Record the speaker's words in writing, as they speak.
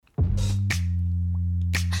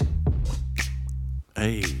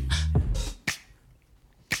Hey.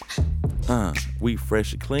 We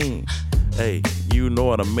fresh and clean. Hey, you know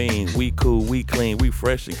what I mean. We cool, we clean, we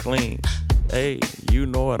fresh and clean. Hey, you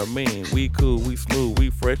know what I mean. We cool, we smooth, we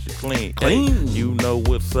fresh and clean. Clean. Hey, you know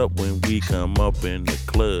what's up when we come up in the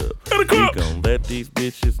club. We gon' let these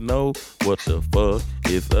bitches know what the fuck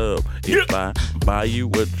is up. If I buy you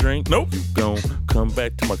a drink, you gon' come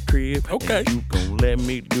back to my crib. Okay. And you gon' let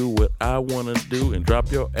me do what I wanna do and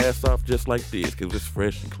drop your ass off just like this, cause it's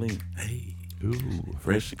fresh and clean. Hey. Ooh,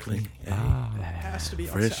 fresh and clean. Hey. That has to be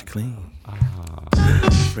fresh and clean.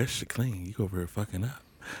 Fresh and clean. You over here fucking up.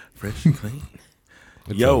 Fresh and clean.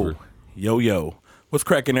 Yo. What's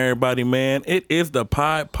cracking, everybody, man? It is the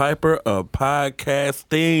Pied Piper of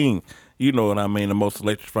podcasting. You know what I mean, the most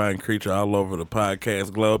electrifying creature all over the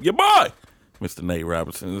podcast globe. Your boy, Mr. Nate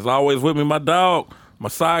Robinson, is always with me, my dog, my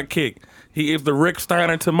sidekick. He is the Rick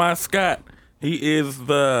Steiner to my Scott. He is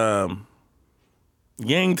the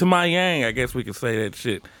Yang to my Yang, I guess we could say that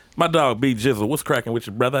shit. My dog, B Jizzle. What's cracking with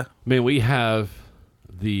you, brother? Man, we have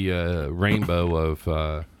the rainbow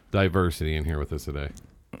of diversity in here with us today.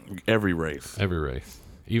 Every race. Every race.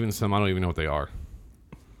 Even some, I don't even know what they are.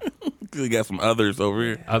 We got some others over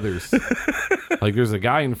here. Others. Like, there's a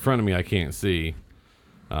guy in front of me I can't see.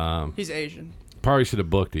 He's Asian. Probably should have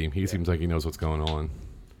booked him. He seems like he knows what's going on.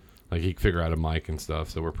 Like, he can figure out a mic and stuff,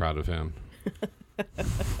 so we're proud of him.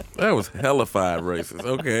 That was hellified racist.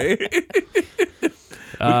 Okay.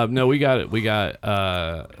 No, we got it. We got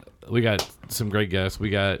some great guests. We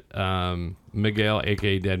got Miguel,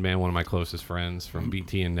 aka Deadman, one of my closest friends from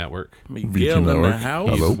BTN Network. Miguel in the house.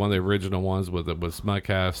 He's one of the original ones with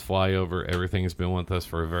Smutcast, Flyover. Everything's been with us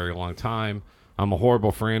for a very long time. I'm a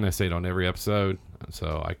horrible friend. I say it on every episode.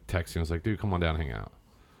 So I text him. I was like, dude, come on down and hang out.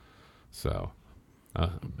 So,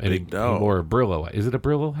 Big dog. He wore a Brillo. Is it a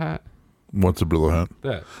Brillo hat? What's a Brillo hat?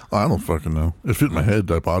 That. I don't fucking know. It fit my head.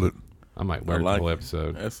 I bought it. I might wear it the whole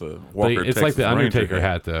episode. That's a Walker, it's Texas like the Undertaker Ranger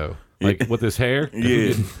hat, though. Like with his hair.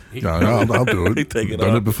 Yeah. I'll do it. Take it Done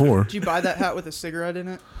off. it before. Did you buy that hat with a cigarette in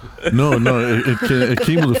it? No. It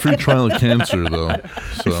came with a free trial of cancer, though. You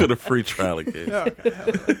So should have free trial again.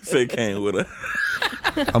 Okay. Say it came with a.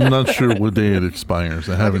 I'm not sure what day it expires.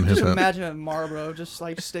 I haven't hit Just that. imagine a Marlboro just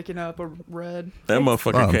like sticking up a red. That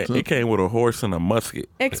motherfucker it came with a horse and a musket.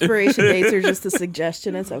 Expiration dates are just a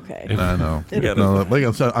suggestion. It's okay. I know. gotta- No, like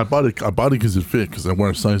I said, I bought it because it fit. Because I wear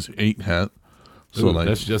a size 8 hat. So Ooh, like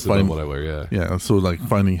that's just about what I wear, yeah. Yeah. So like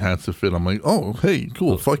finding hats that fit, I'm like, oh hey,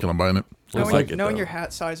 cool. Fuck it, I'm buying it. Knowing your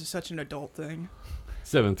hat size is such an adult thing.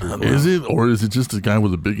 7 3/4. Is it, or is it just a guy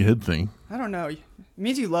with a big head thing? I don't know. It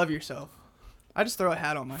means you love yourself. I just throw a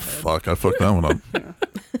hat on my head. Fuck, I fucked that one up.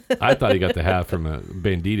 I thought he got the hat from a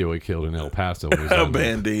bandito he killed in El Paso. When he was A down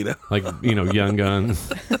there. bandita. Like, Young Guns.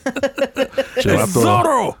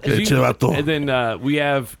 Chivato. Hey, chivato. And then we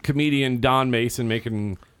have comedian Don Mason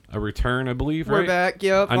making a return, I believe, We're right? back.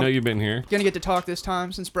 Yep. I know you've been here. Gonna get to talk this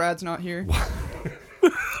time since Brad's not here.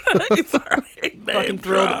 It's all right. Fucking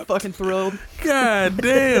thrilled. Fucking thrilled. God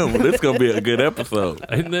damn. This is going to be a good episode.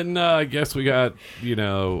 And then I guess we got,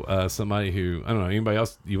 somebody who, I don't know, anybody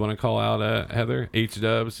else you want to call out, Heather?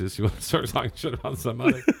 H-Dubs? Just you want to start talking shit about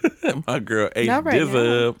somebody? My girl, H. Not right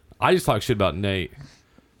Dizza. I just talk shit about Nate.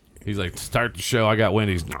 He's like, start the show. I got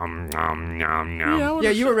Wendy's. Nom, nom, nom, nom.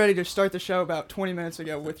 Yeah, you were ready to start the show about 20 minutes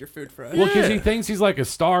ago with your food fresh. Well, because he thinks he's like a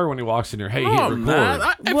star when he walks in here. Hey, hit Oh, record.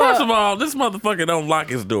 nah. First of all, this motherfucker don't lock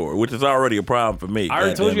his door, which is already a problem for me. I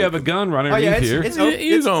already told you you have a gun running Oh, yeah, underneath here.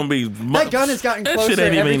 You're going to be... That gun has gotten That closer shit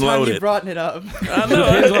ain't every even time loaded. you've brought it up. I know.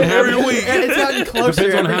 Depends on how Every many- week. And it's gotten closer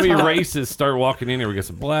Depends on how every many time. races start walking in here. We got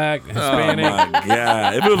some black, Oh, Hispanic. my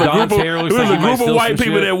God. If it was Don a group Taylor of, looks like he might of steal white some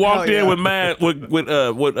people shit. that walked Oh, in yeah.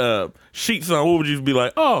 with sheets on, what would you be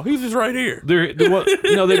like? Oh, he's just right here. They'd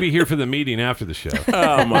be here for the meeting after the show.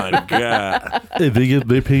 Oh, my God. Hey,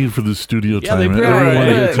 they paid for the studio Yeah, they time. paid. Everyone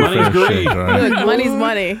Right. gets a Money's fair great. shake, all right? Look, money's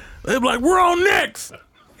money. They'd be like, we're on next.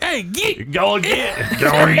 Hey, get. Go again.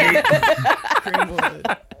 Greenwood.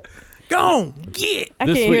 Go on, get. I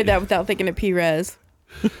This can't hear week- that without thinking of P-Rez.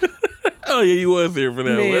 Oh, yeah, you was here for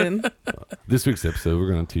that one. Man. This week's episode,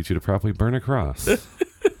 we're going to teach you to properly burn a cross.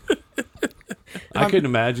 I couldn't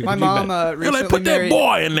imagine. My Could you mom ima- They're like, recently put that married.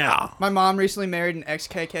 boy in now. My mom recently married an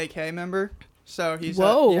ex-KKK member, so he's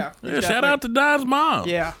Whoa. yeah. Yeah, shout out to Don's mom.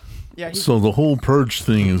 Yeah. He's, So the whole purge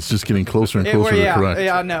thing is just getting closer and closer to correct.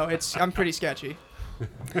 Yeah, no, I'm pretty sketchy.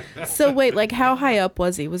 So wait, like how high up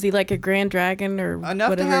was he? Was he like a Grand Dragon or Enough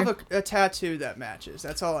whatever? to have a tattoo that matches.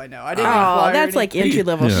 That's all I know. I didn't Oh, inquire that's like any- entry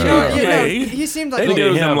level Yeah. shit. No, you know, Hey. he seemed They like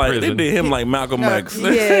did goes him out like prison. they did him like Malcolm No, X.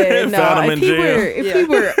 Yeah, no. Found him in If he jail. were if he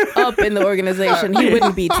were up in the organization, he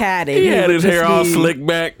wouldn't be tatted. He had would his just hair all be- slicked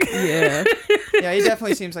back. Yeah. Yeah, he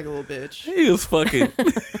definitely seems like a little bitch. He was fucking.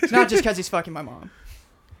 It's not just because he's fucking my mom.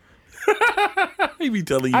 He be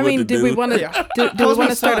telling you I what mean, to did do. we want to? Yeah. Do we Calls me want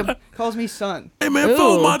to start son. a? Calls me son. Hey man, Ooh.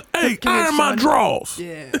 fold my. Hey, Come here, iron my son. drawers.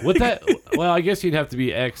 Yeah. What that? Well, I guess he'd have to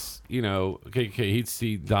be ex. You know, KKK. He'd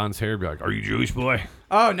see Don's hair, and be like, "Are you Jewish, boy?"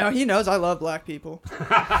 Oh no, he knows I love black people.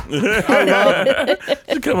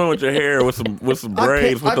 You come in with your hair with some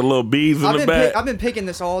braids with the little beads in the back. I've been picking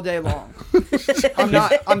this all day long.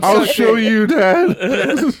 I'm I'll so show sick. you,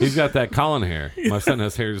 Dad. He's got that Colin hair. My son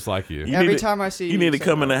has hair just like you. You Every need to- time I see You need to say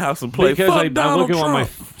come in that. the house and play. Because Fuck I Donald look at what my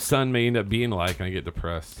Trump. son may end up being like, and I get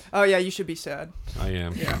depressed. Oh yeah, you should be sad. I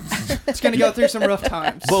am. It's gonna go through some rough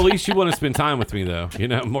times. Well, at least you want to spend time with me, though. You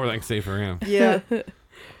know, more than I can say for him.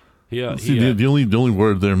 Yeah. See, the only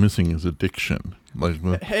word they're missing is addiction. Like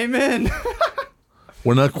Amen.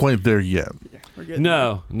 we're not quite there yet. We're good.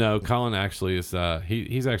 No, Colin actually is.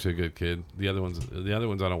 He's actually a good kid. The other ones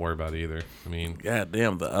I don't worry about either. I mean, God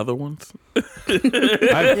damn, the other ones. Yeah,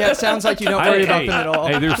 it sounds like you don't worry about them at all.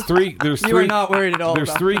 Hey, there's three. There's You three. are not worried at all. There's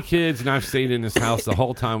about 3 kids, and I've stayed in this house the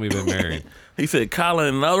whole time we've been married. He said,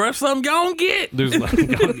 Colin and the rest of them gonna get. There's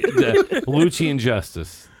Lucci and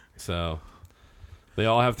Justice. So they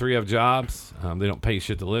all have 3 have jobs. They don't pay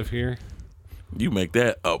shit to live here. You make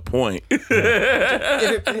that a point.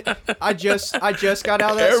 I just got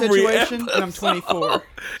out of that Every situation, and I'm 24.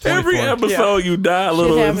 Every 24. episode you die a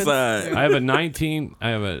little happens. inside. I have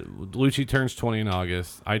a Lucci turns 20 in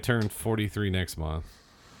August. I turn 43 next month.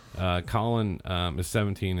 Colin is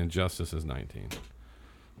 17 and Justice is 19.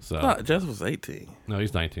 So Thought Jess was 18. no,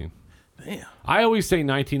 he's 19. Damn. I always say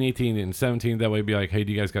 19, 18, and 17. That way, be like, hey,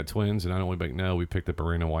 do you guys got twins? And I don't want to be like, no, we picked up a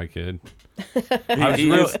random white kid.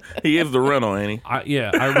 He is the rental, ain't he?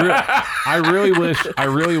 I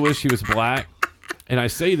really wish he was black. And I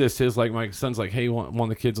say this is like my son's like, hey, one of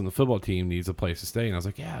the kids on the football team needs a place to stay, and I was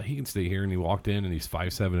like, yeah, he can stay here. And he walked in and he's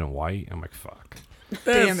 5'7" and white. I'm like, fuck.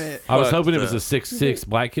 Damn it. I was Fucked hoping it was a up. 6'6"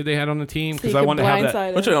 black kid they had on the team So you because I could wanted to have that.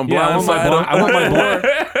 blindside What him. you gonna Yeah,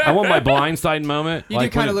 blindside I want my blindside moment. You like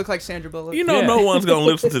do kind when- of look like Sandra Bullock. You know, Yeah. no one's gonna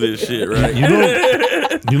listen to this shit, right?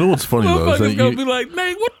 You know what's funny though is Motherfuckers that gonna be like,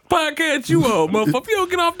 Nate, what podcast you on, motherfucker? You don't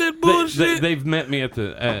get off that bullshit. they've met me at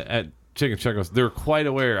Chicken Chuckles. They're quite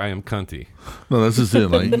aware I am cunty. no, that's just it.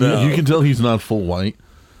 Like No. you can tell he's not full white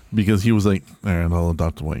because he was like, all right, I'll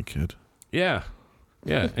adopt a white kid. Yeah.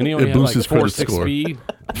 Yeah, and he only had boosts like his credit 4.6 score. speed.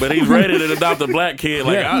 But he's ready to adopt a black kid.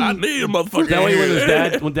 Like, Yeah. I need a motherfucker. That way, here.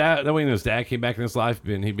 when his dad came back in his life,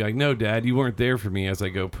 and he'd be like, "No, Dad, you weren't there for me as I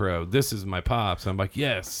go pro. This is my pops." I'm like,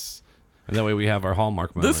 "Yes," and that way we have our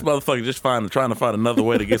hallmark moment. This motherfucker just trying to find another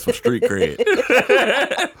way to get some street cred.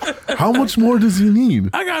 How much more does he need?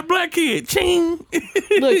 I got a black kid. Ching. Look,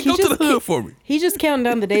 Go he to the just hood for me. he's just counting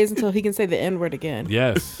down the days until he can say the N word again.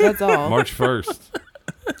 Yes, That's all. March 1st.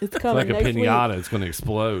 It's coming Like a next pinata, it's going to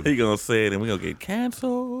explode. He gonna say it and we gonna get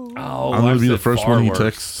canceled. Oh, I'm gonna I've be the said first far one he worse.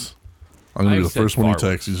 texts. I'm gonna be I've the said first one he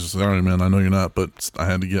far texts. He's just, all right, man. I know you're not, but I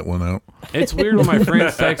had to get one out. It's weird when my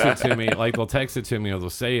friends text it to me. Like they'll text it to me or they'll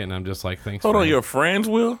say it, and I'm just like, "Thanks." Hold man." on, your friends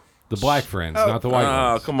will? The black friends, Oh. not the white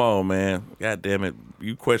Oh, ones. come on, man. God damn it.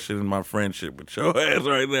 You questioning my friendship with your ass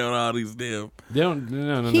right now and all these damn. They don't.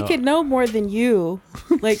 No. He could know more than you.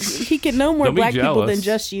 Like he could know more Don't be black people jealous. than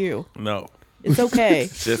just you. No. It's okay.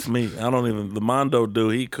 It's just me. I don't even. The Mondo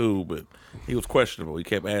dude, he cool, but he was questionable. He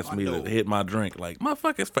kept asking me to hit my drink. Like,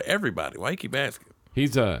 motherfucker, it's for everybody. Why you keep asking?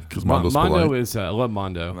 He's 'Cause Mondo's Mondo polite. is. I love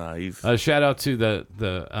Mondo. Nah, he's. Shout out to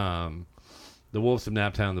the Wolves of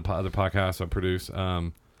Naptown, the other podcast I produce.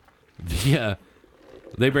 Yeah,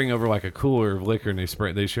 they bring over like a cooler of liquor and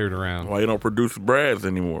they share it around. Why you don't produce Brads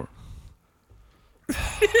anymore?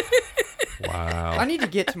 Wow. I need to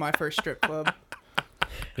get to my first strip club.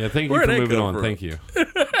 Yeah, thank you Where'd for that moving come on. from? Thank you.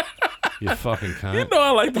 You fucking You cunt. know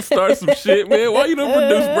I like to start some shit, man. Why you don't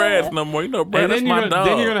produce Brads no more? You know, Brad, And that's then my you're, dog.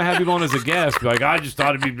 then you're gonna have him on as a guest. Be like, I just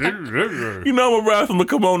thought it'd be. You know I'm about to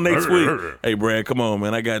come on next week. Hey, Brad, come on,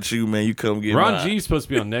 man. I got you, man. You come get Ron mine. G's supposed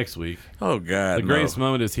to be on next week. Oh, God, The no. greatest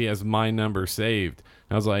moment is he has my number saved.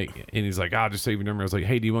 And I was like, and he's like, I'll just save your number. I was like,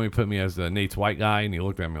 hey, do you want me to put me as Nate's white guy? And he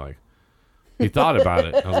looked at me like, he thought about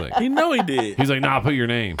it. I was like, You know he did. he's like, nah, put your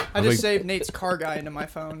name. I was just like, saved Nate's car guy into my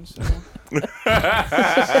phone. So.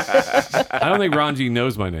 I don't think Ron G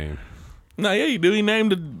knows my name. No, yeah, you do. He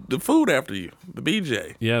named the food after you, the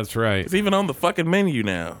BJ. Yeah, that's right. It's even on the fucking menu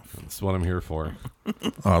now. That's what I'm here for. Oh,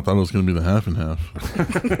 I thought it was going to be the half and half.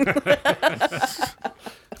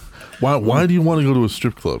 Why do you want to go to a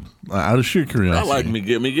strip club? Out of sheer I curiosity. like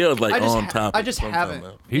Miguel's like I just on ha- top. I just haven't.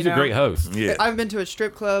 He's You a know? great host. Yeah, I've been to a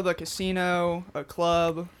strip club, a casino, a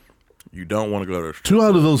club. you don't want to go to a strip 2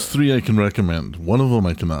 out of those 3 I can recommend. One of them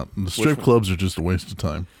I cannot. The strip one? clubs are just a waste of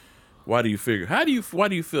time. Why do you figure? Why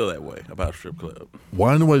do you feel that way about strip club?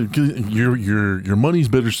 Why do I? 'Cause your money's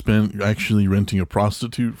better spent actually renting a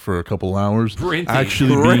prostitute for a couple hours. Renting.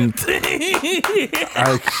 Actually being.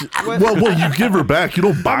 Well, you give her back. You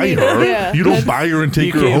don't buy her. yeah, you don't buy her and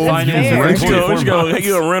take You her can't home. finance You it. rent You her go,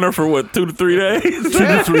 you gonna rent her for what, 2 to 3 days? 2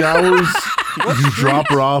 to 3 hours. You drop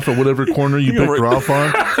her off at whatever corner you pick her off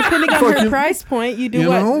on. Depending on Fucking- her price point, you do you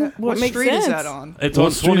know? what What makes street sense. is that on? It's What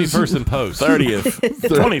on street is 21st it? and Post. 30th,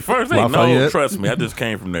 21st. Ain't no, Lafayette? trust me, I just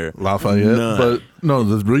came from there. Lafayette, None. but no,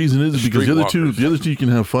 the reason is because the Streetwalkers. other two you can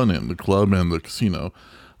have fun in, the club and the casino.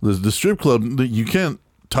 The strip club that you can't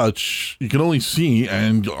touch, you can only see,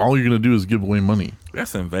 and all you're gonna do is give away money.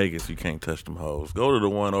 That's in Vegas. You can't touch them hoes. Go to the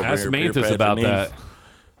one over Ask here. Mantis Pier about Patronese. that.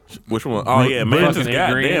 Which one? Oh yeah, Mantis. Fucking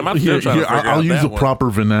Goddamn, I'm Here, still trying to figure I'll out use that the one. proper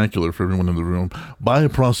vernacular for everyone in the room. Buy a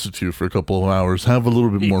prostitute for a couple of hours, have a little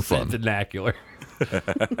bit more fun. Vernacular.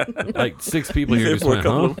 Like 6 people He here said just for a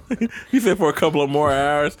went, couple. huh? He said for a couple of more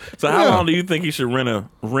hours. So how Yeah. long do you think he should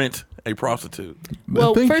rent a prostitute?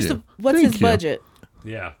 Well, Thank first, you. what's Thank his you. budget?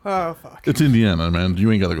 Yeah. Oh fuck. It's Indiana, man.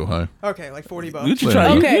 You ain't gotta go high. Okay, like $40. You should try.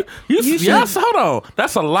 Okay. You You yes, hold on.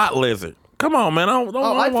 That's a lot, lizard. Come on, man. I don't Oh,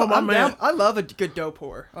 want my I'm man. down. I love a good dope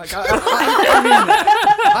whore. Like I mean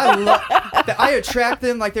that. I love. I attract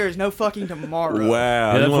them like there is no fucking tomorrow. Wow.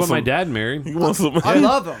 Yeah, You that's want what my some- dad married. You want some? I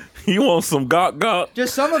love them. You want some gawk?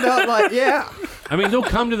 Just some about like yeah. I mean, they'll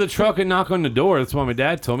come to the truck and knock on the door. That's what my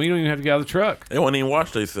dad told me. You don't even have to get out of the truck. They won't even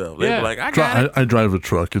wash themselves. They Yeah. be like, I got it. I drive a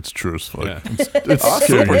truck. It's true as fuck. Yeah. It's Oh,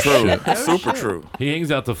 scary super as true. shit. Super true. He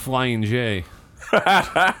hangs out the Flying J.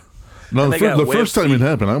 No, they got the web first time it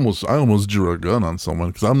happened, I almost drew a gun on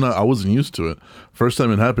someone because I wasn't used to it. First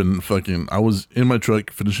time it happened, I was in my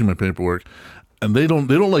truck finishing my paperwork, and they don't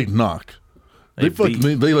like knock. They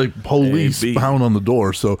like police beat. pound on the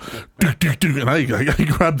door. So, and I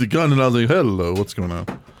grabbed the gun and I was like, "Hello, what's going on?"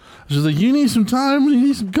 She's like, "You need some time? You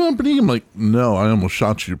need some company?" I'm like, "No, I almost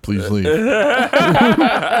shot you. Please leave."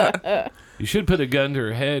 You should put a gun to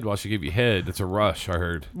her head while she give you head. It's a rush, I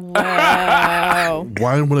heard. Wow.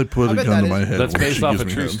 Why would I put I a bet gun that to is- my head? That's when based she off gives a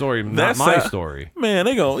me true head? story, not That's my a- story. Man,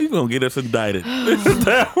 he's gonna get us indicted.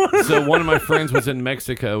 That one. So one of my friends was in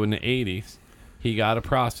Mexico in the 80s. He got a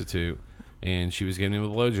prostitute, and she was giving him a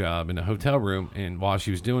blowjob in a hotel room. And while she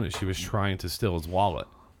was doing it, she was trying to steal his wallet.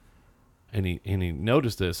 And he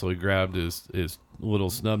noticed this, so he grabbed his little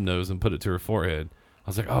snub nose and put it to her forehead. I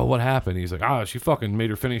was like, "Oh, what happened?" He's like, she fucking made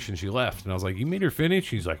her finish and she left." And I was like, "You made her finish?"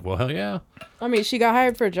 He's like, "Well, hell yeah." I mean, she got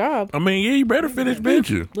hired for a job. I mean, yeah, you better finish, Thank bitch.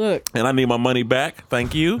 you. Look, And I need my money back.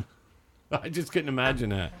 Thank you. I just couldn't imagine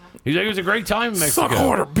that. He's like, "It was a great time in Mexico." Suck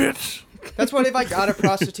harder, bitch. That's what if I got a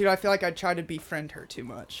prostitute, I feel like I'd try to befriend her too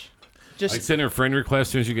much. Just Like send her friend request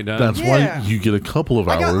as soon as you get done. That's Yeah. why you get a couple of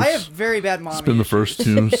hours. I have very bad mommy Spend the issues. first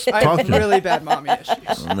two I have talking. really bad mommy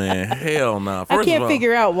issues. Man, hell no. I can't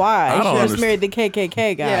figure out why. I don't She just understand. married the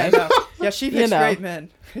KKK guy. Yeah, no. Yeah, she picks know. great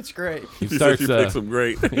men. It's great. he He starts, starts. Picks them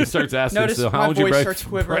great. he starts asking, Notice "So how my would you voice starts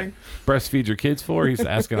quivering. breastfeed your kids for?" He's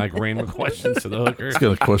asking like random questions to the hooker. He's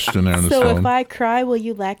got a questionnaire on his So phone. if I cry, will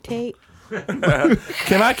you lactate?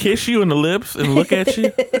 Can I kiss you in the lips and look at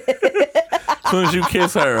you? As soon as you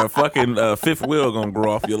kiss her, a fucking fifth wheel gonna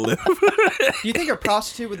grow off your lip. Do you think a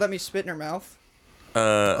prostitute would let me spit in her mouth?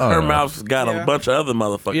 Her no. mouth's got a Yeah. bunch of other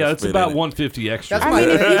motherfuckers. Yeah, it's spit about in it. 150 extra. That's I my mean,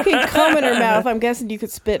 if thing. you can come in her mouth, I'm guessing you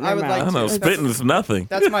could spit in I her would mouth. like I don't know. That's- Spitting is nothing.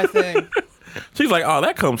 That's my thing. She's like, oh,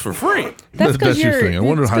 that comes for free. That's because your you're. thing. I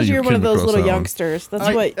wonder that's how 'cause you you're one of came those across little that one. youngsters. That's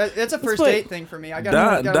Like, what. that's a first what- date thing for me. I gotta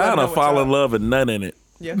let her Donna know what's fall up. in love and nut in it.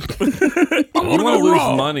 Yeah. You don't want to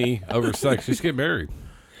lose money over sex. Just get married.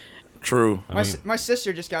 True. My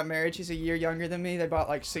sister just got married. She's a year younger than me. They bought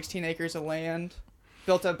like 16 acres of land,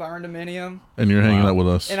 built a barndominium, And you're hanging out with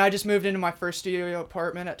us. and I just moved into my first studio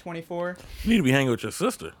apartment at 24. You need to be hanging with your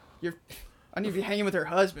sister. I need to be hanging with her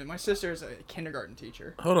husband. My sister is a kindergarten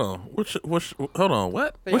teacher. Hold on. Hold on.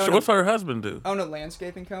 What? They own What's her husband do? Own a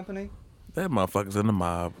landscaping company. That motherfucker's in the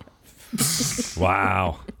mob.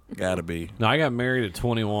 Wow. Gotta be. No, I got married at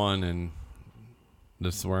 21, and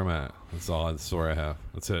this is where I'm at. That's all. That's the story I have.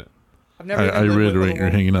 That's it. I've never. I even lived with a reiterate, you're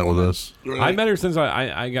woman. hanging out with us. I met her since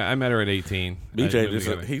I met her at 18.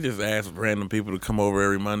 BJ I- he just asked random people to come over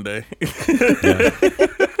every Monday.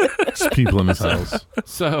 It's people in his house.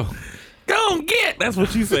 So Go on, get. That's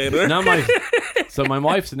what you said. Right? now my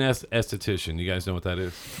wife's an esthetician. You guys know what that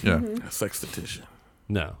is? Yeah. Sextitition.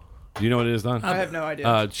 No. Do you know what it is, Don? I have no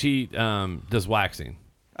idea. She does waxing.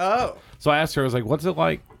 Oh, So I asked her, I was like, what's it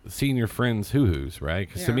like seeing your friends' hoo-hoos, right?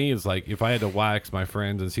 Because to Yeah. me, it's like, if I had to wax my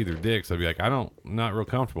friends and see their dicks, I'd be like, I'm not real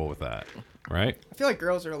comfortable with that, right? I feel like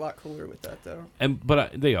girls are a lot cooler with that though.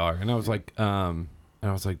 But they are. And I was like,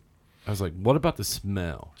 I was like, what about the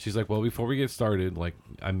smell? She's like, well, before we get started, like,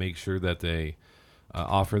 I make sure that they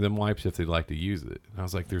offer them wipes if they'd like to use it. And I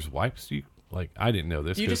was like, there's wipes? I didn't know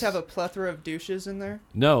this. Do you just have a plethora of douches in there?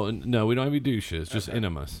 No, we don't have any douches, just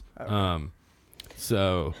enemas. Okay.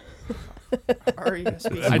 So... Are you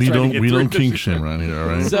speaking? I We tried to don't get we through don't this. kink shame around here, all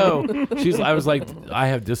right? So I was like, I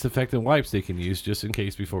have disinfectant wipes they can use just in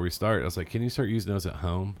case before we start. I was like, can you start using those at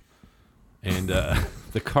home? And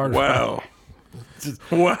the card, Wow. it's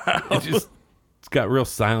got real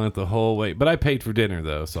silent the whole way. But I paid for dinner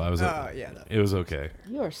though, so I was. It was okay.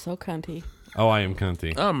 You are so cunty. Oh, I am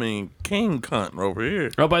cunty. I mean, king cunt over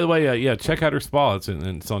here. Oh, by the way, yeah, check out her spa.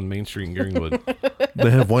 It's on Main Street in Greenwood. They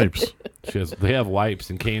have wipes. They have wipes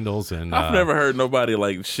and candles and. I've never heard nobody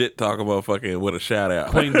like shit talk about fucking with a shout out.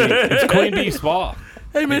 Queen Bee. It's Queen Bee Spa.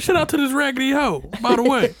 Hey man, shout out to this raggedy hoe. By the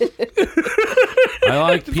way, I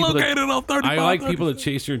like it's people. located on 35. I like people that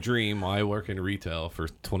chase their dream while I work in retail for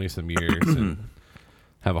 20 some years and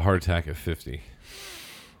have a heart attack at 50.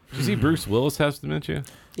 Did you see Bruce Willis has dementia?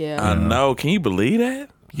 Yeah. I know. Can you believe that?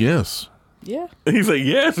 Yes. Yeah. He's like,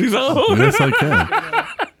 yes, he's old. Yes, I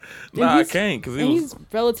can. Nah, I he's- can't because he And was. he's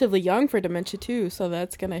relatively young for dementia too, so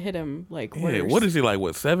that's gonna hit him like worse. Yeah, what is he like?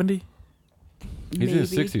 What 70? He's in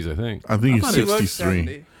his Maybe. 60s, I think. I think I he's thought he was 63.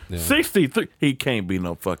 70. Yeah. 63. He can't be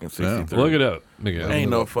no fucking 63. Look it up. Miguel.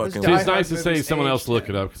 Ain't no fucking Die See, it's Hard nice to say movies someone else aged, look yeah.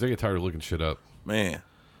 it up because I get tired of looking shit up. man.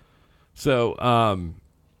 So,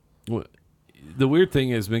 the weird thing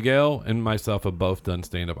is Miguel and myself have both done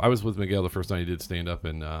stand-up. I was with Miguel the first time he did stand-up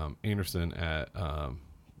in Anderson at,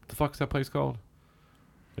 the fuck's that place called?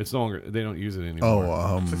 It's no longer, they don't use it anymore.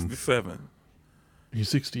 Oh, 67. he's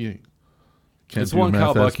 68. Can't It's do one math, Kyle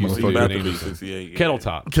ass Buck used to motherfucker. do. About to name be is 68. Kettle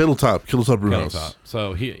Top. Kettletop Brew Kettle House. Top.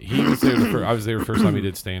 So he was there. I was there the first time he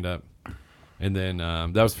did stand up, and then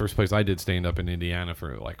that was the first place I did stand up in Indiana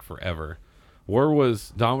for like forever.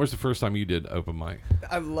 Where's the first time you did open mic?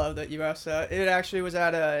 I love that you asked that. It actually was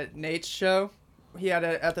at Nate's show. He had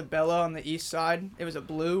it at the Bella on the east side. It was a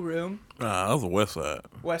blue room. Nah, that was the west side.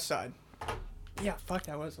 West side. Yeah, fuck,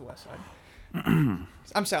 that was the west side.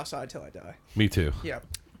 I'm south side till I die. Me too. Yeah.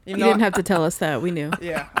 You didn't have to tell us that. We knew.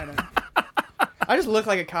 Yeah, I know. I just look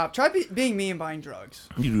like a cop. Try being me and buying drugs.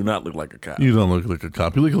 You do not look like a cop. You don't look like a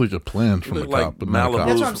cop. You look like a plan from a look like cop, but not a Malibu. cop.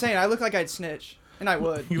 That's what I'm saying. I look like I'd snitch. And I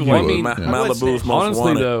would. You You like would, Ma- yeah. I would Malibu's snitch. most Honestly,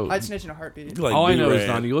 wanted. though, I'd snitch in a heartbeat. You like all I know is,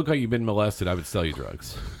 D-Rad. Don, you look like you've been molested. I would sell you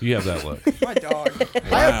drugs. You have that look. My dog.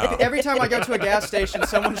 Every time I go to a gas station,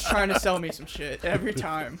 someone's trying to sell me some shit. Every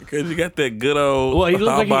time. Because you got that good old, Well, he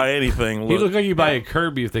looked I'll like buy anything He look. looked like you buy a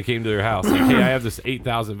Kirby if they came to their house. Like, hey, I have this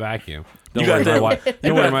 8,000 vacuum. Don't You got worry,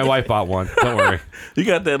 that- my wife bought one. Don't worry. You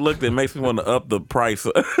got that look that makes me want to up the price.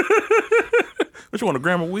 What, you want a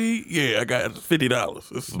gram of weed? Yeah, I got $50.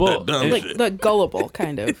 This is Well, that dumb Like shit. the gullible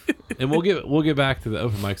kind of. And we'll get back to the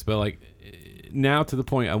open mics, but like now to the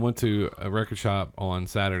point, I went to a record shop on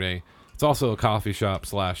Saturday. It's also a coffee shop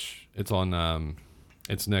 / it's on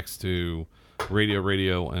it's next to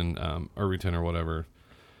Radio and Irvington or whatever.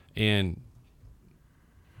 And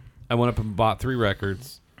I went up and bought 3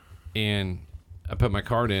 records, and I put my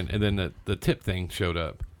card in, and then the tip thing showed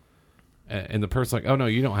up. And the person's like, "Oh no,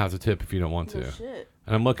 you don't have to tip if you don't want to." Shit.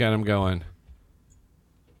 And I'm looking at him going,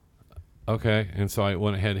 okay. And so I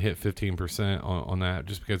went ahead and hit 15% on that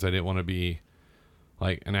just because I didn't want to be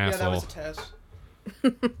like an Yeah, that asshole. was a test.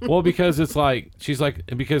 Well, because it's like, she's like,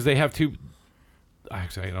 because they have 2.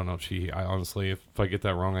 Actually, I don't know if I honestly, if I get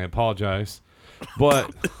that wrong, I apologize. But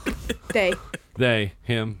they,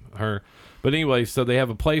 him, her. But anyway, so they have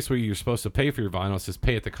a place where you're supposed to pay for your vinyl. It says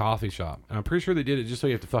pay at the coffee shop. And I'm pretty sure they did it just so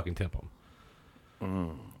you have to fucking tip them.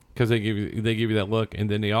 Because they give you that look. And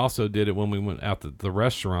then they also did it when we went out to the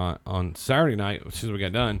restaurant on Saturday night, as soon as we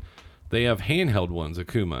got done. They have handheld ones at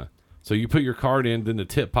Kuma. So you put your card in, then the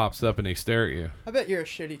tip pops up and they stare at you. I bet you're a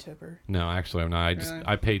shitty tipper. No, actually I'm not. Really?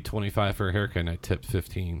 I paid $25 for a haircut and I tipped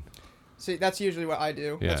 $15. See, that's usually what I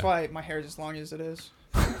do. Yeah. That's why my hair is as long as it is.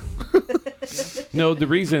 No, the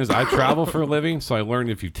reason is I travel for a living, so I learned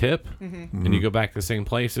if you tip and you go back to the same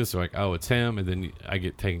places, so like, oh, it's him, and then I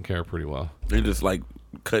get taken care of pretty well. They just like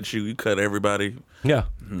cut you cut everybody. Yeah.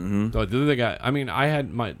 So they got. I mean, I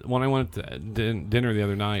had when I went to dinner the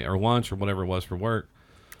other night or lunch or whatever it was for work,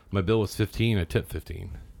 my bill was $15. I tipped $15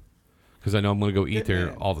 because I know I'm going to go eat there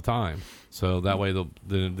man. all the time. So that way,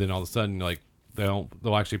 then all of a sudden, like they'll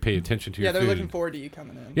actually pay attention to Yeah, your they're food. looking forward to you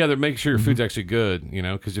coming in. Yeah, they're making sure your food's actually good, you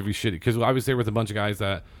know, because if you shit, because I was there with a bunch of guys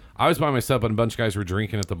that I was by myself, and a bunch of guys were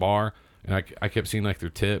drinking at the bar, and I kept seeing like their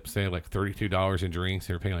tips. They had like $32 in drinks.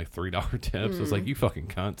 They were paying like $3 tips. I was like, you fucking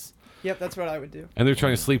cunts. Yep, that's what I would do. And they're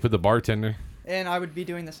trying to sleep with the bartender, And I would be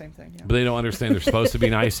doing the same thing. Yeah. but they don't understand they're supposed to be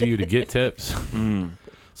nice to you to get tips.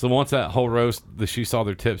 So once that whole roast, she saw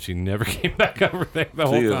their tips, she never came back over there the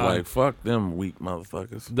whole She was time. like, "Fuck them weak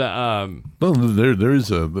motherfuckers." No,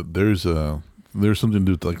 there's something to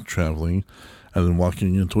do with like traveling, and then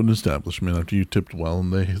walking into an establishment after you tipped well,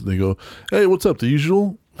 and they go, "Hey, what's up? The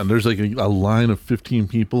usual?" And there's like a line of 15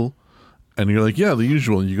 people, and you're like, "Yeah, the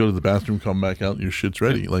usual." And you go to the bathroom, come back out, and your shit's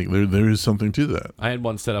ready. Like there is something to that. I had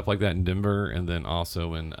one set up like that in Denver, and then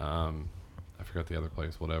also in I forgot the other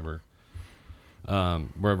place, whatever,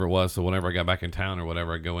 wherever it was. So whenever I got back in town or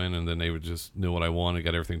whatever, I go in, and then they would just know what I wanted,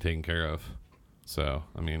 got everything taken care of. So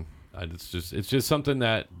I mean, it's just something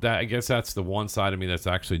that I guess that's the one side of me that's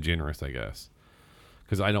actually generous, I guess,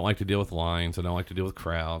 because I don't like to deal with lines, I don't like to deal with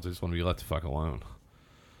crowds. I just want to be let the fuck alone.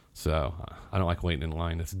 So I don't like waiting in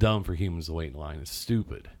line. It's dumb for humans to wait in line. It's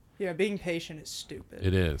stupid. Yeah, being patient is stupid.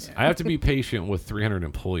 It is. Yeah. I have to be patient with 300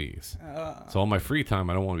 employees. So on my free time,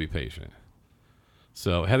 I don't want to be patient.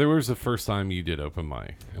 So Heather, where was the first time you did open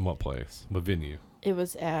mic? In what place? What venue? It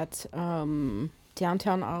was at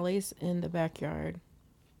Downtown Ollie's in the backyard.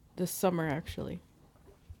 This summer, actually.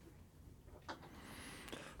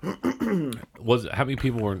 How many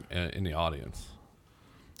people were in the audience?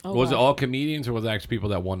 Oh, Was it wow. all comedians, or was it actually people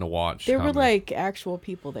that wanted to watch? There were comedy? like actual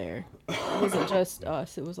people there. It wasn't just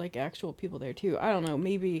us. It was like actual people there too. I don't know.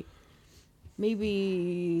 Maybe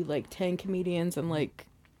like 10 comedians and like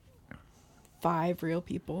 5 real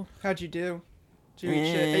people. How'd you do? Did you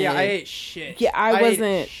eat shit? Yeah, I ate shit. Yeah, I ate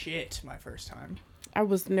wasn't- shit my first time. I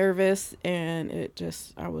was nervous and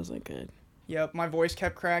I wasn't good. Yep, my voice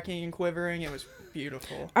kept cracking and quivering. It was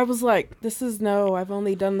beautiful. I was like, I've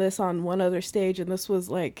only done this on one other stage, and this was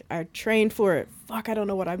like, I trained for it. Fuck, I don't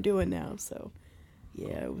know what I'm doing now. So,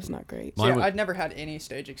 yeah, it was not great. Mine Yeah, was- I'd never had any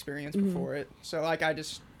stage experience before it. So, like, I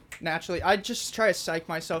just try to psych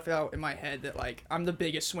myself out in my head that, like, I'm the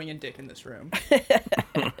biggest swinging dick in this room.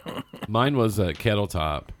 Mine was Kettle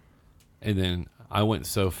Top, and then I went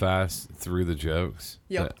so fast through the jokes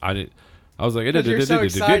Yep. that I did. I was like, You're so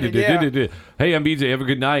excited, yeah. "Hey, I'm BJ. Have a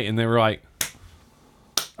good night." And they were like,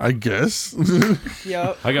 I guess.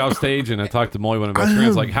 Yep. I got off stage and I talked to Moy, one of my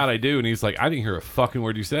friends, like, "How'd I do?" And he's like, "I didn't hear a fucking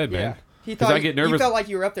word you said, Yeah. man." He 'Cause thought I get you nervous. felt like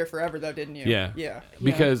you were up there forever, though, didn't you? Yeah. Yeah.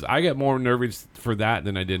 Because I got more nervous for that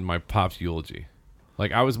than I did in my pop's eulogy.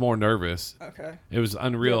 Like, I was more nervous. Okay. It was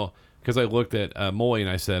unreal because I looked at Moy and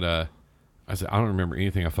I said, "I don't remember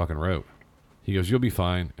anything I fucking wrote." He goes, "You'll be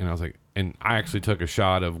fine." And I was like, and I actually took a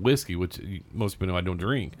shot of whiskey, which most people know I don't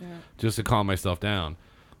drink, just to calm myself down.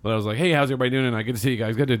 But I was like, "Hey, how's everybody doing? And I good to see you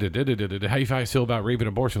guys. How you guys feel about rape and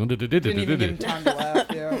abortion?" Didn't even give him time to laugh.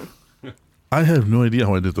 Yeah. I have no idea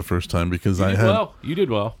how I did the first time because You did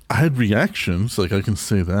well. I had reactions. Like I can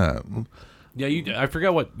say that. Yeah, I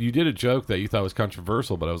forgot what you did, a joke that you thought was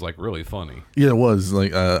controversial, but it was like really funny. Yeah, it was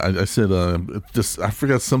like I said. I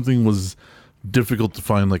forgot something was difficult to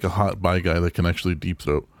find like a hot bi guy that can actually deep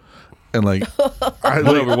throat. And like, I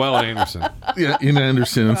Went over well at Anderson. yeah, in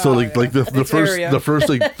Anderson, and so like the It's first area. the first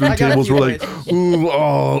like I 3 got a tables few were like places. ooh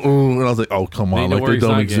and I was like, oh come on, They know like where they he's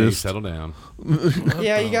don't not gay. exist. Settle down.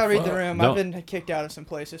 Yeah, you gotta read the room. No. I've been kicked out of some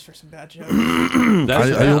places for some bad jokes.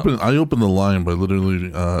 I opened the line by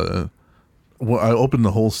literally I opened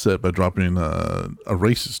the whole set by dropping a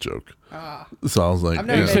racist joke. So I was like, I've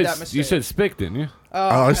never You made said, that mistake. you said spick, didn't you?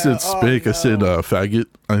 I said spick. I said no. faggot.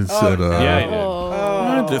 I said no. Yeah, you did.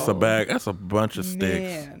 Oh, Just a bag. That's a bunch of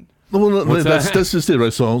sticks. man. well, no, What's that's that? just it,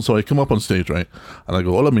 right? So I come up on stage, right? And I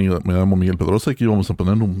go, hola, me llamo Miguel Pedrosa. Aquí vamos a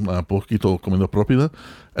poner un poquito comida própida.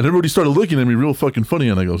 And everybody started looking at me real fucking funny.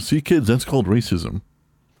 And I go, see, kids, that's called racism.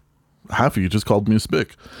 Half of you just called me a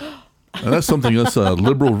spick. And that's something us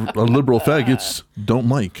liberal faggots don't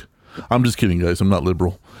like. I'm just kidding, guys. I'm not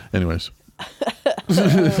liberal. Anyways. What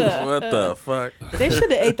the fuck? They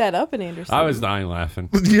should have ate that up in Anderson. I was dying laughing.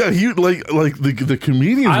 Yeah, he like the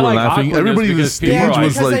comedians I were like laughing. awkwardness Everybody on the because people stage are like-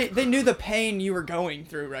 was Because like, they knew the pain you were going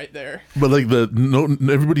through right there. but like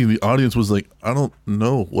everybody in the audience was like, I don't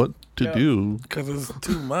know what to Yeah. do. Because it's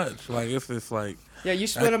too much. Like, it's just like, Yeah, you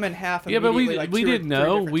split them in half. Yeah, but we immediately, like we two or didn't three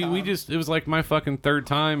know. different We times. just, it was like my fucking third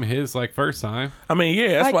time, his like first time. I mean,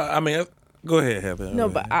 yeah, that's Like- why. I mean, go ahead, Heather. No,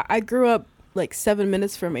 but I grew up like 7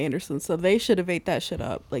 minutes from Anderson, so they should have ate that shit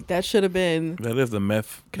up. Like that should have been. That is the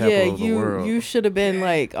meth capital of the world. you should have been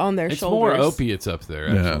like on their It's shoulders. more opiates up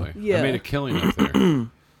there. Yeah. Actually, Yeah. I made a killing up there. Yeah,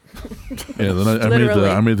 then Literally.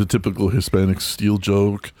 I made the typical Hispanic steal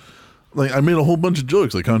joke. Like I made a whole bunch of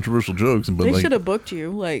jokes, like controversial jokes, but They like should have booked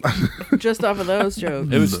you, like just off of those jokes.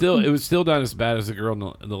 It was still not as bad as the girl,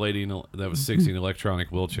 the lady that was 60 in an electronic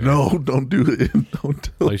wheelchair. no, don't do it. Don't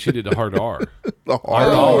do Like she did the hard R. the I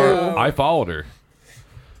hard followed R. her. I followed her.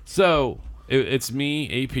 So it's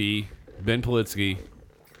me, AP, Ben Politsky,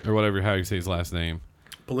 or whatever how you say his last name.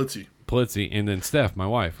 Polizzi, and then Steph, my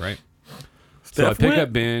wife, right? So Steph I pick went?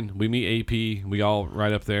 up Ben. We meet AP. We all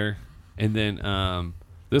right up there, and then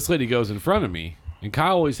this lady goes in front of me. And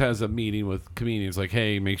Kyle always has a meeting with comedians, like,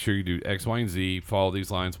 "Hey, make sure you do X, Y, and Z. Follow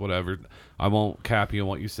these lines, whatever. I won't cap you on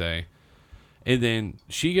what you say." And then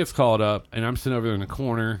she gets called up, and I'm sitting over there in the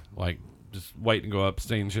corner, like just waiting to go up,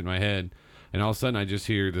 saying shit in my head. And all of a sudden, I just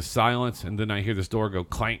hear the silence, and then I hear this door go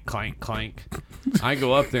clank, clank, clank. I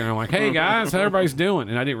go up there, and I'm like, "Hey guys, how everybody's doing?"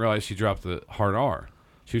 And I didn't realize she dropped the hard R.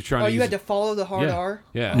 She was trying Oh, to. you use had to follow the hard R?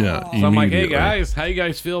 Yeah. Yeah, So I'm like, "Hey immediately. guys, how you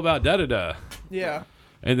guys feel about da da da?" Yeah.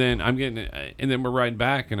 And then and then we're riding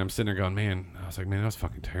back, and I'm sitting there going, "Man," I was like, "Man, that was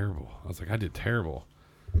fucking terrible." I was like, "I did terrible."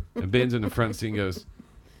 And Ben's in the front seat and goes,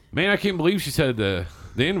 "Man, I can't believe she said the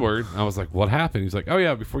N word." I was like, "What happened?" He's like, "Oh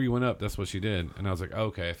yeah, before you went up, that's what she did." And I was like,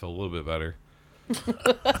 "Okay, I feel a little bit better."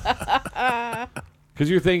 Because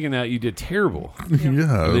you're thinking that you did terrible. Yeah. And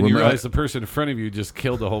then when you I- realize the person in front of you just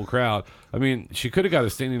killed the whole crowd. I mean, she could have got a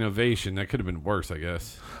standing ovation. That could have been worse, I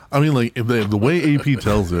guess. I mean, like if the way AP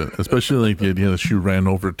tells it, especially like the idea that she ran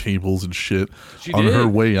over tables and shit She on did. her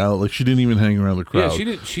way out, like she didn't even hang around the crowd. Yeah, she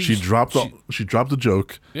did- She dropped the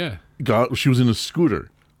joke. Yeah. She was in a scooter.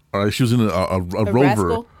 All right, she was in a rover.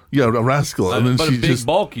 rascal? Yeah, a rascal, and then but she a big, just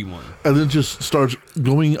bulky one. and then just starts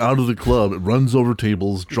going out of the club. It runs over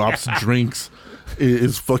tables, drops drinks. It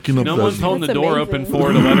is fucking up. No one's holding the That's door amazing. open for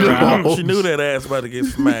her to let her out. She knew that ass about to get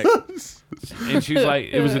smacked. And she's like,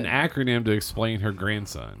 it was an acronym to explain her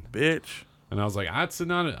grandson. Bitch. And I was like, I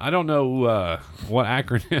don't know what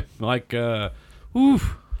acronym. Like,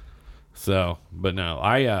 oof. So, but no,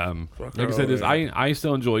 I like I said, is I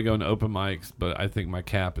still enjoy going to open mics, but I think my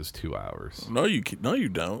cap is 2 hours. No, you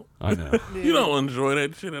don't. I know. You don't enjoy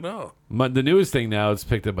that shit at all. The newest thing now is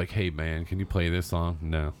picked up like, hey man, can you play this song?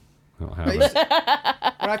 No, I don't have I it. used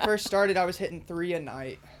to- when I first started, I was hitting 3 a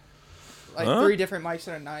night. Like Huh? 3 different mics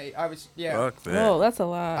in a night. Fuck that. Oh, that's a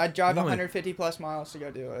lot. I'd drive Really? 150 plus miles to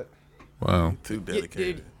go do it. Wow. Too Yeah,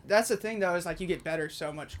 dedicated. dude, that's the thing though, is like you get better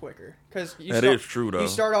so much quicker. Because That is true, though. You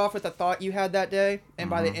start off with a thought you had that day, and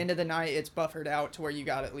by Mm-hmm. the end of the night, it's buffered out to where you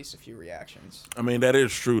got at least a few reactions. I mean, that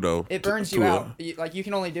is true though. It burns you out. Like you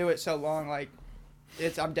can only do it so long. Like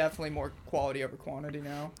I'm definitely more quality over quantity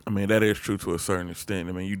now. I mean, that is true to a certain extent.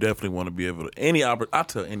 I mean, you definitely want to be able to. I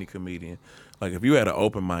tell any comedian, like if you had an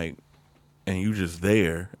open mic and you just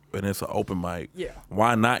there and it's an open mic, Yeah.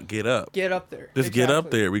 why not get up? Get up there. Just get up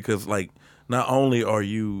Exactly. there, because like not only are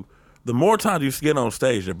you, the more times you get on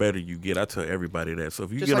stage, the better you get. I tell everybody that. So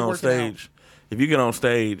if you Just get like on working out.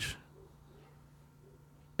 stage,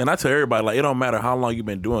 and I tell everybody, like, it don't matter how long you've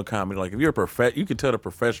been doing comedy. Like if you're a you can tell the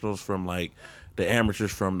professionals from like the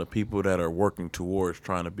amateurs from the people that are working towards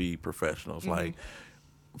trying to be professionals. Mm-hmm. Like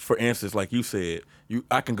for instance, like you said,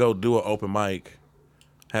 I can go do an open mic,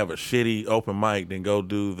 have a shitty open mic, then go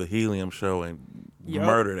do the Helium show and Yup,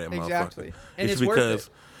 murder that exactly. motherfucker. And it's worth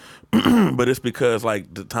But it's because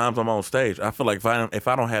like the times I'm on stage, I feel like if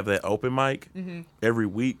I don't have that open mic every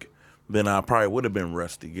week, then I probably would have been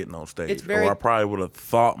rusty getting on stage, It's very- or I probably would have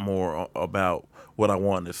thought more about what I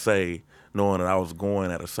wanted to say, knowing that I was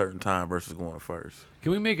going at a certain time versus going first.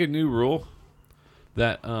 Can we make a new rule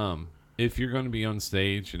that if you're going to be on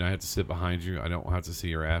stage and I have to sit behind you, I don't have to see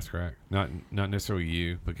your ass crack? Not necessarily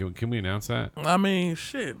you, but can we announce that? I mean,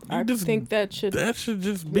 shit. I think that should. that should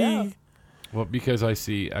just be. Yeah. Well, because I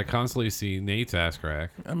constantly see Nate's ass crack,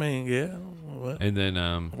 I mean, yeah. What? and then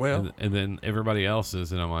Well- and then everybody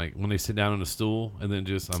else's, and I'm like, when they sit down on a stool, and then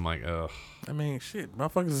just I'm like, ugh. I mean, shit.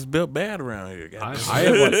 Motherfuckers is built bad around here. I goddamn.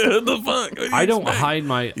 have what- What the fuck? What do you I don't expect? hide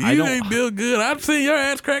my. You I don't. ain't built good. I've seen your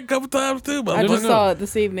ass crack a couple times too, but I No, just no. saw it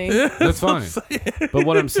this evening. That's fine. But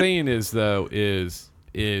what I'm saying is though is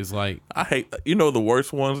like I hate. You know the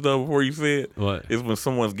worst ones though. Before you say it, what? is when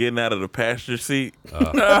someone's getting out of the passenger seat.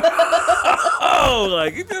 Oh,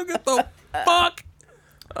 like you just get the fuck.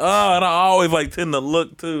 Oh, and I always like tend to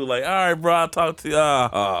look too. Like, all right, bro, I'll talk to you.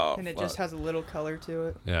 Oh, And it fuck. just has a little color to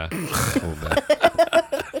it. Yeah. A little bit.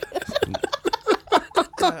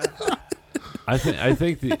 I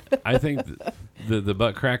think the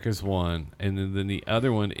butt crack is one, and then the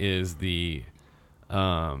other one is the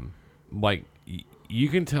like you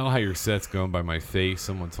can tell how your set's going by my face.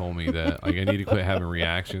 Someone told me that like I need to quit having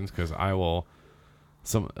reactions because I will.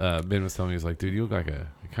 Ben was telling me, he's like, dude, you look like a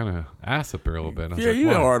kind of ass up there a little bit. And I was Yeah, like, you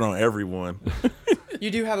 "Why?" hard on everyone. You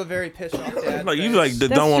do have a very pissed off dad. Like you face. like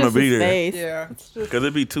That's don't want to just be his there face. Yeah. It's just because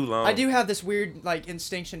it'd be too long. I do have this weird like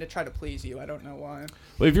instinction to try to please you. I don't know why.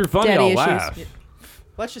 Well, if you're funny, Daddy I'll issues. laugh.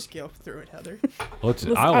 Let's just go through it, Heather. I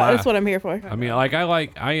laugh. That's what I'm here for. I mean,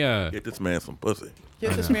 Get this man some pussy.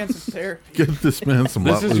 Give this man some therapy. Get this man some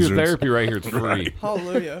This lot is your lizards. therapy right here. It's free.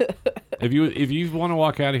 Hallelujah. If you want to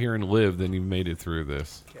walk out of here and live, then you've made it through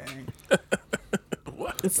this. Gang.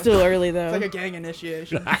 It's still early though. It's like a gang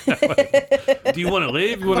initiation. Do you want to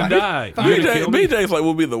live? You want to die? You gonna kill me? BJ's like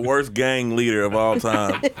will be the worst gang leader of all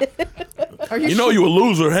time. Are You know you a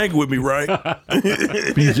loser. Hang with me, right?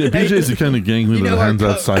 BJ's the kind of gang leader know that our hands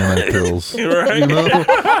out code. cyanide pills. Right? You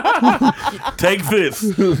know? Take this,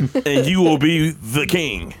 and you will be the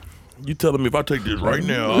king. You telling me if I take this right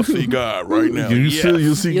now, I'll see God right now. You Yes.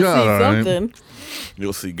 you'll see You'll God, see all right? something.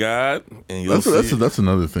 You'll see God, and you'll see. That's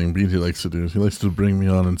another thing BJ likes to do. He likes to bring me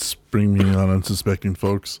on unsuspecting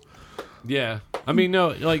folks. Yeah. I mean, no,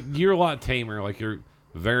 like, you're a lot tamer. Like, you're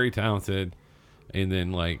very talented, and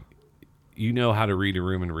then, like, you know how to read a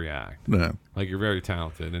room and react. Yeah. Like, you're very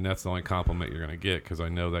talented, and that's the only compliment you're going to get, because I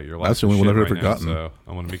know that you're like That's the only one I've right ever now, gotten. So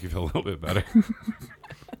I want to make you feel a little bit better.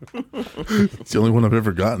 It's the only one I've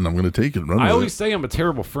ever gotten. I'm going to take it and run I with always it. say I'm a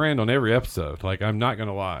terrible friend on every episode. Like, I'm not going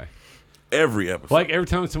to lie. every episode. Like, every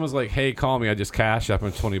time someone's like, hey, call me, I just cash up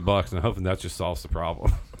on $20, and I'm hoping that just solves the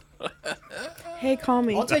problem. Hey, call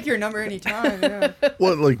me. I'll take your number anytime. Yeah.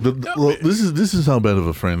 Well, like well, this is how bad of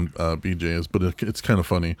a friend BJ is, but it's kind of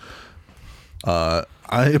funny. I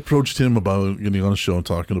approached him about getting on a show and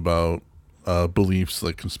talking about beliefs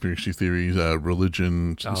like conspiracy theories,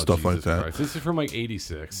 religion, Oh, stuff like Jesus that. Christ. This is from like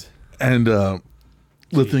 86. And the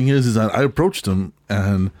thing is that I approached him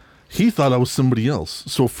and he thought I was somebody else.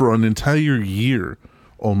 So for an entire year,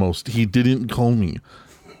 almost, he didn't call me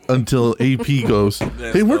until AP goes,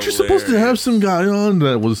 "Hey, weren't you supposed to have some guy on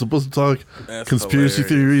that was supposed to talk That's conspiracy hilarious.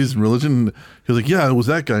 theories and religion?" He was like, "Yeah, it was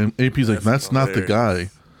that guy." And AP's like, "That's not the guy."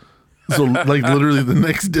 So like literally the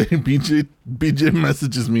next day, BJ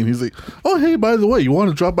messages me and he's like, "Oh, hey, by the way, you want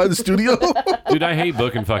to drop by the studio?" Dude, I hate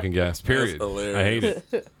booking fucking guests, period. hilarious. I hate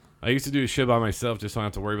it. I used to do a show by myself just so I don't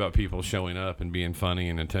have to worry about people showing up and being funny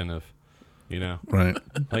and attentive. You know? Right.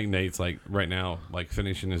 Like Nate's like right now, like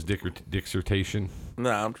finishing his dissertation.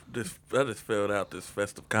 Nah, I just filled out this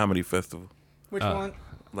comedy festival, Which one?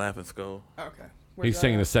 Laughing Skull. Okay. Where's He's that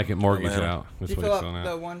taking at? a second mortgage Atlanta. out. Did That's you what fill he's filling out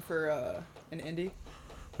the out. one for an indie?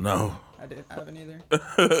 No, I haven't either.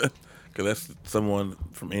 because that's someone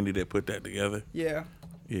from Indy that put that together. Yeah.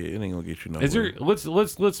 Yeah, it ain't gonna get you nowhere. Is there?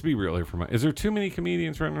 Let's be real here for a minute. Is there too many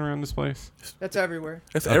comedians running around this place? That's everywhere.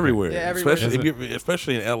 That's everywhere, Yeah, everywhere.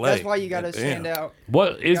 especially in LA. That's why you gotta stand Damn. out.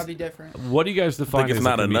 What You is? gotta be different. What do you guys I define think it's as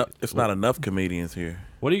not a comedian? enough. It's not enough comedians here.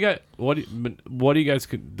 What do you got? What do you guys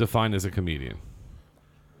define as a comedian?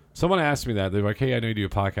 Someone asked me that. They're like, "Hey, I know you do a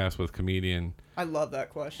podcast with comedian," I love that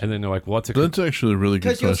question. and then they're like, "What's a?" That's actually a really good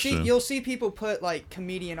Because question. you'll see people put like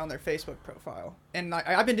comedian on their Facebook profile, and like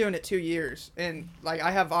I've been doing it 2 years, and like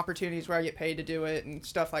I have opportunities where I get paid to do it and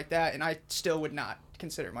stuff like that, and I still would not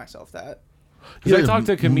consider myself that. Because I Yeah, talked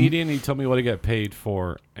to a comedian, he told me what he got paid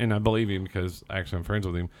for, and I believe him because actually I'm friends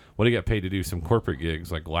with him. What he got paid to do some corporate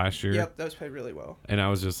gigs like last year, Yep, those paid really well. and I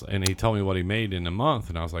was just, and he told me what he made in a month,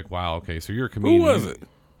 and I was like, wow, okay, so you're a comedian. Who was it?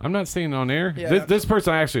 I'm not saying on air. Yeah. This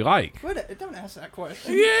person I actually like. What? Don't ask that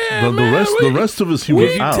question. Yeah, the rest of us he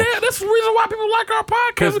was out. That's the reason why people like our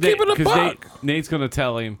podcast. We keep it a buck. Nate's gonna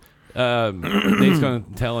tell him. Nate's gonna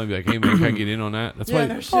tell him like, hey man, can I get in on that? That's Yeah, why.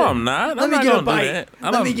 no shit. Oh, I'm not. Let I'm me not get a gonna do bite.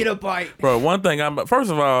 that. Let me get a bite. Bro, one thing first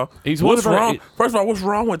of all, He's one what's of our- wrong? First of all, what's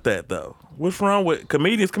wrong with that though? What's wrong with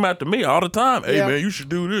comedians come out to me all the time? Hey Yeah. man, you should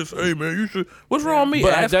do this. Hey man, you should. What's wrong with me?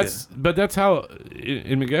 asking? But that's how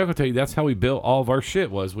in Miguel will tell you that's how we built all of our shit.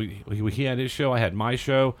 Was he had his show, I had my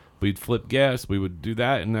show. We'd flip guests, we would do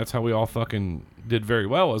that, and that's how we all fucking did very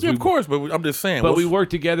well. Yeah, of course, but I'm just saying. But we what's-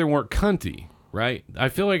 worked together and weren't cunty, right? I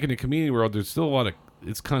feel like in the community world, there's still a lot of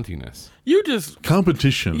it's cuntiness. You just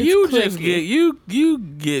Competition. you just get you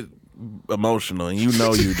get emotional, and you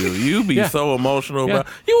know you do. You be Yeah. so emotional Yeah. about.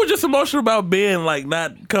 You were just emotional about being like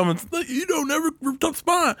not coming. You don't never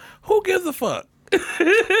respond. Who gives a fuck?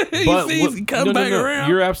 You come back around.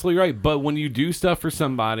 You're absolutely right. But when you do stuff for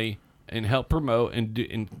somebody and help promote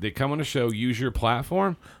and they come on a show, use your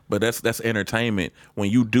platform. But that's entertainment. When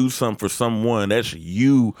you do something for someone, that's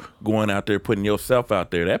you going out there putting yourself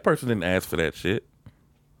out there. That person didn't ask for that shit.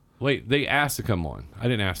 Wait, they asked to come on. I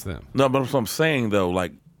didn't ask them. No, but what I'm saying though,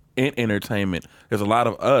 like in entertainment, there's a lot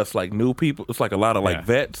of us, like new people. It's like a lot of like Yeah.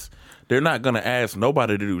 vets. They're not gonna ask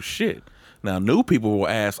nobody to do shit. Now, new people will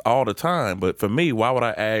ask all the time, but for me, why would I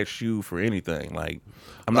ask you for anything? Like,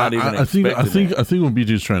 I'm not even. I think expecting that. what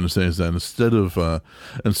BJ's trying to say is that instead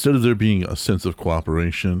of there being a sense of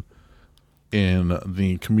cooperation in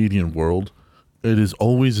the comedian world, it is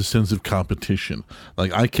always a sense of competition.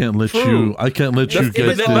 Like I can't let True. you get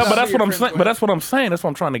But this. But that's what I'm Your saying. friends But that's what I'm saying. That's what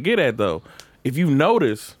I'm trying to get at, though. If you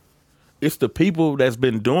notice, it's the people that's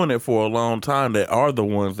been doing it for a long time that are the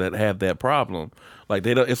ones that have that problem. Like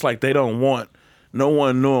they don't. It's like they don't want no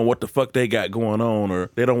one knowing what the fuck they got going on, or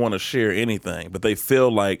they don't want to share anything, but they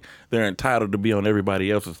feel like they're entitled to be on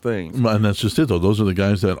everybody else's things. And that's just it, though. Those are the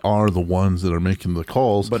guys that are the ones that are making the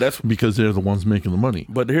calls, But that's because they're the ones making the money.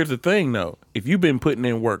 But here's the thing, though. If you've been putting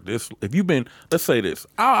in work, if you've been, let's say this,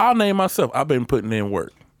 I'll name myself. I've been putting in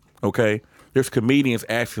work. Okay, there's comedians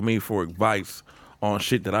asking me for advice on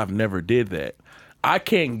shit that I've never did that. I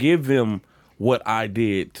can't give them what I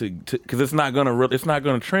did because it's not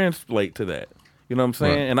gonna translate to that. You know what I'm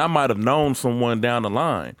saying? Right. And I might have known someone down the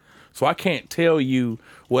line. So I can't tell you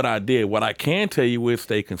what I did. What I can tell you is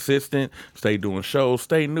stay consistent, stay doing shows,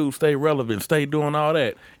 stay new, stay relevant, stay doing all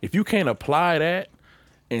that. If you can't apply that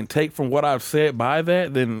and take from what I've said by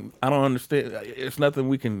that, then I don't understand. It's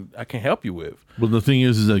nothing I can help you with. But the thing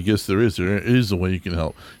is I guess there is a way you can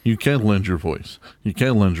help. You can lend your voice. You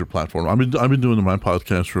can lend your platform. I've been doing my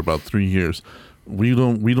podcast for about 3 years. We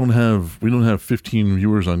don't have 15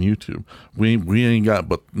 viewers on YouTube. We ain't got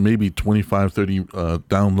but maybe 25, 30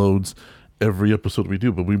 downloads every episode we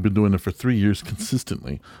do. But we've been doing it for 3 years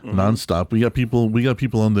consistently, nonstop. We got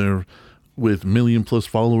people on there with 1 million plus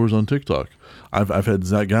followers on TikTok. I've had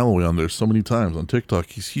Zach Galloway on there so many times on TikTok.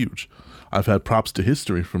 He's huge. I've had Props to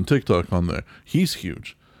History from TikTok on there. He's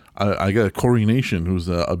huge. I got Corey Nation, who's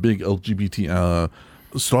a big LGBT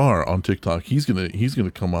star on TikTok. He's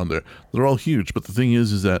gonna come on there. They're all huge. But the thing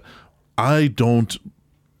is that I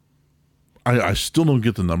still don't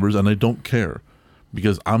get the numbers, and I don't care,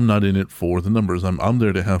 because I'm not in it for the numbers. I'm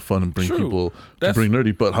there to have fun and bring people to bring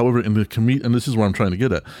nerdy. But however, in the and this is where I'm trying to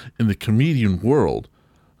get at, in the comedian world,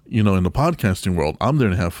 in the podcasting world, I'm there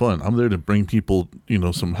to have fun. I'm there to bring people,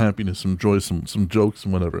 some happiness, some joy, some jokes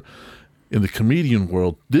and whatever. In the comedian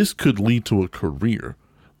world, this could lead to a career.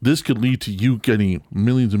 This could lead to you getting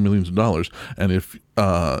millions and millions of dollars. And if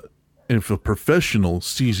a professional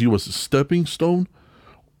sees you as a stepping stone,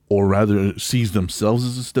 or rather sees themselves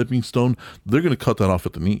as a stepping stone, they're going to cut that off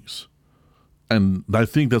at the knees. And I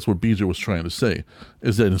think that's what BJ was trying to say,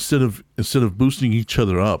 is that instead of boosting each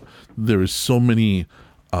other up, there is so many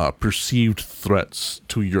perceived threats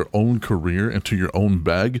to your own career and to your own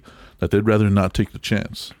bag that they'd rather not take the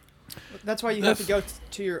chance. That's why you have to go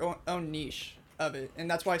to your own niche of it, and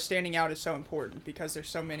that's why standing out is so important, because there's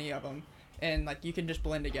so many of them, and like you can just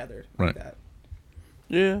blend together like that.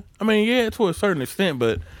 Yeah, I mean, to a certain extent,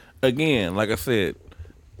 but again, like I said,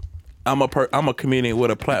 I'm a comedian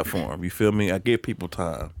with a platform. You feel me? I give people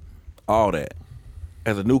time, all that.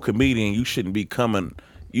 As a new comedian, you shouldn't be coming.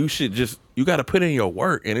 You got to put in your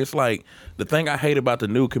work, and it's like the thing I hate about the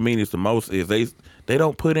new comedians the most is they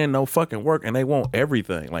don't put in no fucking work, and they want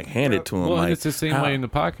everything like handed to them. Well, like, it's the same way in the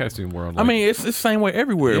podcasting world. I mean, it's the same way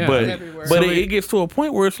everywhere, but it gets to a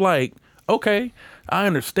point where it's like, okay, I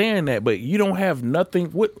understand that, but you don't have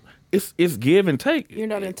nothing. It's give and take. You're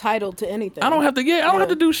not entitled to anything. I don't have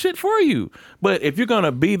to do shit for you. But if you're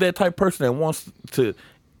gonna be that type of person that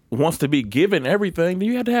wants to be given everything, then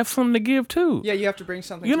you have to have something to give too. Yeah, you have to bring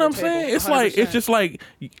something. You know to what the I'm table, saying? It's 100%. like it's just like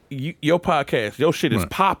your podcast, your shit is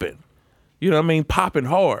popping. You know what I mean? Popping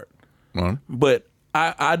hard. Right. But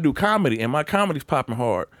I do comedy, and my comedy's popping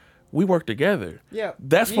hard. We work together. Yeah,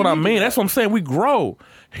 that's what I mean. That's what I'm saying. We grow.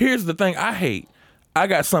 Here's the thing I hate. I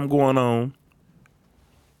got something going on.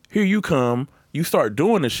 Here you come. You start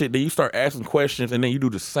doing the shit. Then you start asking questions, and then you do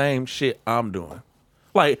the same shit I'm doing.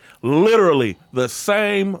 Like, literally the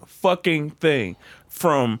same fucking thing.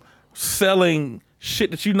 From selling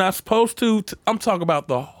shit that you're not supposed to I'm talking about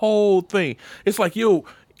the whole thing. It's like you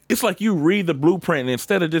read the blueprint, and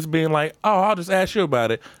instead of just being like, oh, I'll just ask you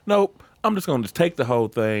about it. Nope. I'm just going to take the whole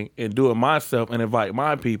thing and do it myself and invite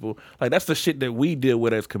my people. Like, that's the shit that we deal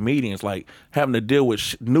with as comedians, like having to deal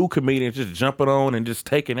with new comedians just jumping on and just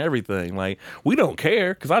taking everything. Like, we don't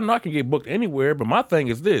care, because I know I can get booked anywhere, but my thing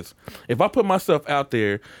is this. If I put myself out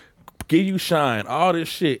there, give you shine, all this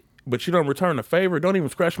shit, but you don't return the favor, don't even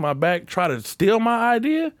scratch my back, try to steal my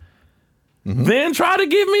idea, then try to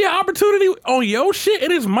give me an opportunity on your shit,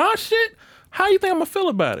 and it's my shit, how you think I'm going to feel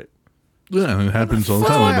about it? Yeah, and it happens all the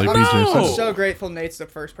time. Like BJ I'm said. so grateful Nate's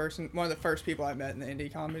one of the first people I met in the indie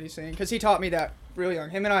comedy scene, because he taught me that really young.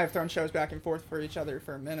 Him and I have thrown shows back and forth for each other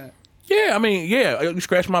for a minute. Yeah, I mean, you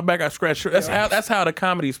scratch my back, I scratch yours. That's how the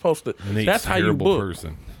comedy's supposed to. That's how you book.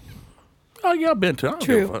 Person. Oh yeah, I've been to.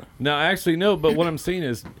 True. No, actually, no. But what I'm saying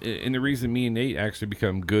is, and the reason me and Nate actually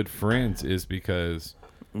become good friends is because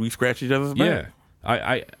we scratch each other's back.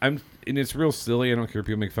 Yeah, I'm, and it's real silly. I don't care if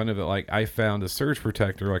people make fun of it. Like, I found a surge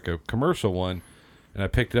protector, like a commercial one, and I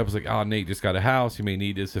picked it up. I was like, oh, Nate just got a house. He may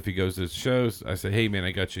need this if he goes to shows. I said, hey man,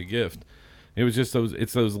 I got you a gift. It was just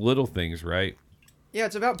those little things, right? Yeah,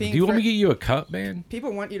 it's about being. Do you want me to get you a cup, man?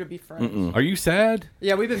 People want you to be friends. Are you sad?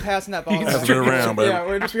 Yeah, we've been passing that ball. Pass it around, baby. Yeah,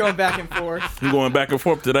 we're just going back and forth. You going back and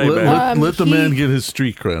forth today, baby. Let the man get his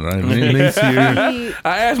street cred, right? Nate's here.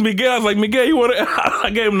 I asked Miguel, I was like, Miguel, you want to?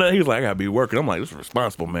 I gave him that. He was like, I gotta be working. I'm like, this is a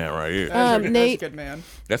responsible man right here. That's Nate- a good man.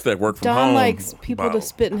 That's that work from Don home. likes people bottle. to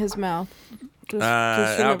spit in his mouth. Just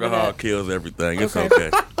remember Alcohol that. kills everything. It's Okay.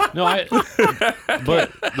 okay. No,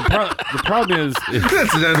 but the problem is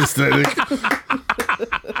That's an anesthetic.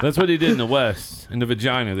 that's what they did in the West. In the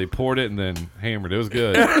vagina, they poured it and then hammered it. It was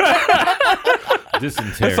good.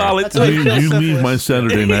 Dysentery. That's all it That's what took. it kills You leave syphilis. my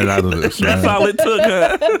Saturday night out of this. That's Right? all it took.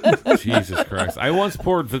 Huh? Jesus Christ! I once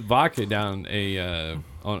poured vodka down we were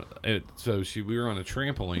on a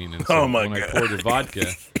trampoline, and so Oh, my when God. I poured the vodka,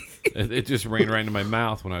 it just ran right into my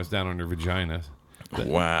mouth when I was down on her vagina.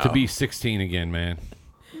 Wow. To be 16 again, man.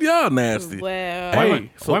 Y'all nasty. Wow. Hey,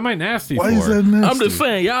 Why am I nasty Why for? is that nasty? I'm just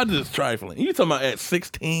saying, y'all just trifling. You talking about at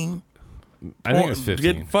 16? I think it's 15.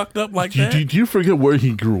 Getting fucked up like Do that? you forget where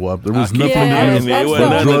he grew up? There was Yeah, nothing yeah, to that's do it that's wasn't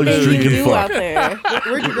the nothing only to thing do. you Drinking do fuck. out there.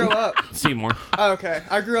 Where'd you grow up? Seymour. Oh, okay.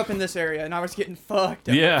 I grew up in this area, and I was getting fucked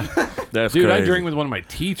up. Yeah. That's Dude, crazy. I drank with one of my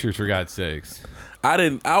teachers, for God's sakes.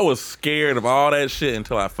 I was scared of all that shit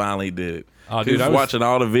until I finally did it. Oh, Dude, dude, I was watching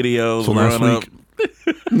all the videos So last growing week- up.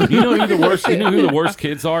 You know who the worst? You know who the worst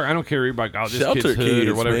kids are? I don't care. You're like, oh, this Shelter kid's hood or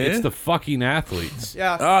kids, whatever. man. It's the fucking athletes.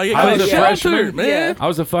 Yeah. Oh, yeah. I was they a sheltered, freshman, man. I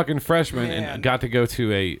was a fucking freshman Man. and got to go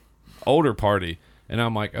to a older party, and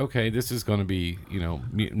I'm like, okay, this is going to be, no.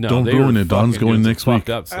 Don't they go were in it. Don's fucking going doing some next week. fucked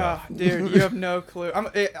Up stuff. Dude, you have no clue.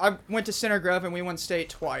 I went to Center Grove, and we won state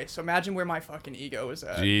twice. So imagine where my fucking ego was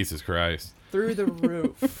at. Jesus Christ. Through the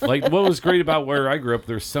roof. Like, what was great about where I grew up,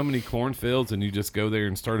 there's so many cornfields, and you just go there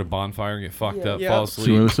and start a bonfire and get fucked up, Yeah. fall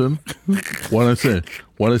See what I asleep. said? What'd I say?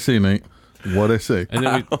 What'd I say, Nate? What'd I say? And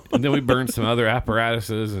then we burned some other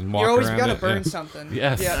apparatuses and walked You always around got to it, burn yeah. something.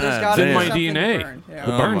 Yes. Yeah, Ah, there's got to damn. be My something to DNA. burn. The Yeah.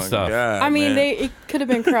 burn my stuff. God, I mean, man. it could have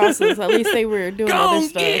been crosses. At least they were doing Go other on,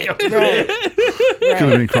 stuff. get 'em. Right. Could have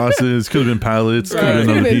been crosses. Could have been pilots. Could have Could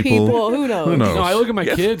been have other been people. people. Who knows? Who knows? No, I look at my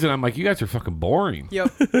kids and I'm like, you guys are fucking boring.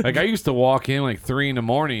 Yep. Like, I used to walk in like 3 a.m.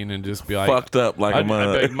 and just be like, Fucked up like a I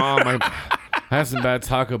mug. beg, Mom, I had some bad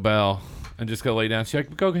Taco Bell and just go lay down. She's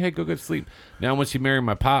like, go ahead, go to sleep. Now, when she married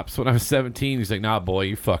my pops when I was 17, he's like, nah, boy,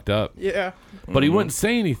 you fucked up. Yeah. But he wouldn't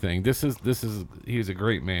say anything. He was a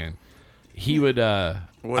great man. He would, I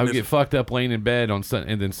would get fucked up laying in bed and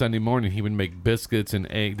then Sunday morning he would make biscuits and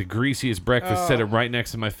egg, the greasiest breakfast, set it right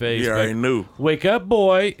next to my face. You Like, already knew. wake up,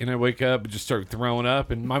 boy. And I wake up and just start throwing up.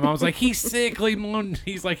 And my mom's like, he's sickly.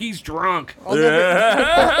 He's like, he's drunk. I'll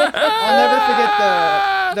never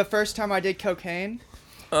forget the first time I did cocaine.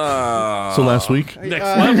 So last week, Next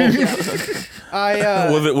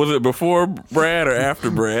level. Was it before Brad or after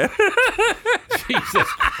Brad? Jesus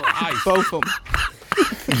Christ. Both of them.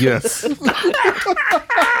 yes.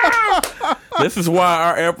 This is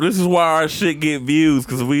why our shit get views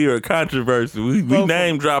because we are controversial. We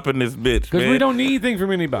name dropping this bitch, Because man. we don't need anything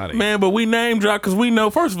from anybody. Man, but we name drop because we know,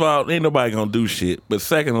 first of all, ain't nobody gonna do shit. But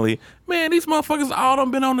secondly, man, these motherfuckers all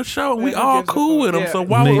done been on the show. And we Who all gives a cool fuck? with them. Yeah. So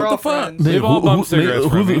why Nate- what We're the all fuck? friends. They've all bumped cigarettes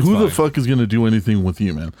from me, it's who the fine. fuck is going to do anything with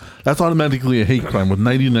you, man? That's automatically a hate crime with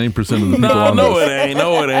 99% of the people No, on no, this. it ain't.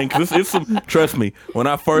 No, it ain't. 'Cause it's some. Trust me. When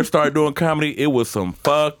I first started doing comedy, it was some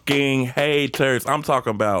fucking haters. I'm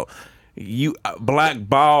talking about you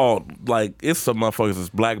blackballed. Like it's some motherfuckers that's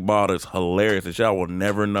blackballed. It's hilarious that y'all will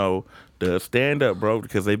never know the stand up, bro,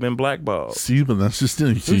 because they've been blackballed. See, but that's just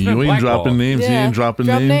it. See, been you ain't blackballed? dropping names. You Yeah. ain't dropping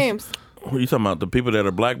Drop names. names. What are you talking about? The people that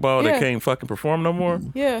are blackballed that Yeah. can't fucking perform no more?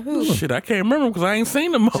 Yeah, who? Shit, I can't remember because I ain't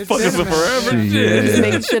seen them motherfuckers been in a minute. forever. Shit, Shit. Just yeah.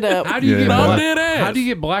 making shit up. How do you Yeah. get I'm black- dead ass. How do you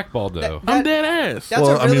get blackballed though? I'm dead ass. That's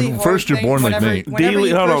Well, a I really mean, hard first you're thing born like whenever- Nate. whenever D Lee,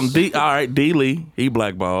 you hold on. first- All right, D Lee, he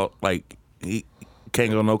blackballed. Like he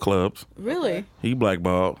can't go to no clubs. Really? He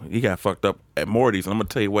blackballed. He got fucked up at Morty's. And I'm gonna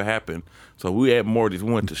tell you what happened. So we at Morty's.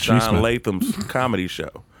 We went to Sean Cheeseman. Latham's comedy show.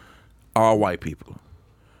 All white people.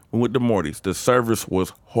 We went to Morty's. The service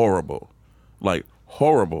was horrible, like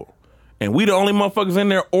horrible. And we the only motherfuckers in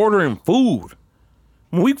there ordering food.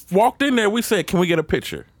 When we walked in there, we said, "Can we get a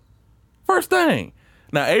picture?" First thing.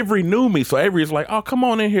 Now Avery knew me, so Avery is like, "Oh, come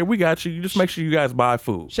on in here. We got you. You just make sure you guys buy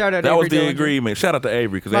food." Shout out That Avery was the Dillinger. agreement. Shout out to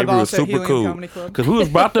Avery because My Avery was boss at super Helium cool. Comedy Club. Because we was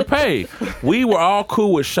about to pay. We were all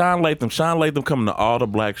cool with Sean Latham. Sean Latham coming to all the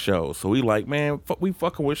black shows, so we like, man, we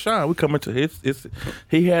fucking with Sean. We coming to his.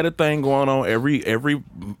 He had a thing going on every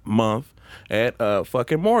month at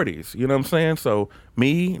fucking Morty's. You know what I'm saying? So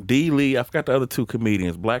me, D Lee, I forgot the other two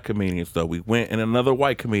comedians, black comedians though. We went and another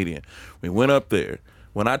white comedian. We went up there.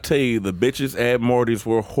 When I tell you the bitches at Morty's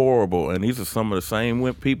were horrible, and these are some of the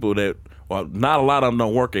same people that Well, not a lot of them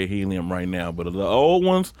don't work at Helium right now, but the old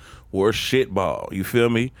ones were shitball. You feel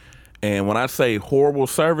me? And when I say horrible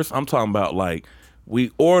service, I'm talking about like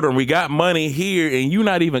we order and we got money here and you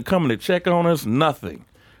not even coming to check on us, nothing.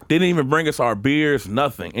 Didn't even bring us our beers,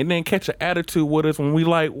 nothing. And then catch an attitude with us when we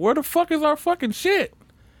like, where the fuck is our fucking shit?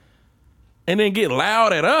 And then get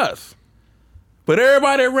loud at us. But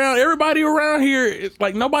everybody around here, it's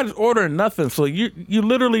like nobody's ordering nothing. So you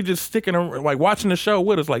literally just sticking like watching the show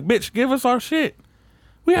with us. Like, bitch, give us our shit.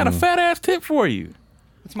 We had a fat ass tip for you.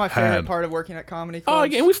 It's my favorite part of working at comedy clubs. Oh,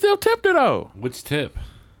 yeah, and we still tipped her though. Which tip?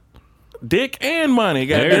 Dick and money.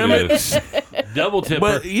 There Goddamn it it. is. Double tipper.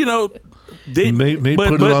 But you know, Nate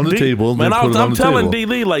put it on the table. Man, I'm telling D. D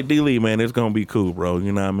Lee, like, D Lee, man, it's gonna be cool, bro.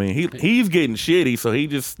 You know what I mean? He's getting shitty, so he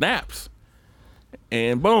just snaps,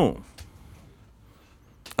 and boom.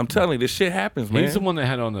 I'm telling you, this shit happens, man. He's the one that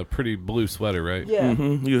had on the pretty blue sweater, right? Yeah.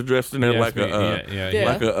 He was dressed in there like Yeah.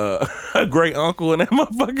 like a great uncle and that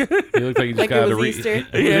motherfucker. He looked like he just Like got it a was Easter.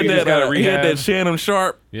 He had that Shannon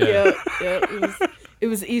Sharp. Yeah. Yeah. It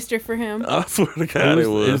was Easter for him. I swear to God, it It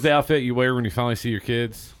was. was the outfit you wear when you finally see your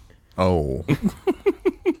kids. Oh.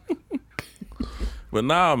 But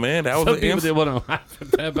nah, man, that was Some an people incident. didn't want to laugh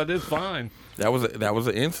at that, but it's fine. That was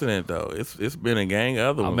an incident though. It's been a gang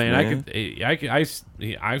of other Oh ones, man,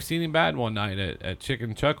 man. I've seen him bad one night at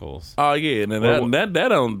Chicken Chuckles. Oh yeah, and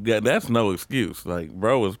that's no excuse. Like,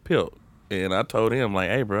 bro was pilled, and I told him like,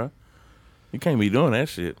 hey, bro, you can't be doing that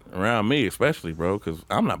shit around me, especially, bro, because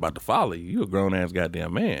I'm not about to follow you. You a grown ass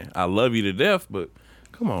goddamn man. I love you to death, but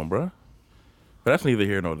come on, bro. But that's neither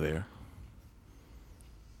here nor there.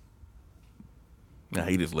 Now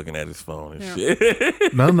he just looking at his phone and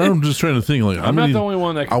shit. Now I'm just trying to think. Like, I'm not the only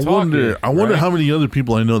one that can I talk wonder. here, I wonder right? how many other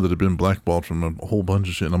people I know that have been blackballed from a whole bunch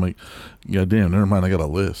of shit. And I'm like, yeah, damn. Never mind. I got a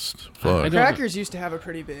list. I Fuck. don't- Crackers used to have a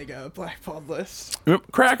pretty big blackballed list.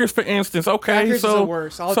 Crackers, for instance, okay. Crackers is so the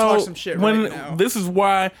worst. I'll so talk some shit when, right now. This is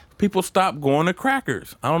why people stopped going to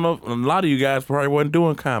Crackers. I don't know. A lot of you guys probably wasn't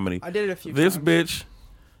doing comedy. I did it a few This times. bitch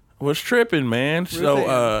was tripping, man. So,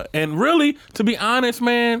 Ann. and really, to be honest,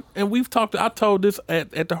 man, and I told this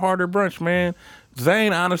at the Harder Brunch, man,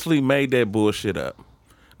 Zane honestly made that bullshit up.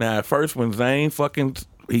 Now, at first, when Zane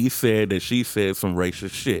he said that she said some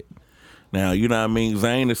racist shit. Now, you know what I mean?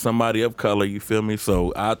 Zane is somebody of color, you feel me?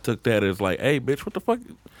 So I took that as like, hey, bitch, what the fuck?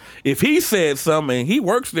 If he said something, he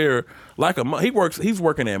works there he's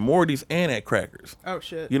working at Morty's and at Crackers. Oh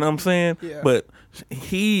shit. You know what I'm saying? Yeah. But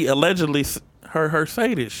he allegedly heard her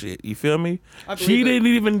say this shit. You feel me? I believe She it. didn't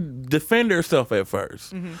even defend herself at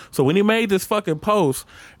first. So when he made this fucking post,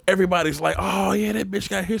 everybody's like, "Oh yeah, that bitch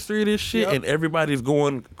got history of this shit," Yep. and everybody's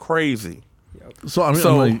going crazy. So I mean,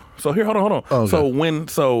 So I'm like, so here, hold on. Oh, okay.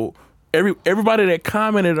 So everybody that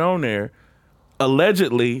commented on there.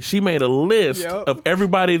 Allegedly, she made a list Yep. of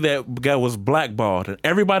everybody that was blackballed, and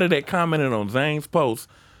everybody that commented on Zane's post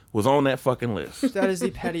was on that fucking list. That is the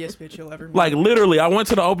pettiest bitch you'll ever meet. Like, literally, I went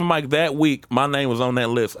to the open mic that week. My name was on that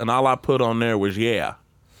list, and all I put on there was yeah.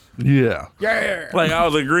 yeah. yeah. Like, I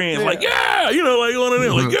was agreeing. Like, yeah. You know, like, one of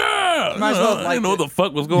them. Like, yeah. Might as You know, well I like didn't know what it. the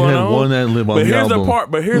fuck was You going had on. one ad lib on But the here's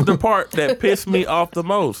album. here's the part that pissed me off the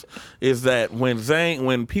most is that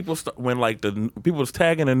when people people was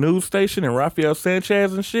tagging a news station and Rafael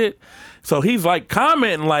Sanchez and shit, so he's like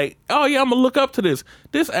commenting like, oh yeah, I'm gonna look up to this.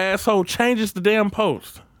 This asshole changes the damn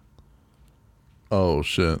post. Oh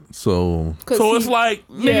shit. So So it's like,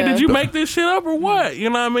 nigga, Yeah. did you make this shit up or what? You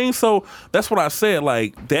know what I mean? So that's what I said.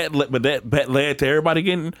 Like that led to everybody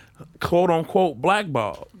getting quote unquote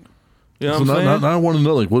blackballed. You know So what I'm saying? now I want to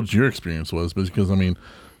know like what your experience was, because I mean,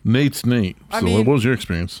 Nate's Nate. So I mean- what was your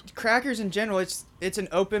experience? Crackers in general, it's an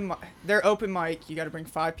open. They're open mic. You got to bring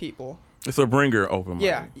 5 people. It's a bringer open mic.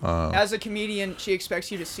 Yeah. As a comedian, she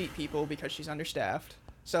expects you to seat people because she's understaffed.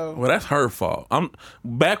 So Well, that's her fault. I'm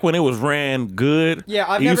back when it was ran good. yeah,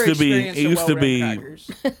 I've it never used to be. experienced It a used to well-ran be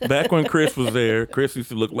Crackers. back when Chris was there. Chris used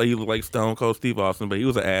to look like Stone Cold Steve Austin, but he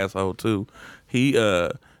was an asshole too. He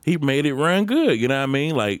made it run good. You know what I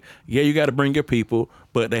mean? Like, yeah, you got to bring your people,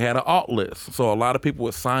 but they had an alt list, so a lot of people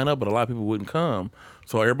would sign up, but a lot of people wouldn't come.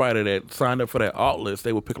 So everybody that signed up for that alt list,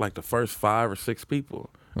 they would pick like the first 5 or 6 people,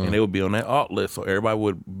 and they would be on that alt list. So everybody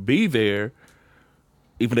would be there.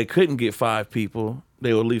 Even if they couldn't get 5 people,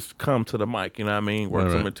 they would at least come to the mic, you know what I mean? Work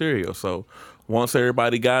some Right. material. So once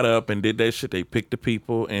everybody got up and did that shit, they picked the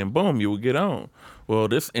people and boom, you would get on. Well,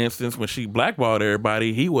 this instance, when she blackballed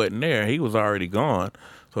everybody, he wasn't there. He was already gone.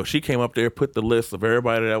 So she came up there, put the list of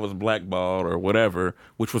everybody that was blackballed or whatever,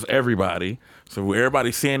 which was everybody. So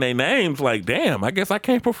everybody seeing their names like, damn, I guess I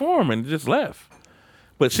can't perform, and just left.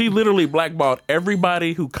 But she literally blackballed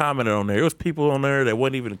everybody who commented on there. There was people on there that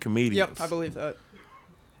wasn't even comedians. Yep, I believe that.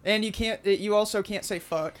 And you also can't say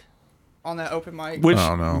fuck on that open mic. Which, I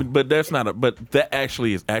don't know. but that's not but that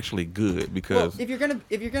actually is actually good because. Well,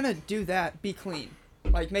 if you're gonna do that, be clean.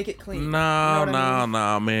 Like, make it clean. No, You know what I mean?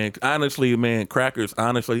 no, man. Honestly, man, crackers,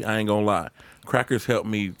 honestly, I ain't gonna lie. Crackers helped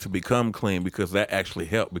me to become clean because that actually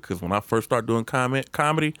helped. Because when I first started doing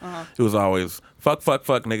comedy, it was always fuck,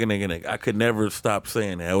 nigga. I could never stop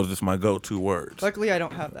saying that. It was just my go-to words. Luckily, I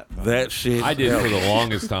don't have that problem. That shit. I did for the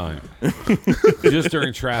longest time. Just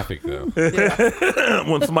during traffic, though.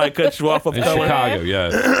 when somebody cuts you off of In color. Chicago,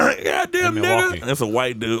 yes. Goddamn In nigga. Milwaukee. That's a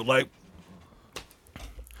white dude. Like,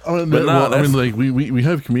 I mean, But nah, that's- like we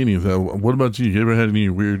have comedians. What about you? You ever had any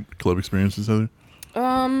weird club experiences, Heather?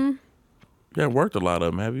 you haven't worked a lot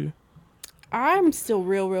of them, have you? I'm still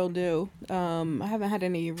real new. I haven't had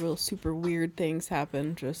any real super weird things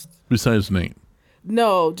happen. Just Besides Nate.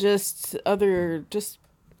 no, just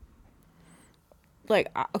like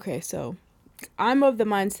okay. So I'm of the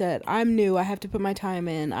mindset. I'm new. I have to put my time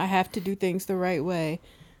in. I have to do things the right way.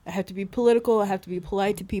 I have to be political. I have to be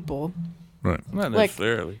polite to people. Right. Not Like-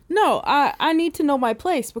 necessarily. No, I need to know my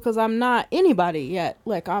place because I'm not anybody yet.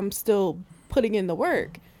 Like, I'm still putting in the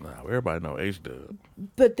work. Nah, everybody know H-Dub.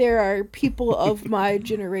 But there are people of my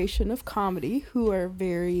generation of comedy who are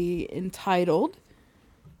very entitled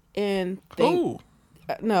and think Who?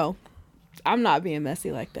 no, I'm not being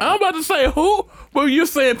messy like that. I'm about to say who? Well, you're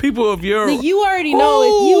saying people of your. Like, you already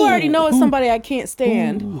know it's somebody I can't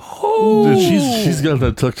stand. Who? Dude, she's got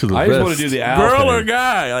that tuck to the I vest. just want to do the Al Girl thing. or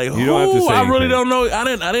guy? Like, You don't have to who? say I really anything. don't know.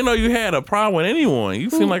 I didn't know you had a problem with anyone. You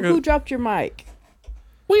seem like Who dropped your mic?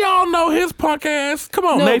 we all know his punk ass. Come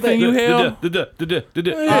on, No, Nathan, but- you hell.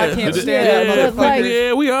 I can't stand Yeah, that motherfucker.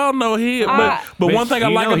 yeah, we all know him. But one thing I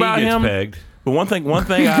like about him. Pegged. But one thing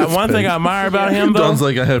I admire about him though. Don's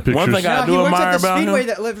like, I have pictures. One thing I No, do he works admire at the about speedway him.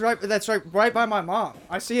 that lives right by my mom.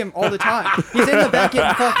 I see him all the time. He's in the back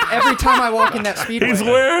getting fucked every time I walk in that speedway. He's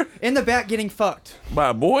where? In the back getting fucked By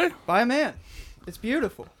a boy. by a man. It's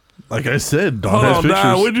beautiful. Like I said, Don Hold has on, pictures.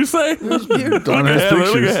 Don. What'd you say? Don has Heather, look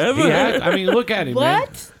at pictures. Heather. He had, I mean, look at him, man.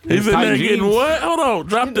 What? He's in tight there getting jeans. what? Hold on,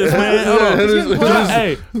 drop this, man. Hold on. Heather's-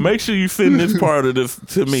 Hey, make sure you send this part of this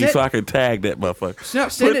to me Sit- so I can tag that motherfucker. No,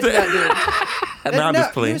 send it to that dude. Nah, I'm No, just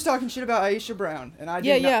he playing. was talking shit about Aisha Brown, and I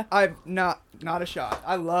Yeah, did not, yeah. I'm not a shot.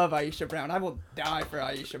 I love Aisha Brown. I will die for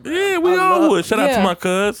Aisha Brown. Yeah, we I all love- would. Shout out to Yeah. my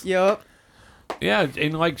cuz. Yup. Yeah,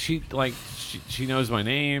 and like she knows my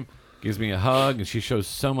name, gives me a hug, and she shows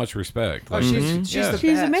so much respect. Oh, Like, she's Yeah. the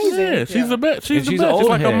She's best. amazing. Yeah, she's the best. and She's the she's best. an She's old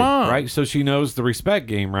like a head, mom. right? So she knows the respect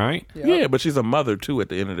game, right? Yup. Yeah, but she's a mother too at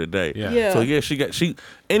the end of the day. Yeah. Yeah. So yeah, she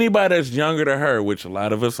anybody that's younger than her, which a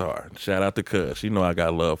lot of us are. Shout out to Cuz. She know I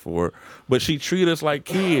got love for her. But she treat us like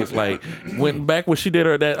kids. Like when she did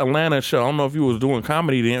her that Atlanta show. I don't know if you was doing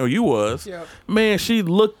comedy then or you was. Yep. Man, she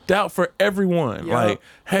looked out for everyone. Yep. Like,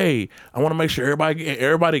 hey, I want to make sure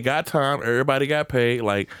everybody got time, everybody got paid.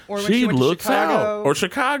 Like Or when she she went to looks Chicago. out. Or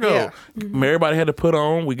Chicago. Yeah. Everybody had to put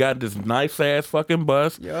on. We got this nice ass fucking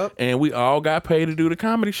bus. Yep. And we all got paid to do the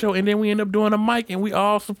comedy show, and then we end up doing a mic, and we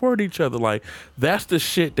all support each other. Like that's the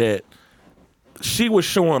shit that she was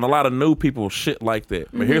showing a lot of new people shit like that.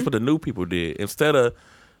 But here's what the new people did: instead of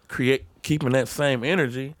keeping that same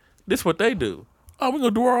energy, this what they do. Oh, we're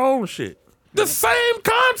gonna do our own shit. The same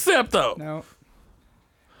concept though. No.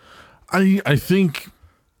 I think,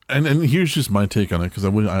 and here's just my take on it because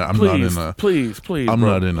I'm not Please, in please, I'm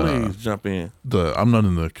bro, not in please jump in. I'm not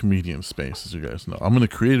in the comedian space, as you guys know. I'm in the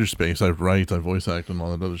creator space. I write, I voice act, and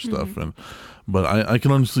all that other stuff. But I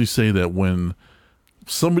can honestly say that when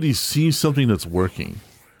somebody sees something that's working,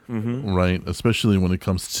 right, especially when it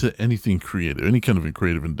comes to anything creative, any kind of a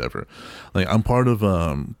creative endeavor, like I'm part of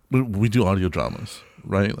we do audio dramas.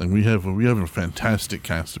 Right, like we have a fantastic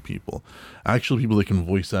cast of people, actual people that can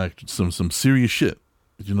voice act some serious shit,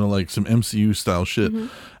 you know, like some MCU style shit,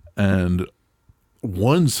 and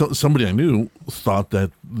somebody I knew thought that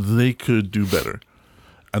they could do better,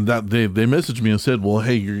 and that they messaged me and said, well,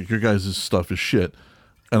 hey, your guys' stuff is shit,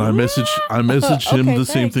 and I messaged him Okay, the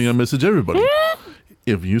same thanks. thing I message everybody.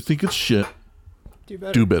 If you think it's shit,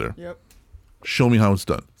 do better. Yep. Show me how it's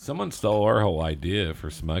done. Someone stole our whole idea for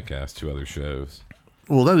Smugcast, 2 other shows.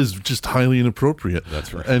 Well, that is just highly inappropriate.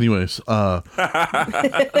 That's right. Anyways, so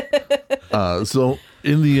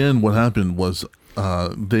in the end, what happened was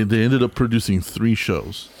they ended up producing 3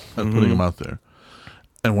 shows and putting them out there.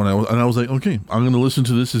 And when I was like, okay, I'm going to listen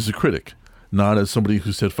to this as a critic, not as somebody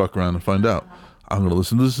who said fuck around and find out. I'm going to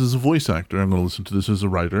listen to this as a voice actor. I'm going to listen to this as a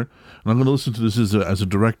writer, and I'm going to listen to this as a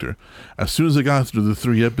director. As soon as I got through the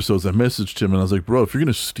 3 episodes, I messaged him and I was like, bro, if you're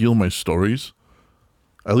going to steal my stories,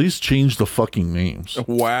 at least change the fucking names.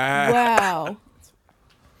 Wow. Wow.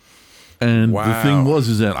 And Wow. the thing was,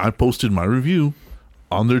 is that I posted my review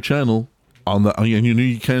on their channel and you know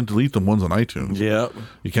you can't delete the ones on iTunes. Yep.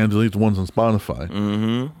 You can't delete the ones on Spotify.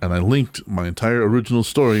 Mm-hmm. And I linked my entire original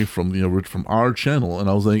story from our channel, and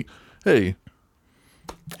I was like, "Hey,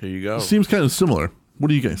 Here you go. it seems kind of similar. What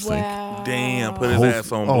do you guys think?" Wow. Damn, put his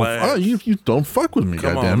ass on blast. you don't fuck with me,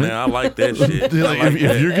 Come on, goddammit. man. I like that shit. Like, I like if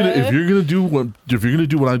that. you're gonna do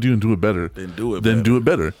what I do and do it better, Then do it Then better. do it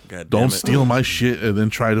better. God damn Don't it. steal my shit and then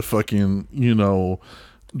try to fucking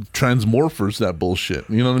transmorphers that bullshit.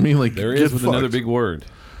 You know what I mean? Like There get is with another fucked. big word.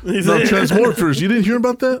 No, Transmorphers. You didn't hear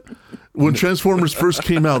about that? When Transformers first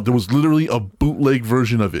came out, there was literally a bootleg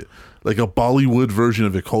version of it, like a Bollywood version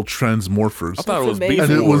of it called Transmorphers. I thought it was That's Beef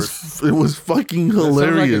And it Wars. was fucking That sounds like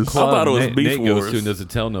a hilarious. club I thought it was Nate, Beef Nate goes Wars. to and doesn't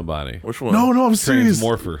tell nobody. Which one? No, I'm serious.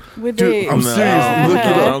 Transmorpher. Would Dude, they? I'm No. serious. Look it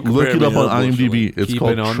Don't up. Look it compare up me, on IMDb. unfortunately. It's Keep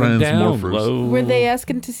called it on the down Transmorphers. low. Were they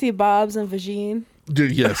asking to see Bob's and Vagine?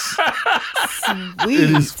 Dude, yes. Sweet.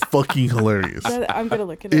 It is fucking hilarious. I'm gonna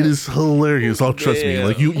look it up. It is hilarious. Oh, trust me. Yeah.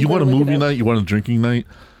 Like you I'm want a gonna look it movie up. night, you want a drinking night,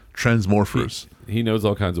 Transmorphers. He knows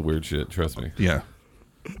all kinds of weird shit. Trust me. Yeah.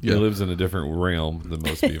 He Yeah. lives in a different realm than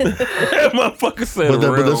most people. That motherfucker said But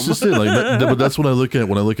realm. that's just it. Like, but that's what I look at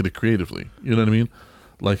when I look at it creatively. You know what I mean?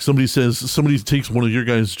 Like somebody takes one of your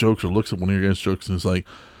guys' jokes or looks at one of your guys' jokes and is like,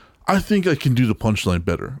 I think I can do the punchline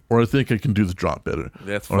better, or I think I can do the drop better,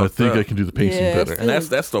 That's or I fucked think up. I can do the pacing Yeah, better. And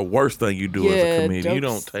that's the worst thing you do as Yeah, a comedian. You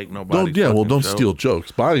jokes. don't take nobody. Don't steal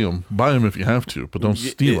jokes. Buy them if you have to, but don't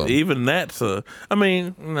steal them. Even that's because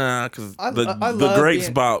I the love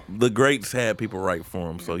the greats had people write for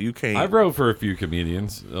them, so you can't. I wrote for a few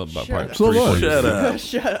comedians. About probably up. So three, have I. 4 years Shut ago. up.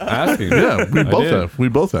 Shut up. Ask me. Yeah, we I both did. have. We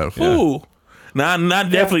both have. Yeah. Ooh. Now,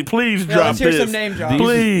 definitely, please Yeah, drop let's hear this. some name drops. These,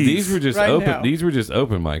 Please. these were just Right open. now. These were just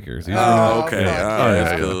open micers. These Oh, Okay, fuck. all right, Yeah,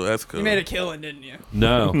 that's yeah. cool. That's cool. You made a killing, didn't you?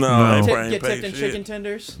 no, No, No. they ain't Get pay tipped in shit. chicken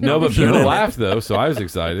tenders. no, but Sure. people laughed though, so I was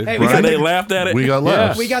excited. Hey, we Right. got They the, laughed at it. We got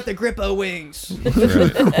laughs. we got the Grippo wings.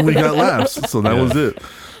 Right. we got laughs. So that was it.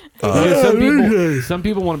 Because some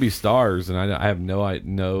people want to be stars, and I have never.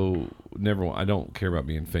 I don't care about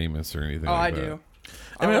being famous or anything. Oh, like I that. do.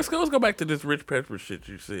 I mean, let's go back to this Rich Pepper shit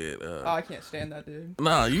you said. Oh, I can't stand that dude.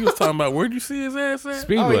 Nah, you was talking about where'd you see his ass at?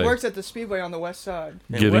 Speedway. Oh, he works at the Speedway on the west side.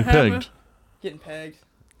 And Getting what happened? pegged. Getting pegged.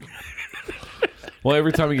 Well,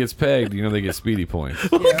 every time he gets pegged, they get speedy points.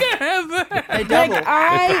 Yeah. that. Hey, double. Like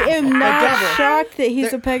I am not double. shocked that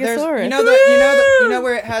he's a There's- Pegasaurus. You know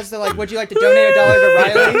where it has the like, would you like to donate $1 to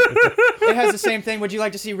Riley? It has the same thing. Would you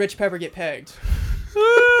like to see Rich Pepper get pegged?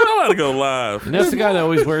 I'm about to go live. And that's the guy that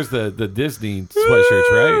always wears the Disney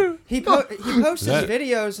sweatshirts, right? He posts his That-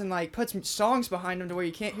 videos and like puts songs behind him to where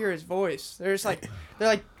you can't hear his voice. They're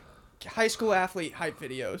like high school athlete hype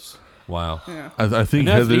videos. Wow. Yeah. I think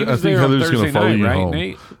And he Heather. I was think there on Heather's Thursday gonna follow night, you right, home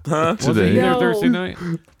Nate? Huh? Wasn't he today. there No. Thursday night?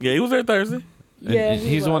 Yeah, he was there Thursday. And- Yeah, and he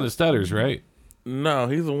he's the one that was. stutters, right? No,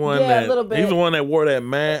 he's the one Yeah, a little that he's bit. the one that wore that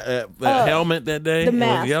that helmet that day. the and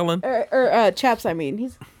mask was yelling. or chaps. I mean,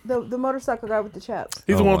 he's the motorcycle guy with the chaps.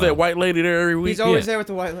 He's the Oh, one with wow. that white lady there every week. He's always Yeah. there with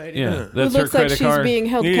the white lady. Yeah, Who that's her looks like credit she's card. being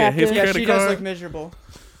held Yeah, his captive. Yeah, credit she does card. look miserable.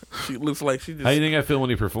 She looks like she just. How do you think I feel when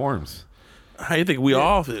he performs? How you think we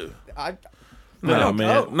all feel? I Nah, don't man.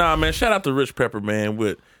 know. Nah, man. Shout out to Rich Pepper, man.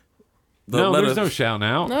 With No, let there's us- no shouting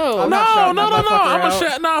out. No, I'm No, not shouting no, that no, no. motherfucker I'm out. gonna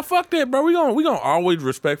shout. Nah, fuck that, bro. We gonna always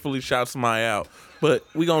respectfully shout somebody out, but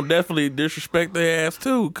we gonna definitely disrespect their ass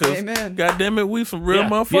too. Cause Amen. goddamn it, we some real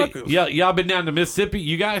motherfuckers. Yeah, y'all been down to Mississippi,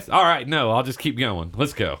 you guys? All right, no, I'll just keep going.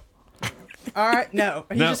 Let's go. All right, no.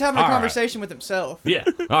 He's No, just having a all right. conversation with himself. Yeah,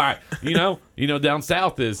 all right. You know, down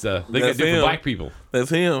south is they got That's different him. black people. That's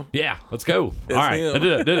him. Yeah, let's go. That's all right, him.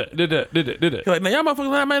 did it. He's like, now y'all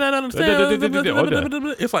motherfuckers might not understand.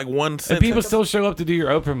 It's like one And sentence. people still show up to do your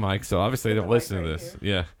open mic, so obviously they don't listen to this.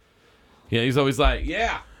 Yeah, he's always like,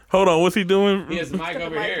 yeah. Hold on, what's he doing? He has the mic the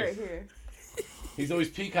over mic here. right here. He's always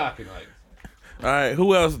peacocking like. All right,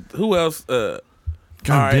 who else?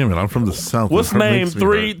 God All right. damn it! I'm from the south. What's That name makes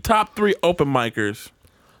me top three open micers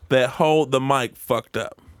that hold the mic fucked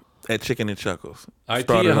up at Chicken and Chuckles? Start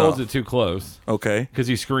Itea holds off. it too close Okay, because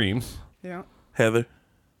he screams. Yeah. Heather.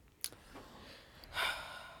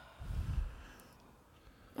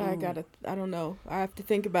 I don't know. I have to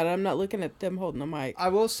think about it. I'm not looking at them holding the mic. I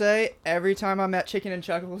will say, every time I'm at Chicken and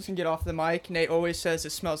Chuckles and get off the mic, Nate always says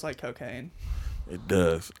it smells like cocaine. It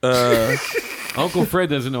does. Uncle Fred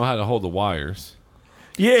doesn't know how to hold the wires.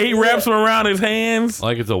 Yeah, he wraps them around his hands.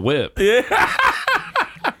 Like it's a whip. Yeah.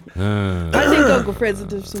 I think Uncle Fred's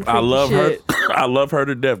into some I freaky love shit. her. I love her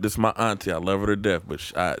to death. This is my auntie. I love her to death, but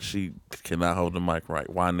she cannot hold the mic right.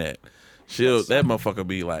 Why not? That motherfucker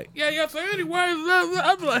be like, yeah. So anyway,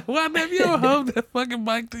 I'm like, why have you hold that fucking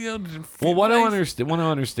mic to your Well, what I face?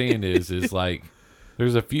 understand is like,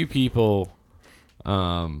 there's a few people,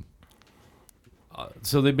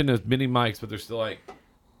 so they've been to mini mics, but they're still like,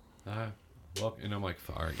 well, and I'm like,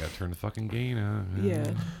 all right, gotta turn the fucking gain up.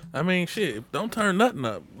 Yeah. I mean, shit, don't turn nothing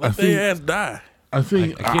up. I Let think- their ass die. I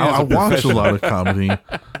think I can't I as a watch a lot of professional. comedy.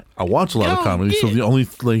 I watch a lot of comedy. So the only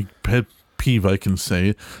like pet peeve I can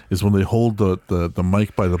say is when they hold the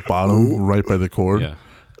mic by the bottom, right by the cord. Yeah.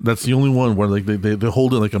 That's the only one where like they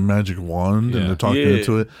hold it like a magic wand Yeah. and they're talking Yeah.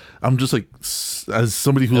 into it. I'm just like as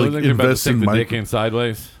somebody who I like think they're about to invests stick in the dick in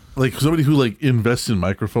sideways. like somebody who like invests in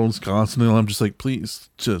microphones constantly. I'm just like, please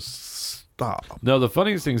just stop. No, the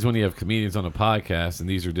funniest thing is when you have comedians on a podcast and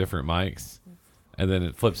these are different mics, and then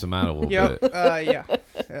it flips them out a little Yep. bit. Yeah.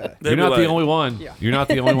 They You're be not like, the only one. Yeah. You're not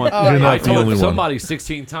the only one. Oh, You're not I the told only one. somebody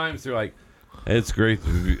 16 times. They're like, "It's great."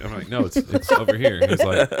 I'm like, "No, it's over here." And he's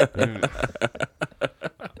like,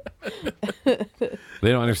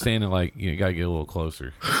 they don't understand it. Like, you gotta get a little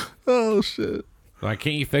closer. Oh shit. Like,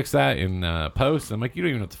 can't you fix that in post? I'm like, you don't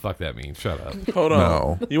even know what the fuck that means. Shut up. Hold on.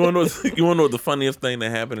 No. You want to know what the funniest thing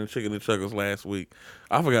that happened in Chicken and Chuckles last week?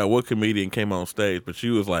 I forgot what comedian came on stage, but she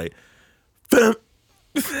was like, "Fem."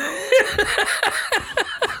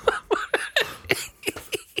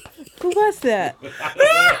 Who was that?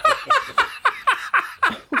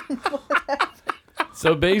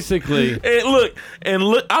 So basically, and look,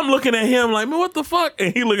 I'm looking at him like, man, what the fuck?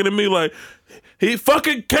 And he looking at me like, he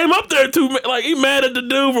fucking came up there too, like he mad at the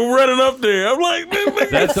dude for running up there. I'm like, man.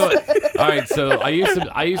 that's what. All right. So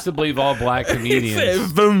I used to believe all black He comedians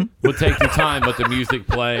said, "Boom." would take the time, let the music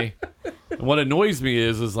play. And what annoys me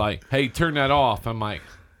is like, hey, turn that off. I'm like,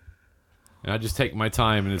 and I just take my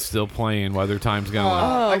time, and it's still playing while their time's going.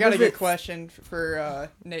 I got a was good it- question for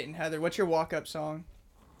Nate and Heather. What's your walk-up song?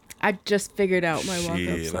 I just figured out my walk-up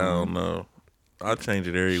Shit, I song. don't know. I'll change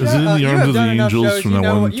it every Is week. it in the you arms have of the done enough angels shows, from you that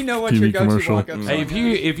know one you know what your TV go-to commercial? walk-up song Hey, if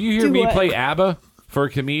you hear Do me what? play ABBA for a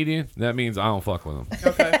comedian, that means I don't fuck with them.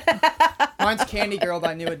 Okay. Mine's Candy Girl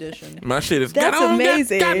by New Edition. My shit is That's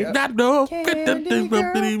amazing. Oh, Candy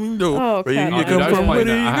Oh, Where you crap. come from? Where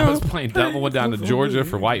do you I was go? playing Double One down to Georgia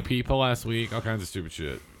for white people last week. All kinds of stupid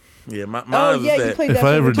shit. Yeah, mine Oh is yeah, you that. played If that I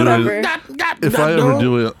for ever the do cover. it- If I ever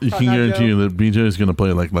do it, you can Not guarantee Joe. you that BJ is gonna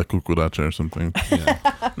play like La Cucaracha or something.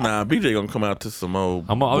 Nah, BJ gonna come out to some old.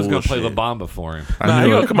 I was going to play La bullshit. Bamba for him. I Nah, knew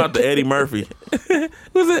he gonna it. come out to Eddie Murphy.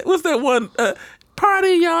 What's that one?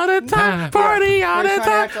 Party all the time, party all the They're trying to time,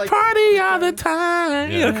 act like- party all the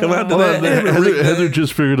time. Yeah. He gonna come out to Hold on, that. Heather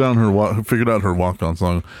just figured out her walk-on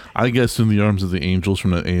song. I guess "In the Arms of the Angels"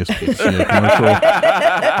 from that ASPCA commercial.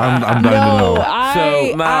 I'm dying to No, know.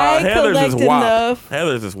 I Nah, Heather's collect is WAP. enough.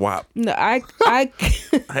 Heather's is WAP. No, I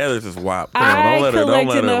Heather's is WAP. Come on, I don't let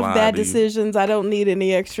collect her enough lie bad to you. decisions. I don't need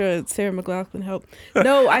any extra Sarah McLachlan help.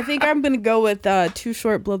 No, I think I'm gonna go with Too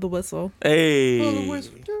Short, Blow the Whistle. Hey,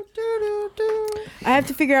 I have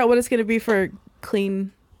to figure out what it's gonna be for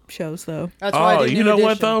clean shows though. That's why I oh, did you New know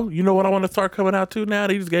what Edition. though? You know what I want to start coming out to now?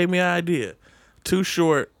 They just gave me an idea. Too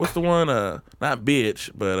Short. What's the one? Not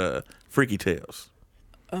bitch, but Freaky Tales.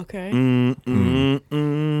 Okay.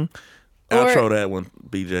 Outro that one,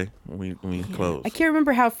 BJ. When we close. I can't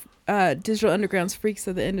remember how Digital Underground's Freaks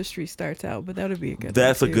of the Industry starts out, but that would be a good.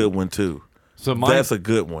 That's a one too. good one too. So mine, That's a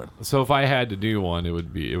good one. so if I had to do one, it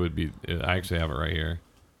would be. I actually have it right here.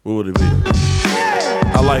 What would it be?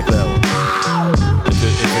 I like that one.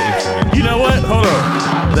 It's a You know what? Hold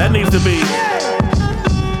on. That needs to be.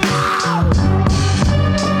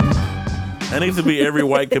 That needs to be every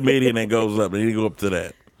white comedian that goes up. They need to go up to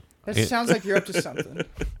that. That sounds like you're up to something.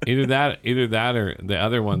 either that, or the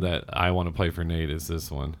other one that I want to play for Nate is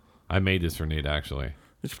this one. I made this for Nate actually.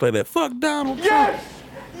 Let's play that. Fuck Donald Trump.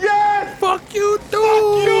 Yes! Fuck you too!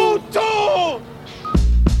 Fuck you too!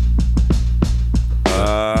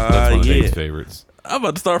 That's one of yeah. Nate's favorites. I'm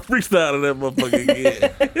about to start freestyling that motherfucker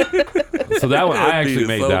again. So that one, I That actually beat is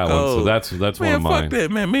made so that one. So cold. that's one Man, of fuck mine.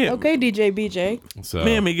 that, man. Me, Okay, DJ BJ. So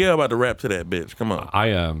me and Miguel about to rap to that bitch. Come on.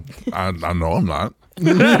 I I know I'm not.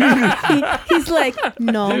 He's like,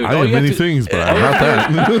 no. Dude, I all am you have many to- things, but I'm not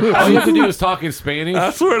that. all you have to do is talk in Spanish.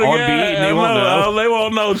 I swear to on God, beat, and they I won't know. know. They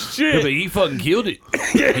won't know Yeah, shit. but he fucking killed it.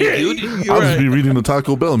 He killed it. I'll just be reading the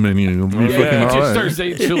Taco Bell menu. It'll be fucking Yeah, all just right. start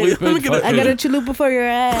saying chalupa. Let me get and a- I got a fucking- chalupa for your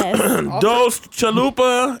ass. Dos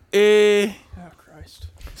chalupa. Oh Christ!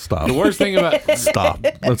 Stop. The worst thing about Stop.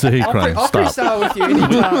 That's a hate crime. I'll Stop. freestyle with you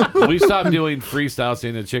anytime. we stopped doing freestyles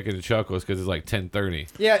in the Chicken and Chuckles because it's like 10:30.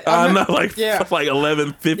 Yeah, I'm not like yeah. like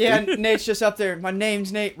 11:50. Yeah, Nate's just up there. My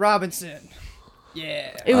name's Nate Robinson.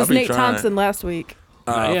 Yeah. It was be Nate trying. Thompson last week.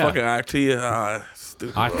 Yeah. Fucking Ikea.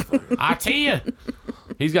 Stupid. I tell you,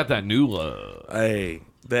 he's got that new love. Hey,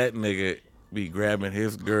 that nigga be grabbing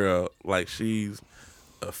his girl like she's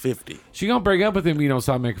a 50. She gonna break up with him if you don't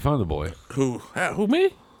stop making fun of the boy. Who me?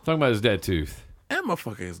 Talking about his dead tooth. That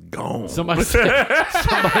motherfucker is gone.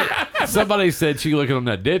 Somebody said she looking on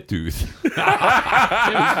that dead tooth.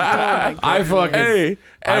 I fucking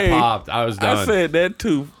I popped. I was done. I said that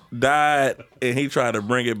tooth died and he tried to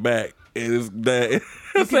bring it back. And it's dead.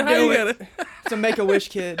 I said, how you got it? It's a Make-A-Wish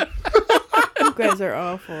kid. You guys are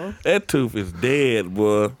awful. That tooth is dead,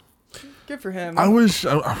 boy. Good for him. I wish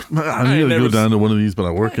I need to go down to one of these, but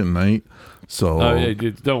I work at night, so Oh, yeah,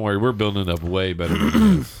 dude, don't worry. We're building it up way better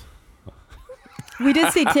than this. We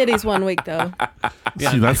did see titties one week though.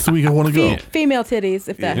 see that's the week I want to go. Female titties,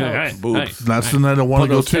 if that helps. Boobs. That's the night I want to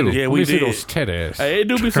go to. Yeah, we we see did. those titties. Hey, it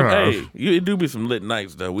do be some. Turf. It do be some lit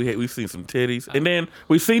nights though. We seen some titties, and then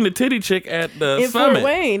we seen the titty chick at the In summit Fort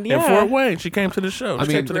Wayne, In yeah. Fort Wayne, she came to the show. She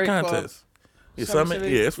mean- came to the Great club. contest. The Summit summit,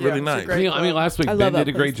 City? yeah, it's Yeah, really it's a nice. great- I mean, last week I Ben love did that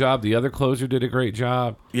a great place. job. The other closer did a great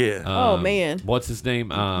job. Yeah, Oh man. What's his name?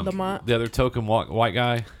 Lamont. The other token white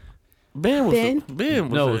guy. Ben was Ben?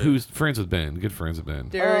 No, there. who's friends with Ben? Good friends with Ben.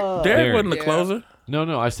 Derek. Oh. Derek wasn't the Yeah. closer.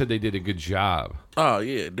 No, I said they did a good job. Oh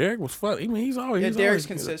yeah, Derek was fun. I mean, he's always Yeah, he's Derek's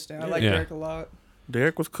always- consistent. I like Yeah. Derek a lot.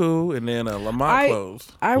 Derek was cool, and then Lamont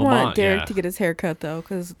closed. I Lamont, want Derek yeah. to get his hair cut though,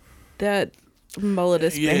 because that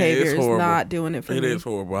mulletous Yeah, behavior it's is horrible. not doing it for It me. is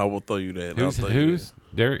horrible. I will throw you that. I'll throw you Who's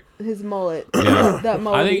Derek? His mullet. Yeah. That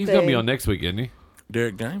mullet. I think he's gonna be on next week, isn't he? that.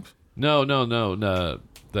 Derek James. No.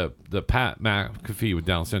 The Pat McAfee with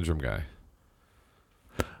Down syndrome guy.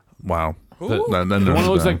 Wow. Who? The That one narrows that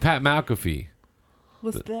looks it down. like Pat McAfee.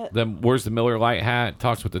 What's that? Wears the Miller Lite hat,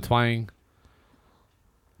 talks with the twang.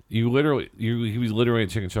 He was literally at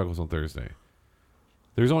Chicken Chuckles on Thursday.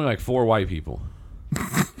 There's only like 4 white people.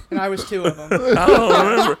 And I was 2 of them. I don't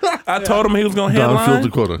remember. I told him he was gonna Donfield, headline.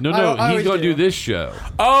 Dakota. No, I he's always gonna do do. this show.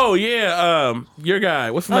 Oh yeah, your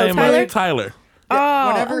guy. What's the name? Tyler? Tyler. Oh,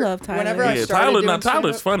 I Whenever- love Tyler. whenever I Yeah, started Tyler. doing Now Tyler's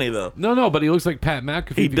stand-up- funny though. No, but he looks like Pat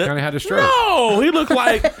McAfee. He does- kind of had a stroke. No, he looked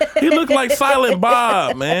like Silent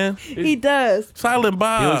Bob, man. He does. Silent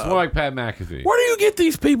Bob. He looks more like Pat McAfee. Where do you get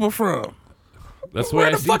these people from? That's the Where way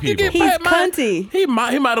I the see fuck you people. get He's Pat Mc- cunty. He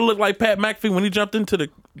might have looked like Pat McAfee when he jumped into the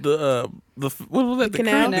what was that? The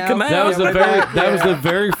canal? The canal. That was Yeah, that was yeah. the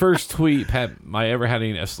very first tweet I ever had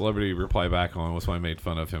a celebrity reply back on was when I made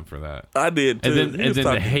fun of him for that. I did too. And He was then the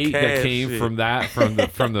talking hate that cash came shit. from that from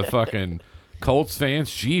the fucking Colts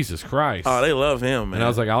fans, Jesus Christ. Oh, they love him, man. And I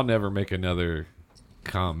was like, I'll never make another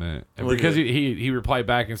comment. And Look because at- he replied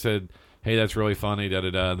back and said, hey, that's really funny, da da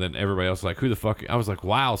da. And then everybody else was like, who the fuck? I was like,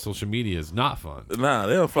 wow, social media is not fun. nah,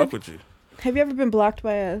 they don't fuck with you. Have you ever been blocked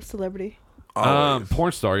by a celebrity? Always.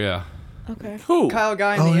 Porn star, yeah. Okay. Who? Kyle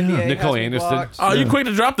Guy in Oh, the yeah. NBA Nicole has me Aniston. blocked. Oh, you quick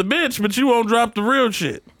to drop the bitch, but you won't drop the real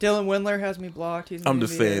shit. Dylan Windler has me blocked. He's in I'm the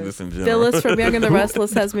just NBA. saying this in general. Phyllis from Young and the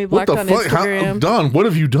Restless has me What blocked the on fuck? Instagram. Don, what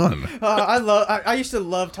have you done? I used to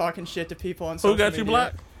love talking shit to people on social Who got you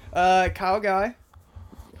media. blocked? Kyle Guy.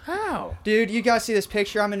 How? Dude, you guys see this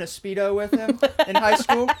picture? I'm in a Speedo with him in high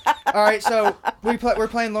school. All right, so we're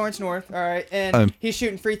playing Lawrence North, all right, and he's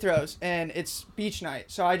shooting free throws, and it's beach night.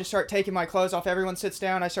 So I just start taking my clothes off. Everyone sits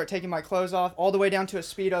down. I start taking my clothes off, all the way down to a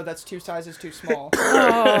Speedo that's 2 sizes too small.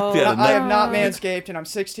 Oh, Yeah, I have not manscaped, and I'm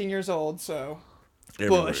 16 years old, so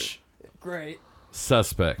Everywhere. Bush. Great.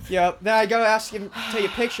 Suspect. Yep. Then I go ask him to take a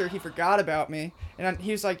picture. He forgot about me, and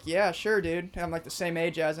he was like, "Yeah, sure, dude." And I'm like the same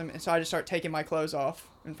age as him, and so I just start taking my clothes off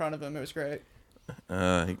in front of him. It was great. Who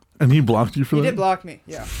And he blocked you for He that? did block me.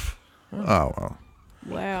 Yeah. Oh, wow.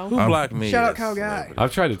 wow. blocked me? Shout out as Kyle Guy. celebrity?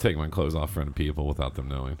 I've tried to take my clothes off in front of people without them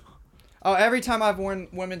knowing. Oh, every time I've worn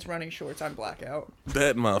women's running shorts, I'm blackout.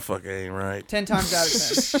 That motherfucker ain't right. 10 times out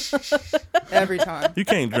of 10. Every time. You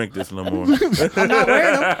can't drink this no more. I'm not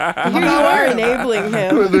wearing them. You are enabling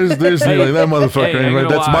him. There's like, that motherfucker Hey, I ain't ain't right. gonna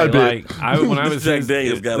That's lie, my bit. Like, when I was Jack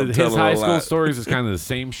Daniels got him telling his high a school lot. stories is kind of the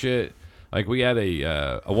same shit. Like we had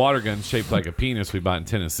a water gun shaped like a penis we bought in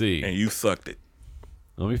Tennessee. And you sucked it.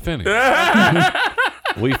 Let me finish.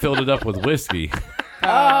 We filled it up with whiskey.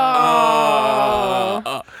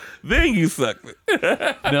 Then you sucked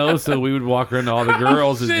it. No, so we would walk around to all the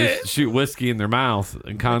girls and just shoot whiskey in their mouth and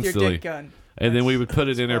Your constantly. dick gun. And then we would put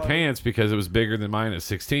it in their quality. pants because it was bigger than mine at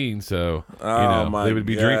 16. So Oh my they would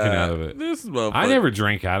be God. drinking out of it. This motherfucker. I never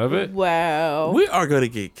drank out of it. Wow. We are gonna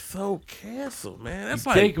get so canceled, man. That's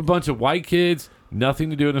like Take a bunch of white kids, Nothing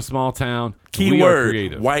to do in a small town. We are Keyword: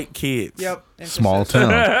 creative. white kids. Yep. Small emphasis. town.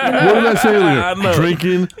 What did I say I earlier? know.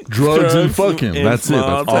 Drinking, drugs, and fucking. in That's it. That's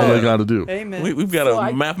small all town. I got to do. Amen. We've got So a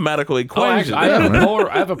I- mathematical Oh, equation. actually, I have, man.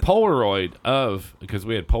 I have a Polaroid of because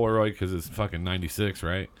we had Polaroid because it's fucking 96,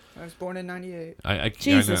 right? I was born in '98. I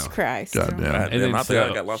Jesus I know. Christ. God damn. God And then damn, I think I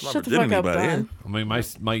so- got lost my Shut the fuck virginity up, by then. Don. I mean,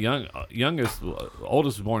 my youngest,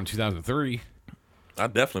 oldest was born in 2003. I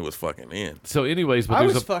definitely was fucking in. So, anyways, but I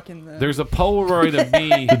there's was a fucking the there's a Polaroid of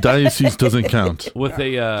me The diocese doesn't count. with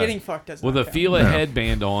a getting fucked does with not a count. Fila Yeah.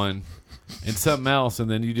 headband on and something else, and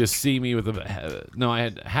then you just see me with a no,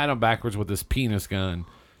 I had on backwards with this penis gun.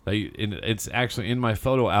 And it's actually in my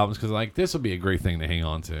photo albums because like this would be a great thing to hang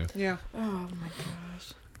on to. Yeah. Oh my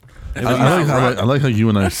gosh. I like how you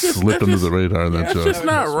and I slip under the radar in that Yeah, joke. That's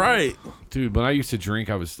not right. Dude, when I used to drink,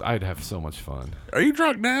 I'd have so much fun. Are you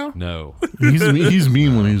drunk now? No, He's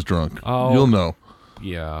mean when he's drunk. Oh. You'll know.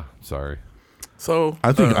 yeah, sorry. So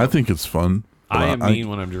I think it's fun. but I am mean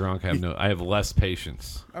when I'm drunk. I have less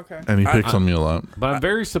patience, Okay. and he picks on me a lot. but I'm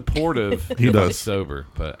very supportive. He if I'm does. sober,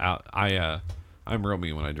 but I'm real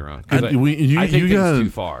mean when I drunk. 'Cause And I take things got too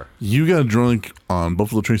far. you got drunk on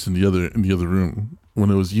Buffalo Trace in the other room when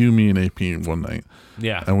it was you, me, and AP one night,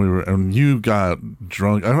 Yeah, and you got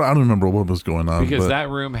drunk. I don't remember what was going on because but that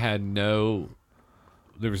room had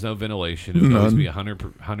there was no ventilation. It would always None. be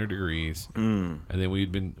 100 degrees, and then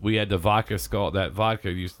we had the vodka skull. That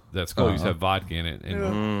used to have vodka in it,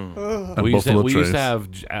 and at we used Buffalo to Trace.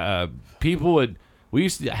 have people would. We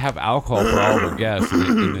used to have alcohol for all of our guests,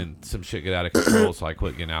 and then some shit get out of control, so I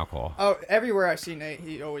quit getting alcohol. Oh, everywhere I see Nate,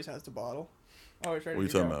 he always has the bottle. Always ready what are you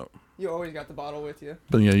to go. talking about? You always got the bottle with you.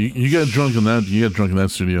 But yeah, you got drunk in that. You got drunk in that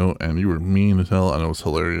studio, and you were mean as hell, and it was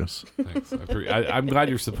hilarious. Thanks. I'm glad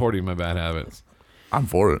you're supporting my bad habits. I'm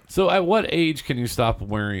for it. So, at what age can you stop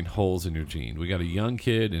wearing holes in your jeans? We got a young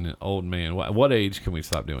kid and an old man. What age can we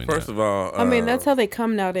stop doing First that? of all, I mean, that's how they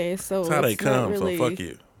come nowadays. So that's how they it's not come. Really... So fuck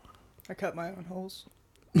you. I cut my own holes.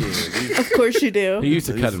 Of course you He do. used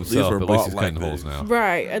to cut These himself, were but at least bought he's like cutting holes this. now.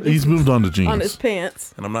 Right. At He's least moved on to jeans. on his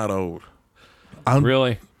pants. And I'm not old.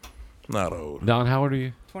 Really? Not old. Don, how old are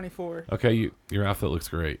you? 24. Okay, your outfit looks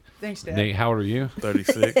great. Thanks, Dad. Nate, how old are you?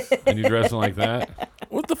 36. And you dressing like that?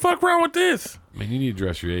 What the fuck wrong with this? Man, you need to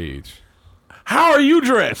dress your age. How are you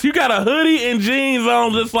dressed? You got a hoodie and jeans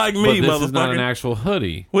on just like me, But this motherfucker. is not an actual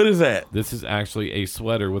hoodie. What is that? This is actually a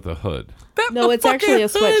sweater with a hood. That's No, a it's actually a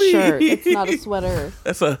fucking hoodie. sweatshirt. It's not a sweater.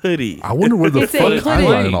 That's a hoodie. I wonder where the It's a fuck hoodie. I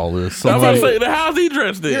line all this. I'm about to Somebody, say, how's he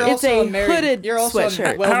dressed You're then? It's also a married. hooded You're also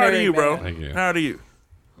sweatshirt. a well How old are you, bro? Thank you. How old are you?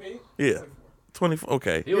 Me? Yeah. 24.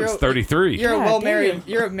 Okay. He looks You're- 33. You're a God well damn. married.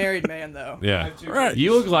 You're a married man though. Yeah. Right.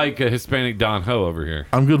 You look like a Hispanic Don Ho over here.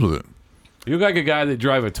 I'm good with it. You look like a guy that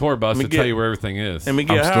drive a tour bus to Miguel- tell you where everything is. And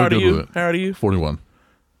Miguel, I'm how still old are good you? with it. How old are you? 41.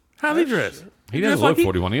 How's he dressed? He dressed doesn't look like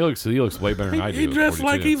 41. He looks way better than I do. He at dressed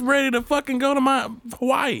like 42. he's ready to fucking go to my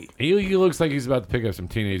Hawaii. He looks like he's about to pick up some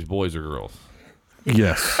teenage boys or girls.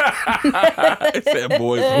 Yes. I said,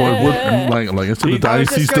 boys. Like I said, the I was,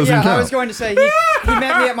 diocese just doesn't I was count. going to say he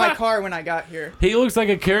met me at my car when I got here. He looks like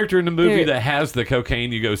a character in the movie Here. that has the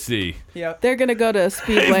cocaine you go see. Yep. They're gonna go to He's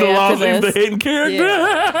Speedway the after lost, he's the this. hidden character.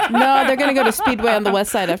 Yeah. No, they're gonna go to Speedway on the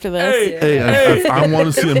west side after this. Hey, Hey, if I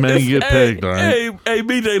want to see a man get pegged, all right? Hey,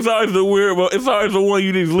 BJ, it's always the weird one. It's always the one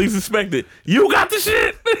you least suspected. You got the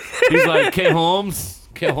shit. He's like, Kent Holmes.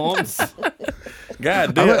 Kent Holmes. God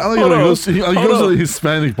I damn. like how Hold he on. goes to the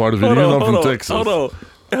Hispanic part of it. He's not from Texas.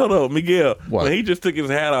 Hold on, Miguel. What? When he just took his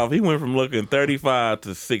hat off, he went from looking 35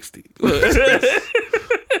 to 60.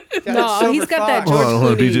 No, he's got that Hold George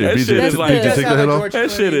on, Clooney. BJ, That BJ, shit is like- BJ, take the head off.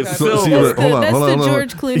 That shit is So, silver. see, That's hold on, the- hold on, that's the hold on.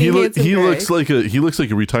 George Clooney He handsome guy. looks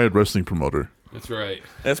like a retired wrestling promoter. That's right.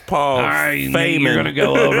 That's Paul All right, Nate, Feynman. you're going to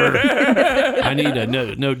go over. I need a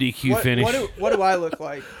no DQ finish. What do I look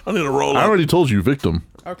like? I need to roll I up. already told you, victim.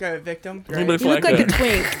 Okay, victim. He Great. looks You look like a a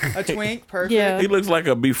twink. A twink. Perfect. Yeah. he looks like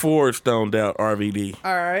a before stoned out RVD.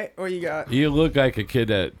 All right. What you got? You look like a kid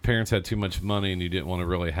that parents had too much money and you didn't want to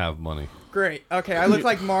really have money. Great. Okay, I look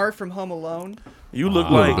like Marv from Home Alone. You look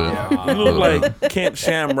Little like bit. you look like Kent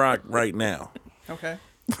Shamrock right now. Okay.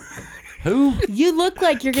 Who? You look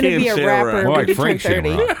like you're gonna Ken be a Shamrock. rapper More when like you turn Frank 30.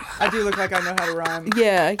 Shamrock. I do look like I know how to rhyme.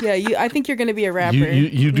 Yeah. I think you're gonna be a rapper.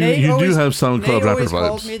 You Nate do always- have SoundCloud Nate rapper always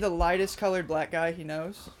calls vibes. me the lightest colored black guy he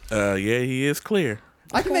knows. Yeah, he is clear.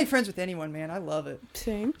 I can make friends with anyone, man. I love it.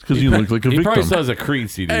 Same. Because you look like a He probably victim. still has a Creed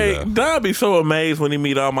CD, Hey, though. Don be so amazed when he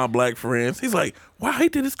meet all my black friends. He's like, "Wow, he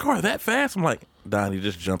did his car that fast." I'm like, "Don, he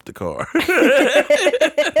just jumped the car."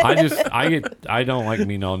 I don't like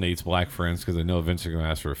meeting all Nate's black friends because I know eventually going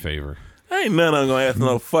to ask for a favor. Ain't none of them gonna ask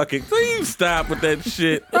no fucking. Please stop with that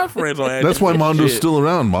shit. My friends don't ask. That's why for Mondo's shit. still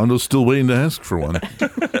around. Mondo's still waiting to ask for one.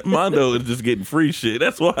 Mondo is just getting free shit.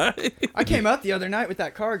 That's why. I came out the other night with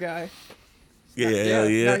that car guy. Hell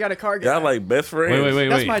yeah. I got a car guy. Y'all like best friends. Wait.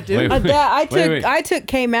 That's my dude. I took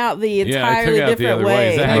came out the entirely took out the different other way.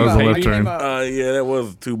 way. Is that That was a Hey, left He turn. came up. Yeah, that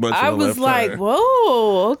was too much. I of a was left like, turn.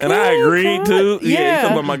 whoa, okay. And I agreed okay. too. Yeah, you Yeah.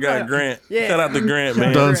 talking about my guy Grant. Yeah. Shout out to Grant,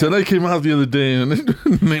 man. Don said I came out the other day,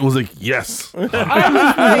 and Nate was like, "Yes." I was like,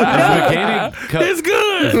 Mechanic It's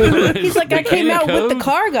good. He's like, I came out with the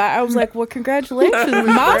car guy. I was like, well, congratulations,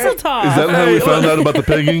 Mazel Tov. Is that how we found out about the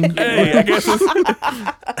pegging? Hey, I guess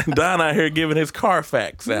it's Don out here giving his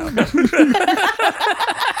Carfax out.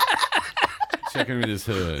 Check under his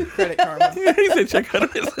hood. Credit Karma. He said, check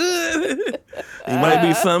out his hood. He might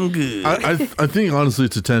be something good. I think honestly,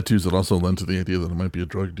 it's the tattoos that also lend to the idea that I might be a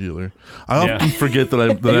drug dealer. I often forget that I You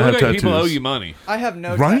have look like tattoos. people owe you money. I have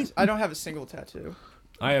no Right? tats. I don't have a single tattoo.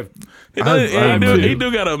 I have. He I've he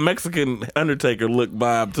do got a Mexican Undertaker look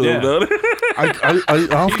vibe to him, Yeah. though. I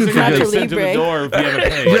often He's gonna forget. Nacho sent to the Libre. door if you have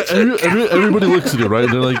a page. Yeah, everybody looks at it, right?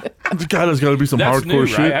 They're like, "God, there's got to be some That's hardcore new,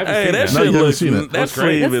 shit." right? I haven't Hey, seen that that. No, shit you haven't looks. seen it. That Looks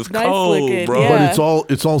great. sleeve That's is nice cold, looking, bro. yeah.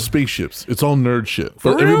 But it's all spaceships. It's all nerd shit.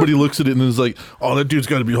 But real? everybody looks at it and is like, "Oh, that dude's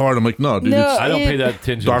got to be hard." I'm like, "No, dude, No. it's I don't pay that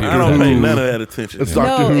attention. Doctor to I don't people. pay Who. none of that attention. Doctor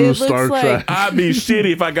No, Who, it looks Star like- Trek." I'd be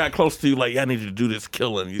shitty if I got close to you, like, I need you to do this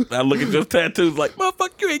killing. I look at your tattoos like, motherfucker,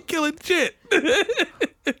 you ain't killing shit.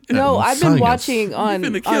 No, I've been Science. watching on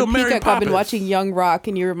finna kill Mary Peacock. I've been Poppins. watching Young Rock,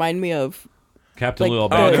 and you remind me of Captain like Lil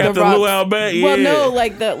Oh, Albert. Captain Rock's- Lou Albert, yeah. Well, no,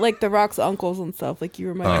 like the Rock's uncles and stuff. Like you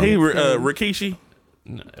remind me. He, of him. Rikishi.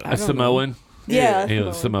 I don't Samoan. Yeah,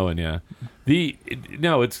 Yeah, Samoan. Yeah.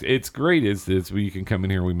 It's great. Is we can come in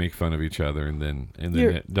here, we make fun of each other, and then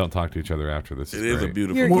You're- don't talk to each other after this. It is a great.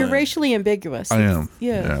 beautiful You're one. racially ambiguous. I am.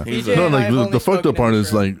 Yeah. He's BJ a- No, and I like have the only fucked up spoken part in is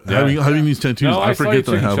this like Yeah. having these tattoos. No, I saw forget you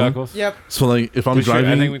that I taking have them. chuckles. Yep. So like if I'm We should-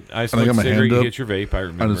 driving, I think I and I smoked got my cigarette, hand you up, hit your vape. I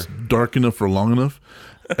remember. and it's dark enough for long enough,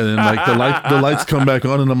 and then like the lights come back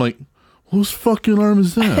on, and I'm like, whose fucking arm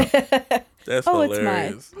is that? That's Oh, it's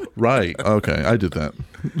hilarious. Right. Okay, I did that.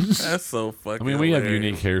 That's so fucking I mean, we have hilarious.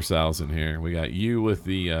 unique hairstyles in here. We got you with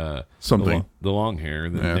the Something. the long hair,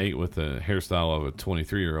 and then Yeah. Nate with the hairstyle of a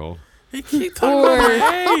 23-year-old. He keep talking about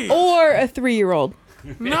my age. Or a 3-year-old.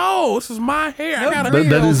 No, this is my hair. I got a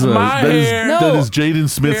That is My hair. that is Jaden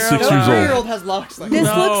Smith, Hair 6 of years my old. 3-year-old has locks like This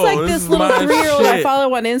that. No, looks like this this is little my 3-year-old I shit.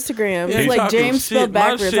 follow on Instagram. Yeah, It's he like talking James shit. spelled My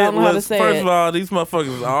backwards. I shit don't know how to was- say First it. of all, these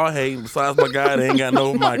motherfuckers is all hating. Besides my guy, they ain't got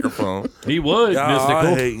no microphone. He would Y'all all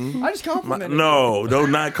mystical. hating. I just complimented. No,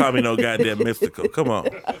 don't not call me no goddamn mystical. Come on.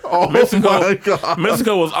 Oh my god!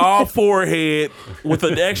 Mystical was all forehead with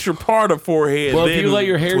an extra part of forehead. Well, if then you let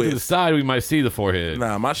your hair to twist. the side, we might see the forehead.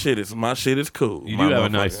 Nah, my shit is cool. You My do have a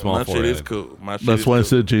motherfucker- nice small My shit is forehead. cool. My shit That's is why I cool.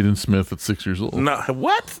 said Jaden Smith at 6 years old. No,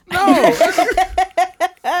 what? No.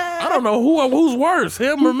 I don't know who's worse,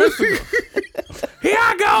 him or Mystical. Here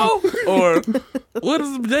I go. Or what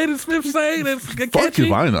does Jaden Smith say? That's Fuck catchy?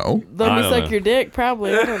 if I know. They'll I just don't like know. your dick,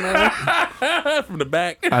 probably. I don't know. From the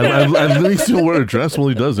back. At least he'll wear a dress while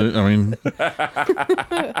he does it. I mean,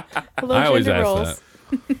 Hello, I always gender ask roles.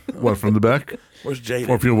 that. what, from the back? Where's Or Jaden?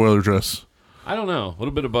 if you'll wear a dress? I don't know. A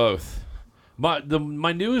little bit of both.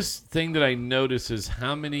 My newest thing that I notice is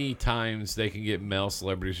how many times they can get male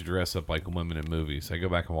celebrities to dress up like women in movies. I go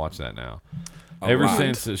back and watch that now. Ever lot.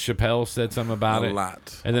 since Chappelle said something about A it.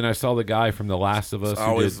 lot. And then I saw the guy from The Last of Us who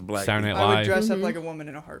always did black Saturday Night I would Live. dress up like a woman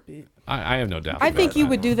in a heartbeat. I have no doubt. I about think it. you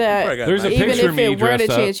would do Probably that got There's a that. even picture if of me it weren't a dressed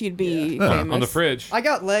up chance you'd be famous. on the fridge. I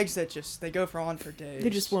got legs that they go on for days. They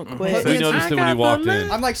just won't But quit. We it's- noticed it when he walked in.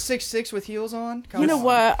 I'm like 6'6" with heels on. Come You know on.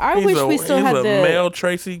 what? I He's wish a, we still he's had a the male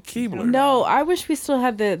Tracy Keebler. No, I wish we still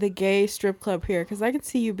had the gay strip club here because I could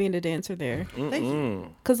see you being a dancer there. Thank you.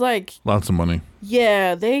 Because like, Lots of money.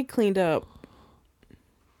 yeah, they cleaned up.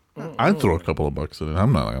 I'd throw a couple of bucks at it.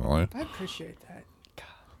 I'm not gonna lie. I appreciate that.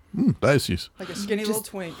 Diocese. Like a skinny little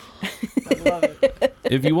twink. I love it.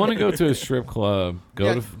 If you want to go to a strip club,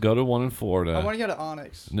 Yeah. go to one in I Florida. want to go to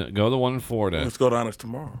Onyx. No, go to one in Florida. Let's go to Honest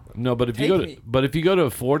tomorrow. No, but if you Take go me. if you go to a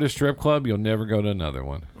Florida strip club, you'll never go to another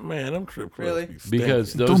one Man, them trip clubs Really? be stinking.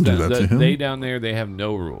 because those Don't do that to him. they down there they have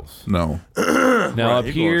no rules. No. Now Right, up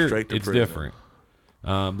you're going here straight to it's prison. different.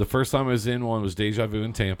 The first time I was in one was Deja Vu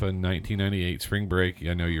in Tampa in 1998, spring break.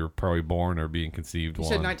 I know you were probably born or being conceived. You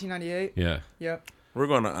said 1998? Yeah. Yep. We're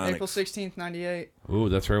going to Onyx. April 16th, 98. Ooh,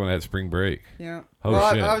 that's right when I had spring break. Yeah. Oh,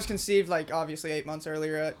 well, shit. I was conceived like obviously 8 months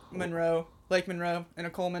earlier at Lake Monroe, in a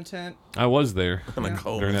Coleman tent. I was there Kinda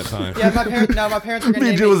cold. during that time. Yeah, my parents were gonna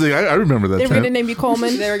name DJ was me. like, I remember that They were gonna tent. name you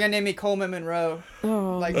Coleman. They were gonna name me Coleman Monroe.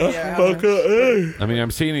 Oh, Like, yeah. how- I mean,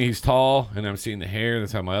 I'm seeing he's tall, and I'm seeing the hair.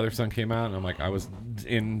 That's how my other son came out, and I'm like, I was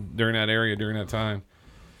in during that area during that time.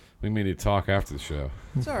 We may need to talk after the show.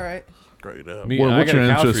 It's all right. Straight up. Me, What, I what's got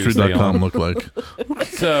your a couch for you to stay Ancestry.com on. look like?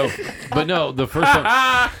 So, but no, the first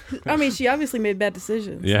time, I mean, she obviously made bad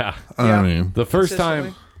decisions. yeah, I Yeah. mean, the first time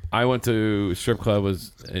Consistently. I went to a strip club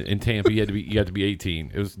was in Tampa. You had to be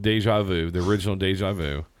 18. It was Deja Vu, the original Deja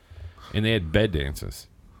Vu, and they had bed dances.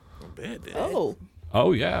 Bad day. Oh,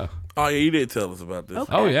 Oh yeah, Oh, yeah, you did tell us about this.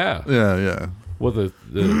 Okay. oh yeah. yeah. Well, the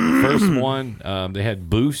first one, they had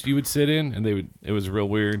booths you would sit in, and it was real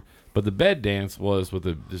weird. But the bed dance was with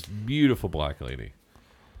this beautiful black lady,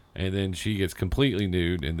 and then she gets completely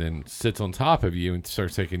nude, and then sits on top of you and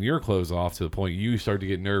starts taking your clothes off to the point you start to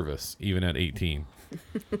get nervous, even at 18.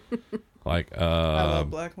 Like, I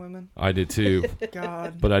love black women. I did too,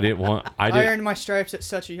 God. but I didn't want. I I did. earned my stripes at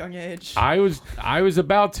such a young age. I was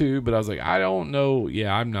about to, but I was like, I don't know.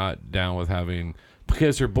 Yeah, I'm not down with having,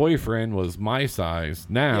 because her boyfriend was my size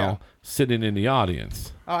now, Yeah. sitting in the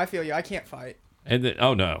audience. Oh, I feel you. I can't fight. And then,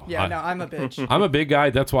 oh no. Yeah, no, I'm a bitch. I'm a big guy.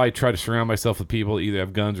 That's why I try to surround myself with people that either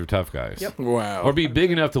have guns or tough guys. Yep. Wow. Or be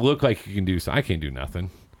big enough to look like you can do so. I can't do nothing.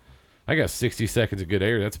 I got 60 seconds of good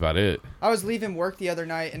air. That's about it. I was leaving work the other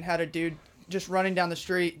night and had a dude just running down the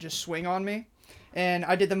street just swing on me. And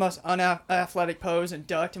I did the most unathletic pose and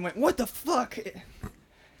ducked and went, what the fuck?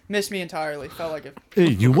 Missed me entirely. Felt like it. Hey,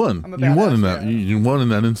 you won. I'm a You won in badass, that. yeah. You won in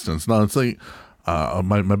that instance. No, it's like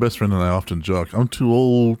my best friend and I often joke. I'm too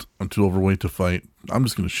old. I'm too overweight to fight. I'm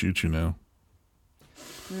just gonna shoot you now.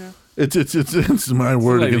 Yeah. It's my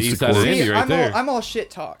word like the against east the side of court. Indy. See, right I'm, there. I'm all shit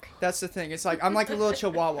talk. That's the thing. It's like I'm like a little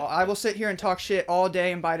chihuahua. I will sit here and talk shit all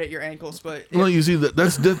day and bite at your ankles, but Well, you see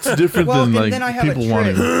that's different well, than and like then I have a people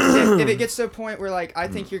trick. wanting. If it gets to a point where like I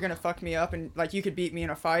think you're gonna fuck me up and like you could beat me in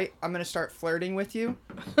a fight, I'm gonna start flirting with you.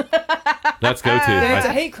 That's go And it's a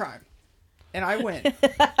to. hate crime, and I win.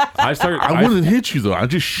 I wouldn't hit you though. I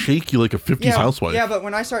just shake you like a 50s housewife. Yeah, but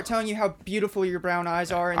when I start telling you how beautiful your brown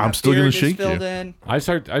eyes are and I'm that still gonna beard is shake you. filled in, I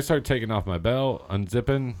start taking off my belt,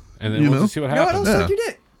 unzipping, and then You we'll know? just see what you know what? I'll happens. suck your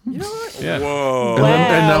dick. You know what? Yeah. Whoa. And,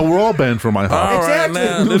 then, and Wow. now we're all banned from my house. All right, Exactly.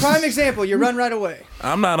 now, this Prime is- example. You run right away.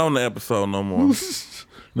 I'm not on the episode no more.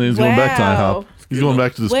 Then he's going back to Wow. IHOP. He's going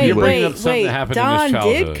back to the wait, speedway. bringing up wait, something wait. that happened in his Don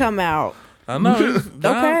childhood. did come out. I know. he's-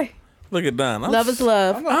 Don, Okay. Look at Don. Love is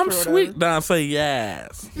love. I'm up I'm for whatever. sweet. Don say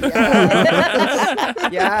yes.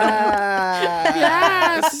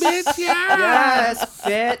 Yes. bitch. Yes,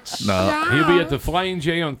 bitch. No, He'll be at the Flying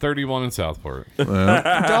J on 31 in Southport. Dog.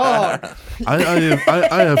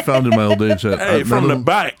 I have found in my old age that Hey, from the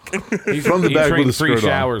back. He's From the he back trained with a free skirt on.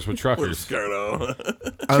 showers with With a truckers. skirt on.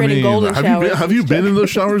 I Training mean, golden showers. have you been in those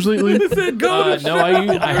showers lately? No,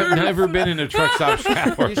 I have never been in a truck stop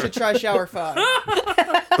shower. You should try shower 5.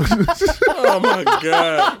 Oh my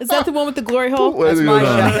god. Is that the one with the glory hole? Wait,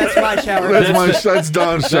 That's my shower. That's my shower. That's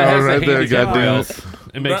Don's That shower has the right there. handicap Goddamn. rails.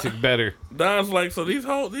 It makes it better. Don's like, so these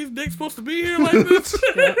dicks supposed to be here like this?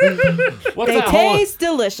 What's They that hole? taste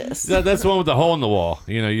delicious. That's the one with the hole in the wall.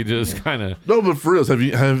 You know, you just kind of. No, but for real,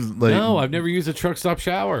 No, I've never used a truck stop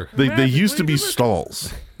shower. They used to be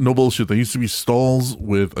stalls. No bullshit. They used to be stalls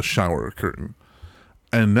with a shower curtain,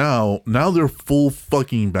 and now they're full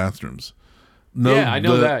fucking bathrooms. No, Yeah, I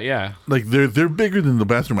know that. Yeah. Like they're bigger than the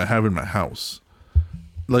bathroom I have in my house.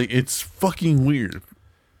 Like it's fucking weird.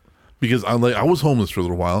 Because I was homeless for a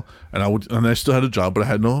little while, and I still had a job, but I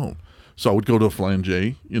had no home. So I would go to a Flying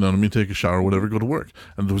J, you know what I mean, take a shower, whatever, go to work,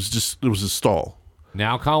 and there was a stall.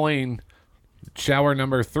 Now calling shower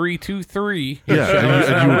number 323. Yeah,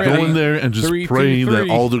 and you would go in there and just pray that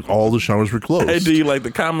 323. all the showers were closed. Hey, do you like the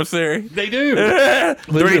commissary? They do.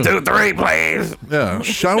 3, 2, 3, please. Yeah,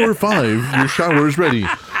 shower 5, your shower is ready,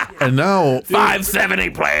 and now 570,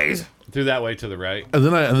 please. Through that way to the right. and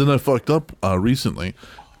then I fucked up recently,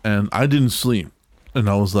 and I didn't sleep, and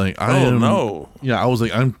I was like, No. Yeah, I was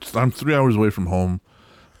like, I'm 3 hours away from home.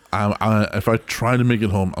 If I try to make it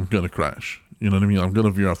home, I'm gonna crash. You know what I mean? I'm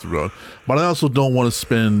gonna veer off the road. But I also don't want to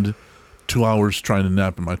spend 2 hours trying to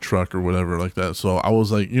nap in my truck or whatever like that. So I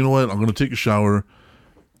was like, you know what? I'm gonna take a shower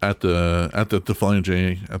at the Flying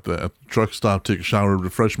J at the truck stop, take a shower,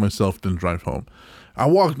 refresh myself, then drive home. I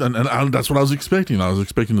walked, and that's what I was expecting. I was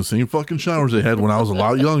expecting the same fucking showers they had when I was a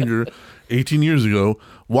lot younger, 18 years ago.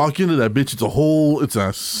 Walk into that bitch, it's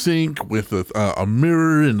a sink with a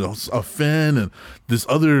mirror and a fan and this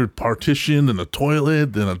other partition and a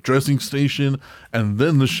toilet, then a dressing station, and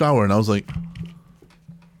then the shower. And I was like,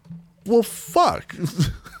 Well, fuck.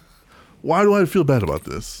 Why do I feel bad about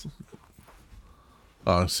this?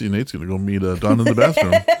 See, Nate's gonna go meet Don in the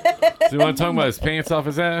bathroom. So you want to talk about his pants off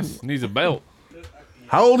his ass? Needs a belt.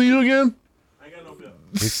 How old are you again? I got no belt.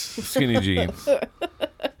 He's skinny jeans.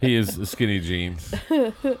 He is skinny jeans.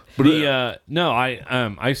 But No,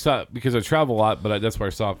 I stopped because I travel a lot, but that's where I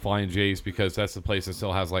stopped flying J's because that's the place that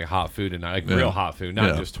still has like hot food and like real hot food,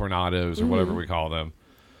 not just tornadoes or whatever we call them.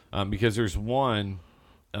 Because there's one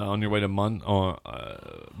on your way to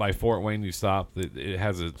by Fort Wayne, you stop. It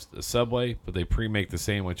has a Subway, but they pre-make the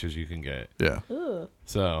sandwiches you can get. yeah,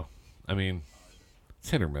 So, I mean, it's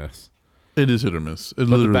hit or miss. it is hit or miss. It But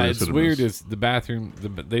literally is it's hit or weird miss. is the bathroom.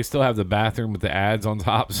 They still have the bathroom with the ads on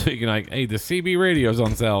top, so you can like, hey, the CB radio's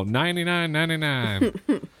on sale, $99.99,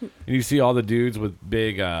 and you see all the dudes with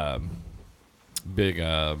big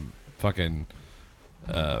fucking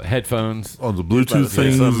headphones. Oh, the Bluetooth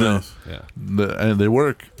things. Yeah. And they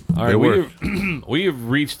work. All They right, work. we have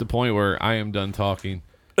reached the point where I am done talking.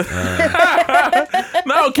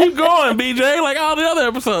 No, keep going, BJ, like all the other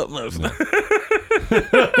episodes. No.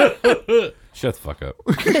 Shut the fuck up.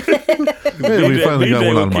 Hey, we finally got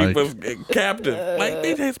one on keep mic. us captive. Like,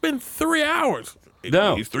 BJ, it's been 3 hours.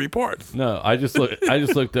 No. He's 3 parts. No, I just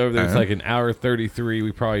looked over there. It's like an hour 33.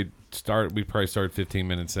 We probably started 15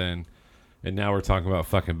 minutes in. And now we're talking about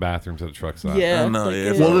fucking bathrooms at the truck stop. Yeah. I know, like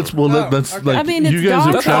yeah. it- That's okay. like I mean, you it's guys dog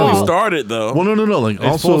have That's how we traveled. started, though. Well, no. Like It's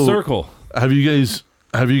also, full circle. have you guys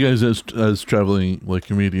as traveling like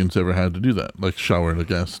comedians ever had to do that? Like shower a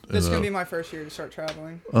guest? This is in gonna a- be my first year to start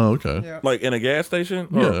traveling. Oh, okay. Yeah. Like in a gas station?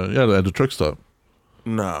 Yeah, at a truck stop.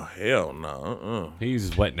 No, hell no. He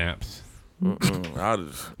uses wet naps. I'll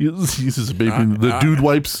just He uses a baby. The dude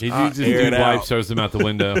wipes. He uses air dude it wipes, out. throws them out the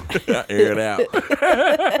window. air it out.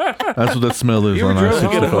 That's what that smell is You on ever, our drove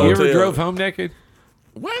 65. home, you ever hotel. drove home naked?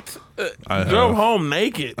 What? I Drove have. home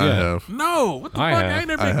naked? I have. No. What the I fuck? have. I ain't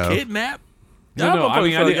never I been have. kidnapped. No. I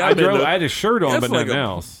mean, I had a shirt on, That's but like nothing a-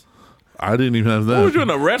 else. I didn't even have that. What was you in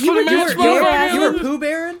a wrestling match? You were Pooh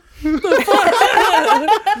Baron?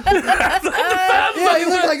 Yeah, you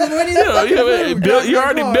look like Winnie the fucking Pooh. You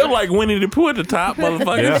already built like Winnie the Pooh at the top,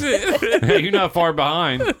 motherfucker. Yeah. Shit. Hey, you're not far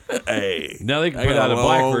behind. Hey. Now they can I put got out a a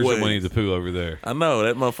black long version way. of Winnie the Pooh over there. I know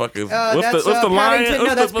that motherfucker. That's What's the lion? Paddington.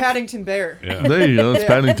 No, that's what's Paddington Bear. Yeah. There you go. It's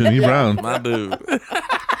Paddington. He Brown. my dude?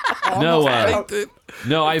 No,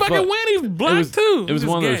 no, I Fucking thought Winnie's black too. it was He's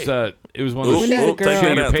one of gay. those. It was one of those Winnie's a shit girl. your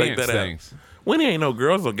Take that out, take pants that out. things. Winnie ain't no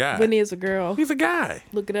girl, he's a guy. Winnie is a girl. He's a guy.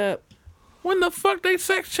 Look it up. When the fuck they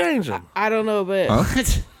sex change him? I don't know, but Huh?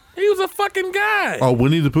 He was a fucking guy. Oh,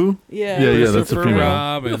 Winnie the Pooh? yeah. Yeah, that's a Christopher female.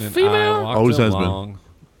 Robin The and female? I walked Always has been. along.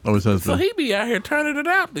 Always has So been. he be out here turning it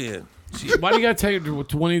out then. Why do you gotta tell you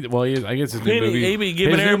 20? Well, I guess his new movie. He be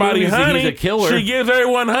giving his new everybody movie is that honey. He's a killer. She gives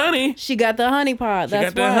everyone honey. She got the honey pot. She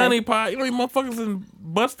That's got that why. honey pot. You know, you motherfuckers can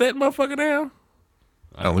bust that motherfucker down.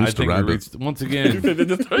 At least a I think we rabbit. reached- once again,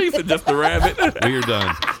 He said just a rabbit. we are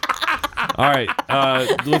done. All right,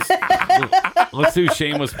 let's do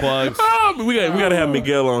shameless plugs. Oh, we got to have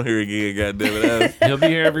Miguel on here again. Goddamn it, He'll be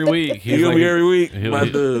here every week. he'll like be a- every week. he'll My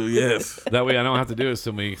be- dude, yes. That way I don't have to do it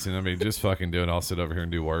some weeks, and I mean, just fucking do it. I'll sit over here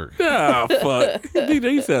and do work. Oh fuck,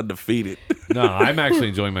 DJ, you sound defeated. No, I'm actually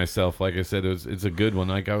enjoying myself. Like I said, it's a good one.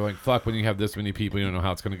 Like I was like, fuck, when you have this many people, you don't know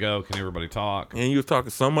how it's gonna go. Can everybody talk? And you was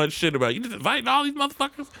talking so much shit about you just inviting all these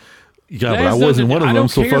motherfuckers. Yeah, but There's I wasn't no- one of I them, don't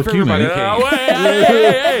so care fuck if you, man. everybody-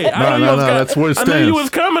 Hey. I knew you was no, that's where it I knew you stands. was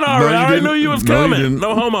coming already. No, you I already didn't. knew you was No, you coming. didn't.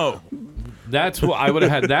 No homo. That's what I would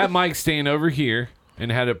have had that mic stand over here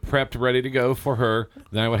and had it prepped ready to go for her.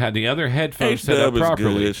 Then I would have the other headphones set up H-Dub is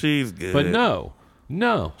properly. good. She's good. But no.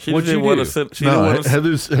 She What didn't you want do? to sit. She No, didn't want to.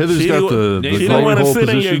 Heather's She got the She She didn't glory want to hole sit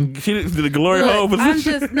position. in your. She did the glory hole Look, I'm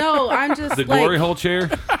position. just The like glory hole chair.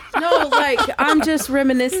 no, like I'm just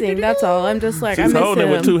reminiscing. That's all. I'm just like I She's miss holding it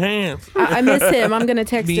with him. 2 hands. I miss him. I'm gonna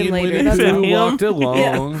text him later. That's said all. him. walked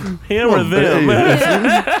along. Him or them.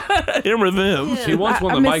 Hey, Him or them. She wants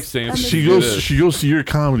one I of the miss- mic stands. I miss- she goes to your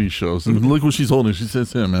comedy shows, and look what she's holding. She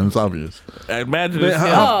says him, man. It's obvious. Imagine Man, this.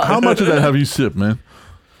 how much of that have you sipped, man?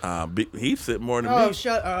 He sit more than Oh, me.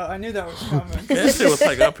 shut up. I knew that was coming. That shit was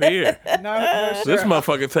like up here. No, sir. This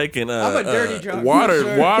motherfucker taking I'm a dirty drunk, water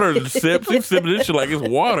sir. water sips. He's sipping this shit like it's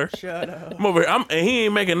water. Shut up. I'm over here. And he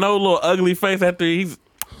ain't making no little ugly face after he's.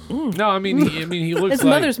 No, I mean he looks His like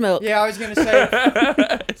mother's milk. Yeah, I was going to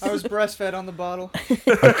say, I was breastfed on the bottle.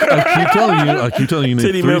 I keep telling you, Nate.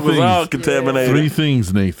 Titty milk was all contaminated. 3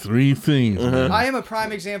 things, Nate. 3 things. Man. I am a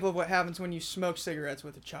prime example of what happens when you smoke cigarettes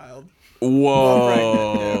with a child.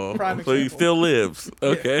 Whoa. Yeah, prime So he example. still lives.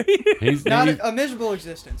 Okay. He's Not a miserable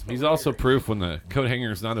existence. but he's we're also here. proof when the coat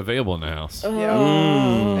hanger is not available in the house. Yeah.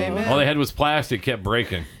 Mm. Amen. All they had was plastic, kept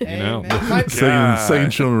breaking. You know. Amen. My,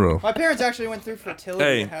 Second show in a row. my parents actually went through fertility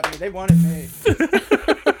Hey. to have me. They wanted me.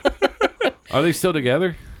 Are they still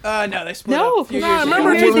together? No, they split No, up a few nah, years ago.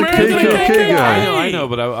 remember Here's he's the married to KKK the KKK guy. I know,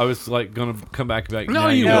 but I was like gonna come back. No,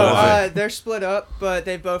 you No, wasn't. they're split up, but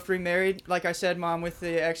they both remarried. Like I said, mom with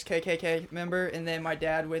the ex-KKK member, and then my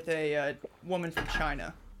dad with a woman from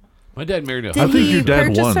China. My dad married a Did I think he your dad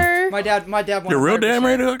purchase won. her? My dad won. Your real 100%. dad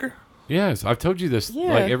married a hooker? Yes, I've told you this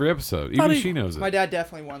Yeah. like every episode. How Even do you- she knows it. My dad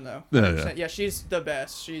definitely won though. Yeah, 100%. Yeah, she's the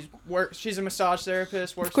best. She's a massage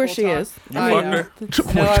therapist. Works Of course she full-time. is. You I fucked know. her?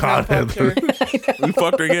 Oh No, my I've God, not fucked Heather. her. You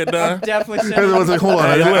fucked her yet, Don? Definitely sent Heather was like, hold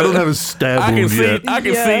on, Hey, I look. don't have a stab I can wound see yet. I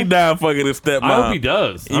can Yeah. see Don fucking his stepmom. I hope he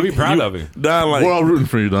does. I'll be proud of him. Don like We're all rooting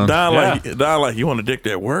for you, Don. Don like you want a dick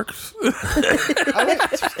that works?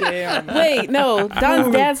 Damn. Wait, no.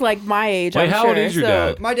 Don's dad's like my age. Wait, I'm how sure, old is your so-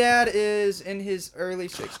 dad? My dad is in his early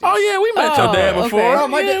 60s. Oh yeah, we met Oh, your dad okay. before. Oh,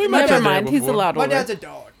 my yeah, dad- we my met dad- your Never dad mind. He's a before. lot My older. dad's a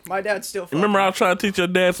dog. My dad's still. Remember, I was trying to teach your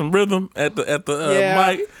dad some rhythm at the Yeah.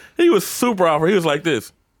 mic. He was super off. He was like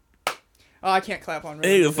this. Oh, I can't clap on.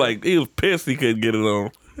 He was like he was pissed he couldn't get it on.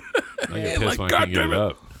 I get Yeah. pissed Like, when I can't get God it damn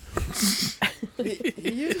up.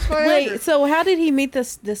 He uses Viagra. Wait, so how did he meet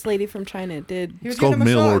this lady from China? Did He was It's called getting a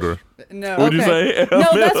mail massage. order. No. What'd you Okay. say? no?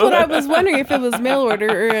 That's what I was wondering if it was mail order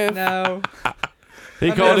or if No. He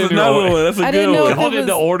mean, called That's in another order. one. That's a I good didn't know one. if Called it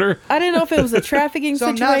into was- order. I didn't know if it was a trafficking So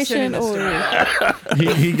I'm not situation sending this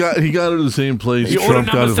or. He got her to the same place He ordered Trump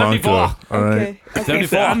got number Ivanka. 74. All right. Okay. He Okay.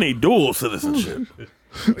 said, I need dual citizenship.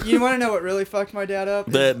 You want to know what really fucked my dad up?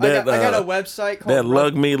 That- I got that, a website called That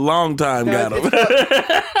lug me long time No, got him.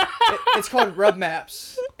 it's called Rub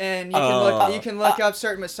Maps, and you can look up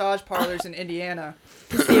certain massage parlors in Indiana.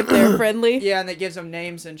 See if they're friendly. Yeah, and it gives them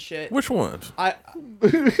names and shit. Which ones? I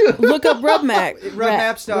Look up RubMax.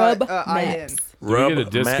 Rubmaps.in. Do we get a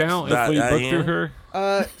discount if we book through her?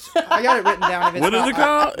 I got it written down. If it's What is not, it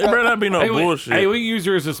called? It better not be no Hey, bullshit. we use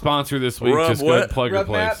her as a sponsor this week. Rub Just go ahead and what? plug her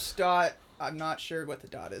place. Rubmaps. Dot. I'm not sure what the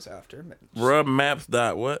dot is after. Rub maps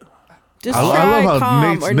dot what? Just I try love how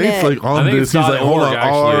com or Nate's net. like I on think this. it's He's like, hold .org, on.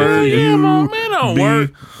 actually. Yeah, man, R-U-B. don't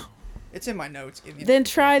work. It's in my notes. Give me. Then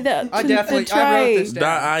try that. I definitely. I wrote this Dot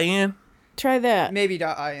down. in. Try that. Maybe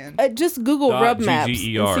 .in. Just Google Dot RubMaps and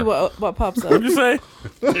GGER. see what pops up. What'd you say?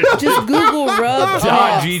 Just Google Dot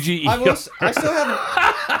RubMaps. GGE. I still haven't.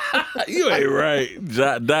 You ain't right.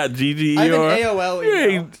 Dot GGER. I have an AOL You email.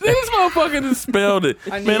 ain't, this motherfucker just spelled it.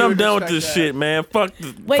 I knew Man, you I'm would done with respect this that. shit, man. Fuck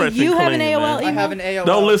this. Wait, fresh you and have an clean, AOL man. I have an AOL.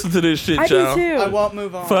 Don't listen to this shit, I do y'all. too. I won't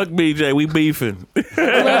move on. Fuck BJ, we beefing.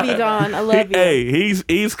 I love you, Don. I love you. Hey, he's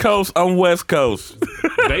East Coast, I'm West Coast.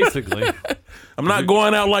 Basically. I'm not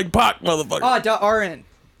going out like Pac, motherfucker. .rn.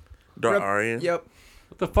 Dot RN. Yep.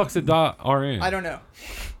 What the fuck's a .rn? I don't know.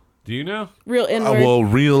 Do you know? Real inward. Well,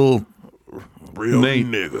 real Real Nate.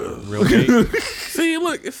 niggas. Real Nate? See,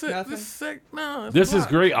 look, it's Nothing? This is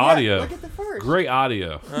great audio. Yeah, look at the first. Great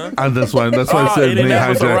audio. And that's why I Oh, said it Nate didn't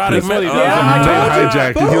have hijacked erotic this. men- Nate Yeah,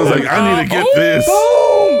 hijacked it. He was like, I need to get this.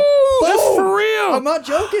 Boom! That's Boom! for real. I'm not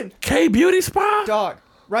joking. K Beauty Spa? Dog.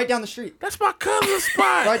 Right down the street. That's my cousin's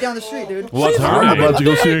spot. Right down the street, dude. What's her I'm name? about to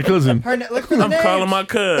go see your cousin. Look for the I'm names. calling my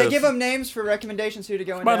cuz. They give them names for recommendations who to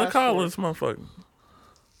go in. About to call this motherfucker.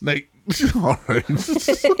 Nate. All right. If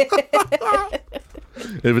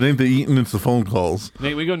it ain't the eating, it's the phone calls.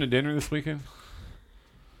 Nate, we going to dinner this weekend?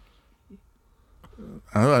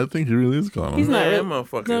 I think he really is calling. He's not Man, really-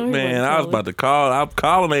 motherfucker. no, he Man, wasn't I was calling. about to call. I'm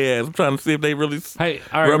calling their ass. I'm trying to see if they really. Hey,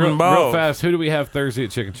 all right, Rubbing real balls. fast. Who do we have Thursday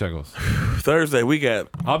at Chicken Chuckles? Thursday, we got.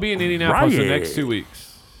 I'll be in Indianapolis the Riot. next 2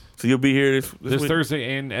 weeks. So you'll be here this This week?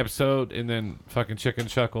 Thursday and episode, and then fucking Chicken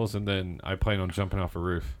Chuckles, and then I plan on jumping off a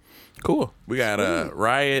roof. Cool. We got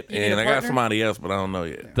Riot, You need and a I got partner? somebody else, but I don't know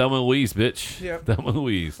yet. Thelma and Louise, bitch. Yep. Thelma and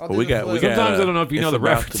Louise. I'll But do we the got. We flip. got. Sometimes I don't know if you it's know the about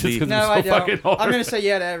to references be- because No, it's so I don't. fucking hard. I'm gonna say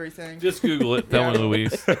yeah to everything. Just Google it, Thelma and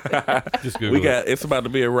Louise. Just Google We it. got. It's about to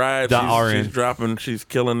be a Riot. .rn. She's dropping. She's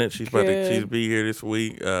killing it. She's about to. Good. She's be here this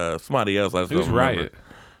week. Somebody else. I just Who's don't remember. Riot?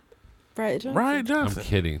 Right, Johnson. Riot I'm Johnson.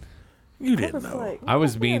 kidding. You I didn't was know. like, I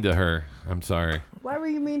was mean to her. I'm sorry. why were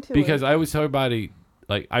you mean to Because her? I always tell everybody,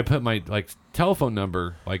 like, I put my like telephone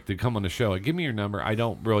number, like, to come on the show. Like, give me your number. I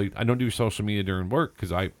don't do social media during work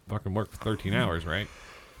because I fucking work for 13 hours, right?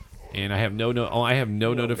 And I have no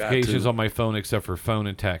notifications to. on my phone except for phone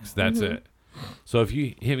and text. That's it. So if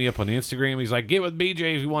you hit me up on Instagram, he's like, get with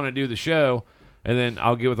BJ if you want to do the show. And then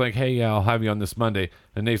I'll get with like, hey, yeah, I'll have you on this Monday.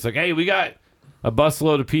 And Nate's like, hey, we got a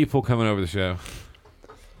busload of people coming over the show.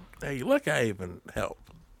 Hey, look, I even help.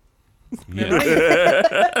 Yeah.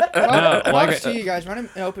 Props to you guys. Run an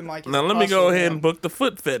open mic. Now let me go ahead and book the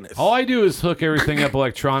foot fitness. All I do is hook everything up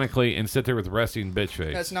electronically and sit there with resting bitch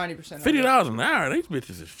face. That's 90%. $50 an hour. These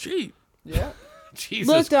bitches is cheap. Yeah. Jesus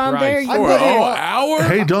Look, Don, Christ. there you For an hour?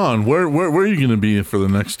 Hey Don, where are you gonna be for the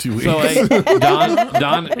next 2 weeks? So, hey,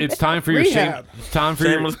 Don, it's time for your Rehab. it's time for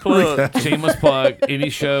Shameless plug. shameless plug. Any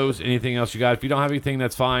shows, anything else you got? If you don't have anything,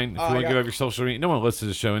 that's fine. If you want to give up your social media, no one listens to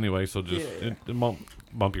the show anyway, so just it won't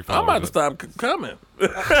bump your I'm followers. about to stop coming.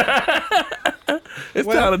 It's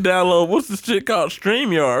time to download. What's this shit called?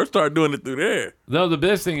 StreamYard. Start doing it through there. No, the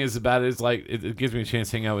best thing is about it is like it gives me a chance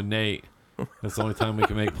to hang out with Nate. That's the only time we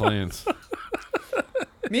can make plans.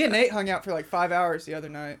 Me and Nate hung out for like 5 hours the other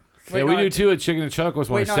night. Yeah, we do too at Chicken and Chuckles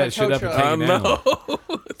when I Waiting on set a shit up tow and truck. take I it down.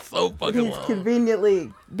 know. It's so fucking He's long.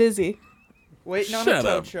 conveniently busy. Waiting on Shut a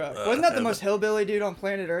tow up. truck. Wasn't that the most hillbilly dude on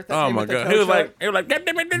planet Earth? That Oh came my with the god. tow He was truck?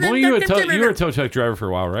 Well, you were a tow truck driver for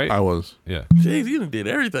a while, right? I was. Yeah. Jeez, you done did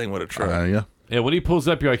everything with a truck. Yeah. Yeah, when he pulls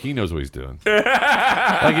up, you're like, he knows what he's doing. Like,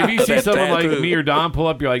 if you see That someone like tattoo. me or Don pull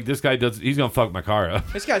up, you're like, this guy he's going to fuck my car up.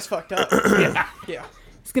 This guy's fucked up. Yeah.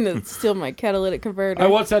 He's gonna steal my catalytic converter. I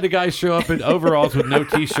once had a guy show up in overalls with no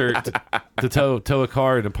T-shirt to tow a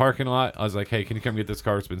car in a parking lot. I was like, hey, can you come get this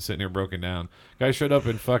car? It's been sitting here broken down. Guy showed up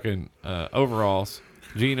in fucking overalls,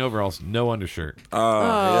 jean overalls, no undershirt. Oh,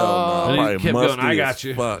 hell And no. he kept Probably going, I musty got as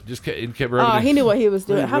you. fuck. Just kept rubbing Oh, it. he knew what he was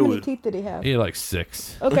doing. He How knew many it. teeth did he have? He had like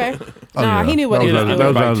 6. Okay. Oh, Nah, yeah. he knew what he was That was-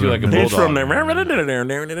 doing. that was- like a He's bulldog. from there.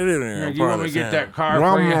 You want me to get that car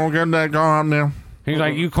Well, for I'm you? gonna get that going now. He's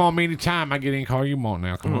like, you call me anytime. I get any car you want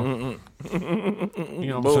now. Come on. You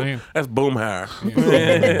know what I'm saying? That's Boomhauer.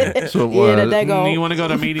 So Yeah, that You go. want to go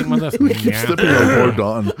to a meeting with us? keep Yeah. stepping on poor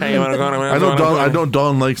Don. Hey, you want to go I know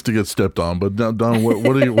Don likes to get stepped on, but Don, what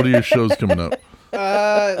are your shows coming up?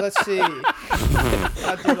 Let's see.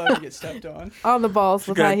 I do love to get stepped on. On the balls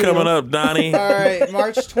with high Got heels. coming up, Donnie. All right,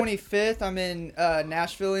 March 25th, I'm in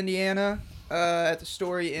Nashville, Indiana, at the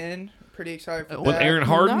Story Inn. Pretty excited for With that. Aaron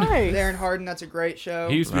Harden? Nice. Aaron Harden, that's a great show.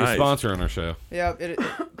 He used to be Nice. a sponsor on our show. Yeah,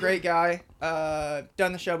 great guy.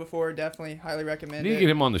 Done the show before, definitely highly You recommend need to it. get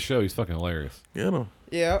him on the show. He's fucking hilarious. Get him.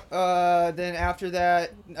 Yeah. Then after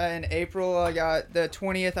that, in April, I got the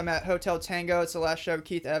 20th. I'm at Hotel Tango. It's the last show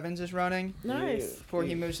Keith Evans is running. Nice. Before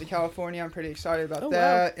he moves to California, I'm pretty excited about Oh,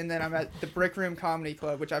 that. And then I'm at the Brick Room Comedy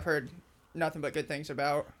Club, which I've heard nothing but good things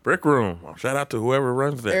about. Brick Room. Shout out to whoever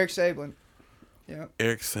runs that. Eric Sablin. Yeah.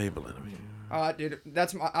 Eric Sablin. I mean, Dude,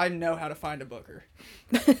 I know how to find a booker.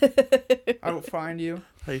 I will find you.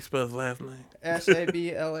 how you spell his last name?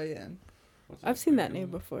 Sablan. I've seen that name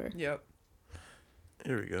before. Yep.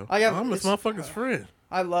 Here we go. I'm this motherfucker's friend.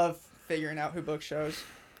 I love figuring out who books shows.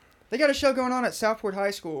 They got a show going on at Southport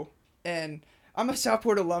High School, and I'm a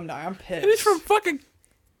Southport alumni. I'm pissed. And he's from fucking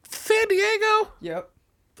San Diego? Yep.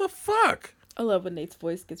 The fuck? I love when Nate's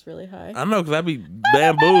voice gets really high. I know, because I be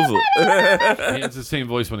bamboozled. He has the same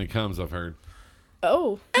voice when he comes, I've heard.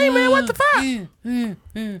 Oh. Hey, man, what the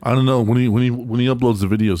fuck? I don't know. When he uploads the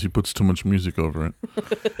videos, he puts too much music over it.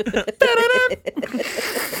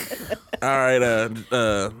 All right,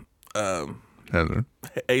 Heather.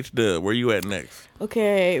 H-Dub, where you at next?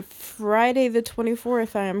 Okay, Friday the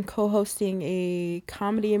 24th, I am co-hosting a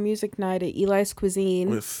comedy and music night at Eli's Cuisine.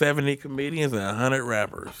 With 70 comedians and 100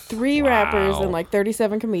 rappers. 3 rappers and like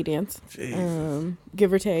 37 comedians, Jeez.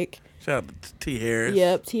 give or take. Shout out to T. Harris.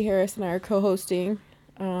 Yep, T. Harris and I are co-hosting.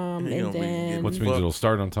 He And gonna be then getting Which means it'll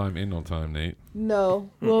start on time, end on time, Nate. no,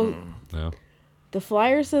 well, No. the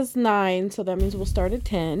flyer says 9, so that means we'll start at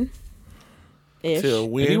 10. Ish. Till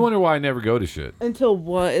And when? you wonder why I never go to shit. Until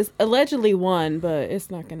 1. It's allegedly 1, but it's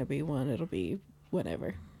not going to be 1. It'll be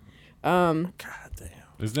whatever. God damn.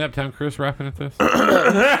 Is Naptown Chris rapping at this? Shout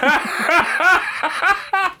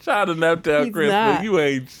out to Naptown He's Chris, not. but you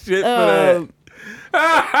ain't shit for that. Um,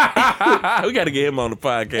 We got to get him on the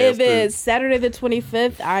podcast. It too. is Saturday the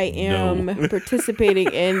 25th. I am participating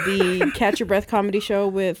in the Catch Your Breath comedy show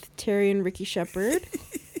with Terry and Ricky Shepard.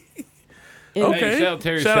 And- Okay. Hey, shout out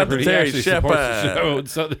Terry Shout out to Shepard. He Terry actually supports the Shepard. show. And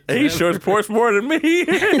so He sure supports more than me. You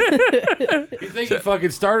think he fucking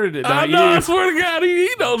started it, I not know. I you. swear to God, he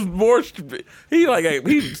knows more.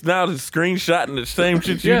 He's now just screenshotting the same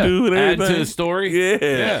shit you Yeah, do and add to everything. the story. Yeah,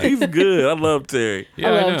 Yeah. he's good. I love Terry. Yeah,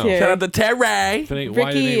 I I, love know. Terry. Shout out to Terry. If it ain't white, it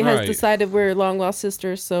Ricky ain't has right. decided we're long lost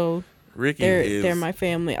sisters, so Ricky they're my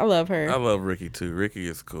family. I love her. I love Ricky too. Ricky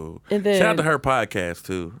is cool. And then- Shout out to her podcast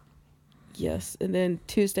too. Yes, and then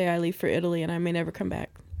Tuesday I leave for Italy, and I may never come back.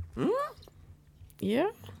 Hmm? Yeah.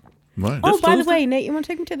 Right. Oh, This by the Tuesday? way, Nate, you want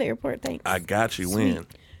to take me to the airport? Thanks. I got you. When?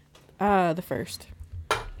 The 1st.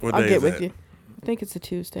 What I'll day get is with that? you. I think it's a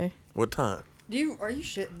Tuesday. What time? Are you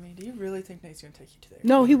shitting me? Do you really think Nate's gonna take you to there?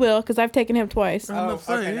 No, he will, because I've taken him twice. Oh,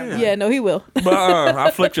 okay, never mind. Yeah, no, he will. But I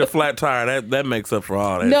flicked your flat tire. That makes up for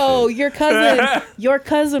all that. No, shit. your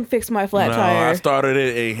cousin fixed my flat No, tire. I started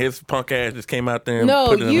it, and his punk ass just came out there and No,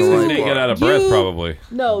 put it you- in the Nate right got part. out of breath, probably.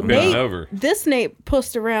 No, Bending Nate. over. This Nate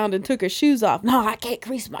pussed around and took his shoes off. No, I can't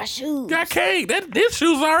grease my shoes. I can't. This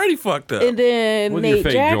shoe's already fucked up. And then With Nate your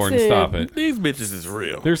fake Jackson. Jordan, stop it. These bitches is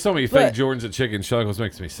real. There's so many But- fake Jordans at Chicken Shuckles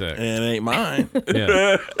makes me sick. And it ain't mine.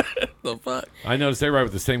 Yeah. The fuck? I noticed everybody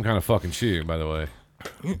with the same kind of fucking shoe, by the way.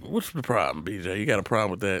 What's the problem, BJ? You got a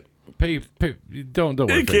problem with that? Pay, don't wear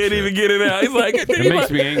He fake can't shit. even get it out. He's like, It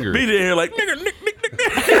makes me angry. BJ here like, nigga.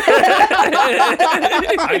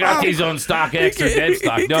 I got these on StockX or dead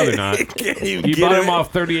stock. No, they're not. He can't even You get bought it. them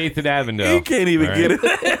off 38th and Avondale. He can't even All get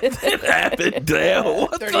right? it. Avondale.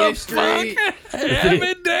 What 38th the Street. fuck?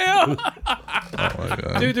 Avondale. Oh my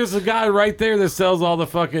god. Dude, there's a guy right there that sells all the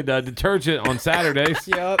fucking detergent on Saturdays.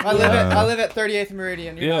 Yup. I live at 38th and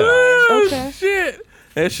Meridian. You're Yeah. not lying. Okay. Shit.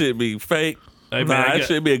 That should be fake. Hey, man, Nah, I that get-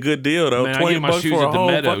 should be a good deal though. Man, I 20 get my bucks shoes for a at the whole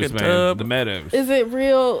Meadows, fucking man. tub. The Meadows. Is it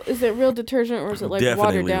real? Is it real detergent or is it like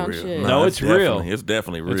watered down real. shit? No, it's real. definitely- It's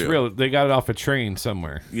definitely real. It's real. They got it off a train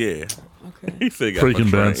somewhere. Yeah. Okay. He said he got Breaking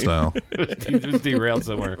my Bad train. style. It was derailed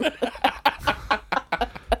somewhere.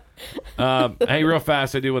 Hey, real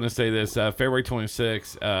fast, I do want to say this. February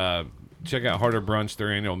 26th, check out Harder Brunch,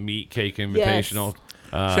 their annual meat cake invitational.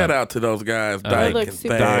 Shout out to those guys, That Dyke looks and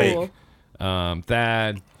super Thad. cool.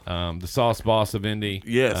 Thad, the sauce boss of Indy.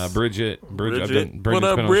 Yes. Bridget. Bridget. Bridget's What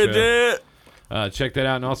up, been on the show. Bridget? Check that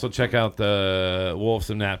out, and also check out the Wolves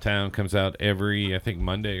of Naptown. Comes out every, I think,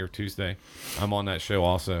 Monday or Tuesday. I'm on that show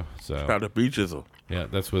also. So Shout out to Beaches. yeah,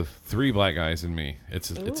 that's with 3 black guys and me. It's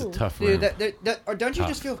a Ooh. tough room. Dude, or don't you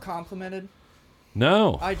just feel complimented?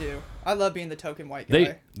 No, I do. I love being the token white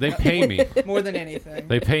guy. they pay me. More than anything.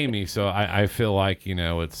 They pay me, so I feel like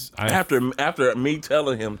it's After me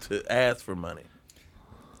telling him to ask for money.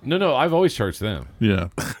 no. I've always charged them. Yeah.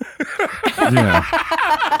 Yeah.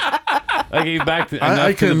 I gave back to I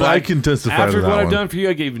enough to the can black. I can testify to After that what I've one. done for you,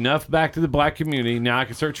 I gave enough back to the black community. Now I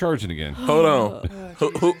can start charging again. Hold on.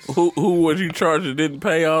 Who was you charging didn't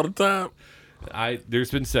pay all the time?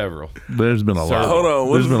 There's been several. There's been a lot. Hold on.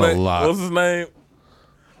 What's There's his been a name? lot. What's his name?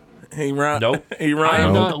 He rhymes. Nope. He I'm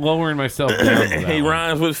rhymes. not lowering myself down. To that He one.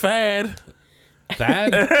 rhymes with Fad.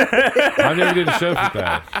 Thad? I never did a show for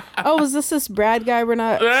Thad. Oh, was this Brad guy we were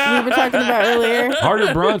talking about earlier? Harder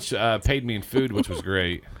Brunch paid me in food, which was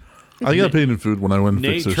great. I got paid in food when I went and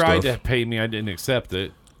Nate fixed their tried stuff. to pay me. I didn't accept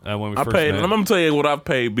it when we I first paid. met. I'm gonna tell you what I've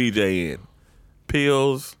paid BJ in: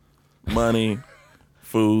 pills, money,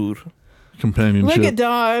 food. Companionship. Look at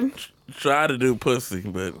Don. Tried to do pussy,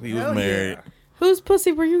 but he was Hell married. yeah. Whose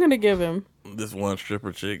pussy were you gonna give him? This one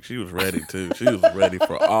stripper chick, she was ready too. She was ready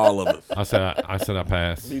for all of us. I said I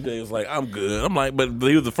passed. BJ was like, "I'm good." I'm like, but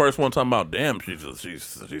he was the first one talking about, "Damn, she's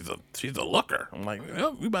a looker." I'm like,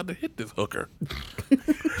 well, we about to hit this hooker.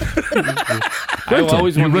 I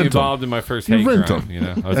always You want to be rent 'em. involved in my first You hate rent crime. 'em. You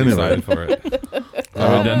know, I was Anyway. excited for it.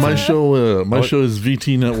 My show is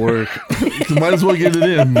VT Network. Might as well get it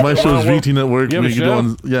in. My show is VT Network. You have a We can show? go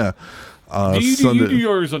on, yeah. You Sunday. do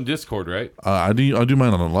yours on Discord, right? I do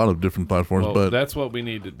mine on a lot of different platforms, Well, but that's what we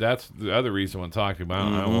need. That's the other reason I want to talk to you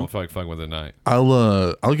about. I don't want to feel like fucking with it tonight.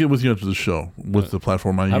 I'll get with you after the show with the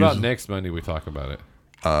platform I How use. about next Monday we talk about it?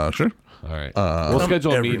 Sure. All right. We'll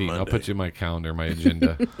schedule a every meeting. I'll Monday. put you in my calendar, my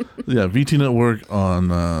agenda. Yeah, VT Network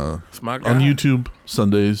on It's my guy. on YouTube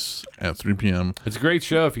Sundays at 3 p.m. It's a great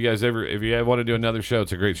show. If you want to do another show,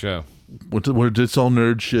 it's a great show. Where it's all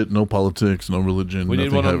nerd shit, no politics, no religion, We did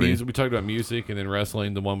nothing one on heavy. music. We talked about music and then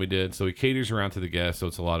wrestling. The one we did. So he caters around to the guests, so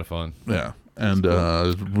it's a lot of fun. Yeah, and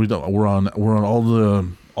we're on all the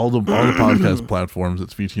podcast platforms.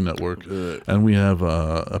 It's VT Network, and we have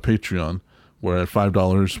a Patreon. We're at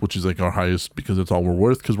 $5, which is like our highest because it's all we're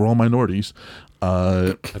worth because we're all minorities.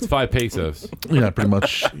 That's 5 pesos. Yeah, pretty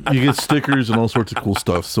much. You get stickers and all sorts of cool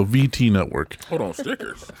stuff. So VT Network. Hold on,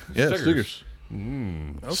 stickers. Yeah, Stickers.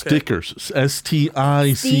 Okay. Stickers. STICK.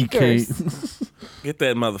 Get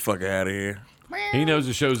that motherfucker out of here. He knows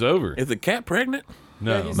the show's over. Is the cat pregnant?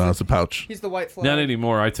 No, he's- No, it's a pouch. He's the white flag. not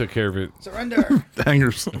anymore. I took care of it. Surrender. The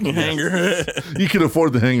hangers. Hanger. You can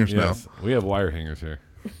afford the hangers Yes, we have wire hangers here.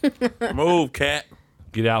 Move, cat.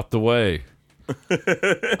 Get out the way.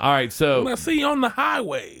 All right, so I see you on the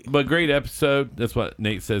highway. but great episode. That's what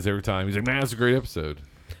Nate says every time. He's like, "Man, it's a great episode."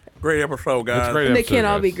 Great episode, guys. It's a great They episode, can't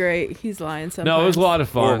all guys. be great. He's lying sometimes. No, it was a lot of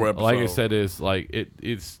fun. Horrible Like I episode. said,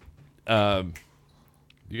 it's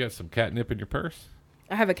You got some catnip in your purse?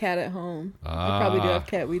 I have a cat at home. I probably do have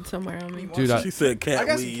cat weed somewhere on me. Dude, She said cat I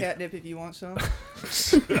got weed. some catnip if you want some. God,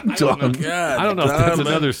 I don't know if that's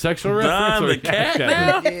another sexual reference Don or the cat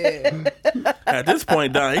now? Yeah. At this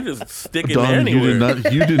point, Don, he just sticking Don, anywhere.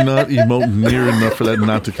 you did not emote near enough for that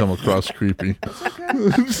not to come across creepy.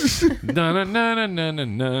 Na na na na na na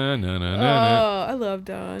na na na. Oh, I love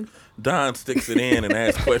Don. Don sticks it in and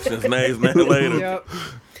asks questions names later. Yep.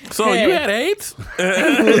 So Hey. you had AIDS?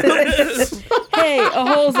 Hey, a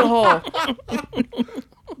hole's a hole.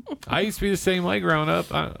 I used to be the same way growing up.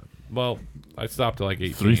 I stopped at like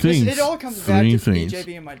 18. Three things. It all comes back to things. BJ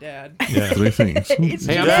being my dad. Yeah. 3 things. It's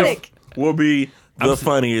Hey, I'm genetic. Will be the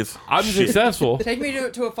funniest. I'm shit. successful. Take me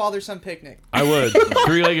to a father-son picnic. I would.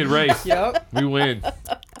 3-legged race. Yep. We win.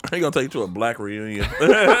 He gonna take you to a black reunion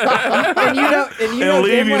And you know and leave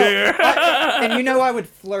damn you well- there. And you know I would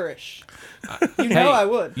flourish. You know I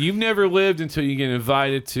would. You've never lived until you get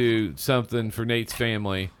invited to something for Nate's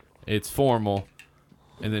family. It's formal.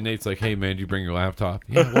 And then Nate's like, "Hey man, did you bring your laptop?"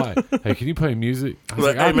 Yeah, why? Hey, can you play music? I was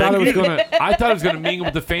like, Like, hey, man, I thought I was gonna mingle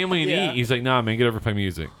with the family and Yeah. eat. He's like, "Nah, man, get over and play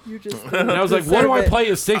music." You just And I was like, "What do I play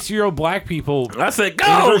as 6-year-old black people?" I said, go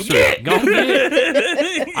anniversary? get. Go get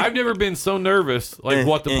it. I've never been so nervous, like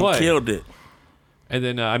what to and play. Killed it. And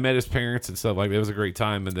then I met his parents and stuff like that. It was a great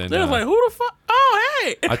time. And then They was like, who the fuck? Oh,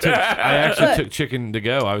 hey. I actually took chicken to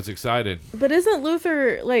go. I was excited. But isn't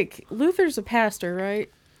Luther's a pastor, right?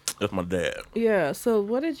 That's my dad. Yeah. So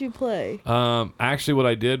what did you play? Actually, what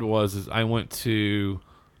I did was I went to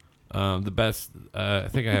the best. I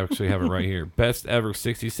think I actually have it right here. Best ever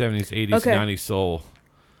 60s, 70s, 80s, Okay. 90s soul.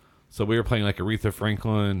 So we were playing like Aretha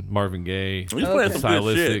Franklin, Marvin Gaye, We playing some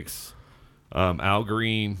good shit. Stylistics, Al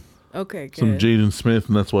Green. Okay, good. Some Jaden Smith,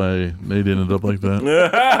 and that's why Nate ended up like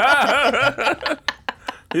that.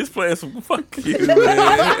 He's playing some fuck you,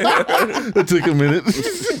 man. It took a minute.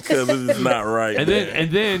 Because it's not right. And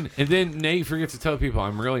man. then Nate forgets to tell people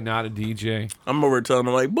I'm really not a DJ. I'm over telling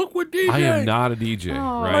him, like, book with DJ. I am not a DJ,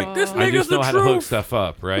 Aw. right? Like, this I nigga's just know the how to hook truth. stuff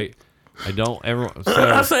up, right? I don't ever.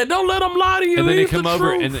 I So, said, don't let them lie to you. and then they He's come the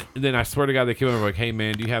over, truth. and then I swear to God, they come over like, "Hey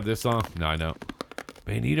man, do you have this song?" No, I don't.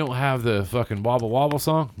 Man, you don't have the fucking Wobble Wobble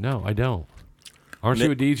song? No, I don't. Aren't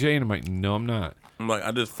you a DJ? And I'm like, no, I'm not. I'm like,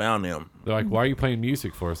 I just found him. They're like, why are you playing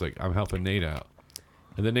music for us? Like, I'm helping Nate out.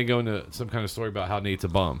 And then they go into some kind of story about how Nate's a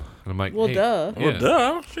bum. And I'm like, Well, hey, duh. yeah. Well,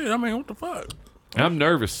 duh. Shit, I mean, what the fuck? And I'm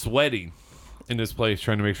nervous, sweating in this place,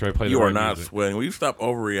 trying to make sure I play the You right are not music. sweating. Will you stop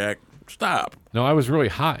overreact? Stop. No, I was really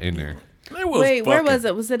hot in there. It was Wait, where fucking- was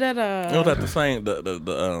it? Was it at It was at the same the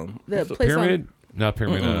place Pyramid? Not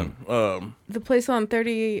Pyramid. on the place on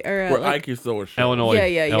 30 or where like- Ike used to throw a shit. Illinois.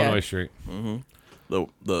 Yeah. Illinois Street. The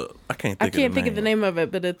I can't I think. can't think of the name of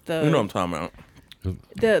it, but it's You know what I'm talking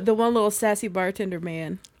about? the one little sassy bartender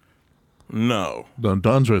man. No.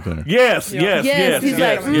 Don's right there. Yes. Yeah. Yes. He's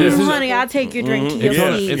yes. like, yes. honey, I'll take your drink to your It's Yeah.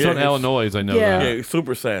 on, seat. it's on Yeah. Illinois, I know Yeah. that. Yeah,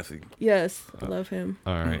 super sassy. Yes, I love him.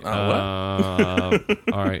 All right. what?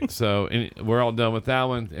 All right. So we're all done with that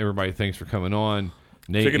one. Everybody, thanks for coming on.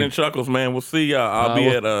 Nate, Chicken and Chuckles, man. We'll see y'all. I'll be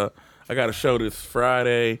well- at I got a show this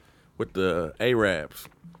Friday with the Arabs.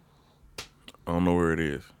 I don't know where it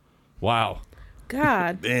is. wow.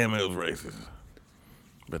 God. Damn, it was racist.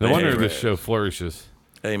 But No they wonder Arabs. this show flourishes.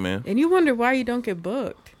 Hey, man. And you wonder why you don't get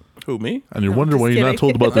booked. Who, me? And you No, wonder just why you're not kidding.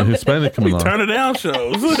 told about the Hispanic coming on. Turn it down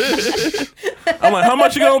shows. I'm like, how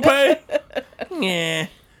much you gonna pay? Yeah.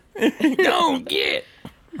 Don't get.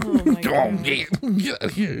 Oh my God. Get out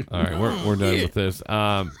of here. All right, we're done with this.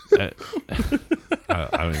 I don't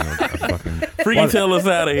even know. What I fucking, Freaky tell us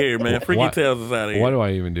out of here, man. Freaky Why- tells us out of here. why do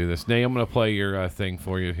I even do this? Nate, I'm gonna play your thing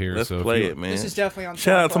for you here. Let's so if play you- it, man. This is definitely on.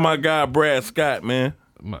 Shout out to SoundCloud. my guy Brad Scott, man.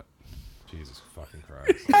 Jesus fucking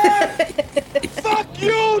Christ. Fuck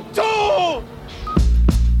you too.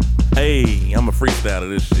 Hey, I'm a freestyle of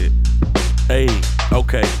this shit. Hey,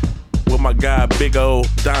 okay. With my guy Big Old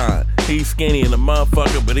Don. He's skinny in the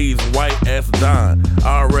motherfucker, but he's white as Don.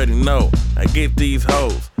 I already know. I get these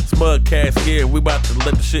hoes. Smug cat scared. We about to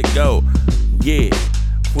let the shit go. Yeah.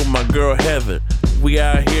 With my girl Heather. We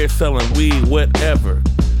out here selling weed, whatever.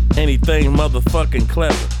 Anything motherfucking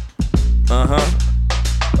clever.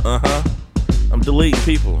 I'm deleting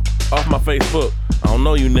people off my Facebook. I don't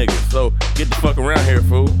know you niggas, so get the fuck around here,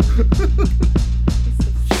 fool.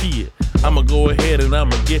 Shit, I'ma go ahead and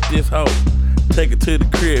I'ma get this hoe. Take it to the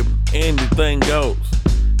crib, anything goes.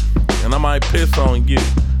 And I might piss on you,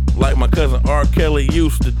 like my cousin R. Kelly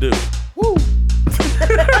used to do. Woo!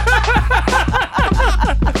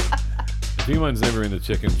 If anyone's never into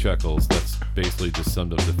Chicken Chuckles, that's basically just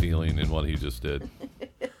summed up the feeling in what he just did.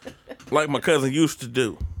 Like my cousin used to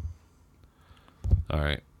do. All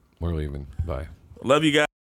right, we're leaving. Bye. Love you guys.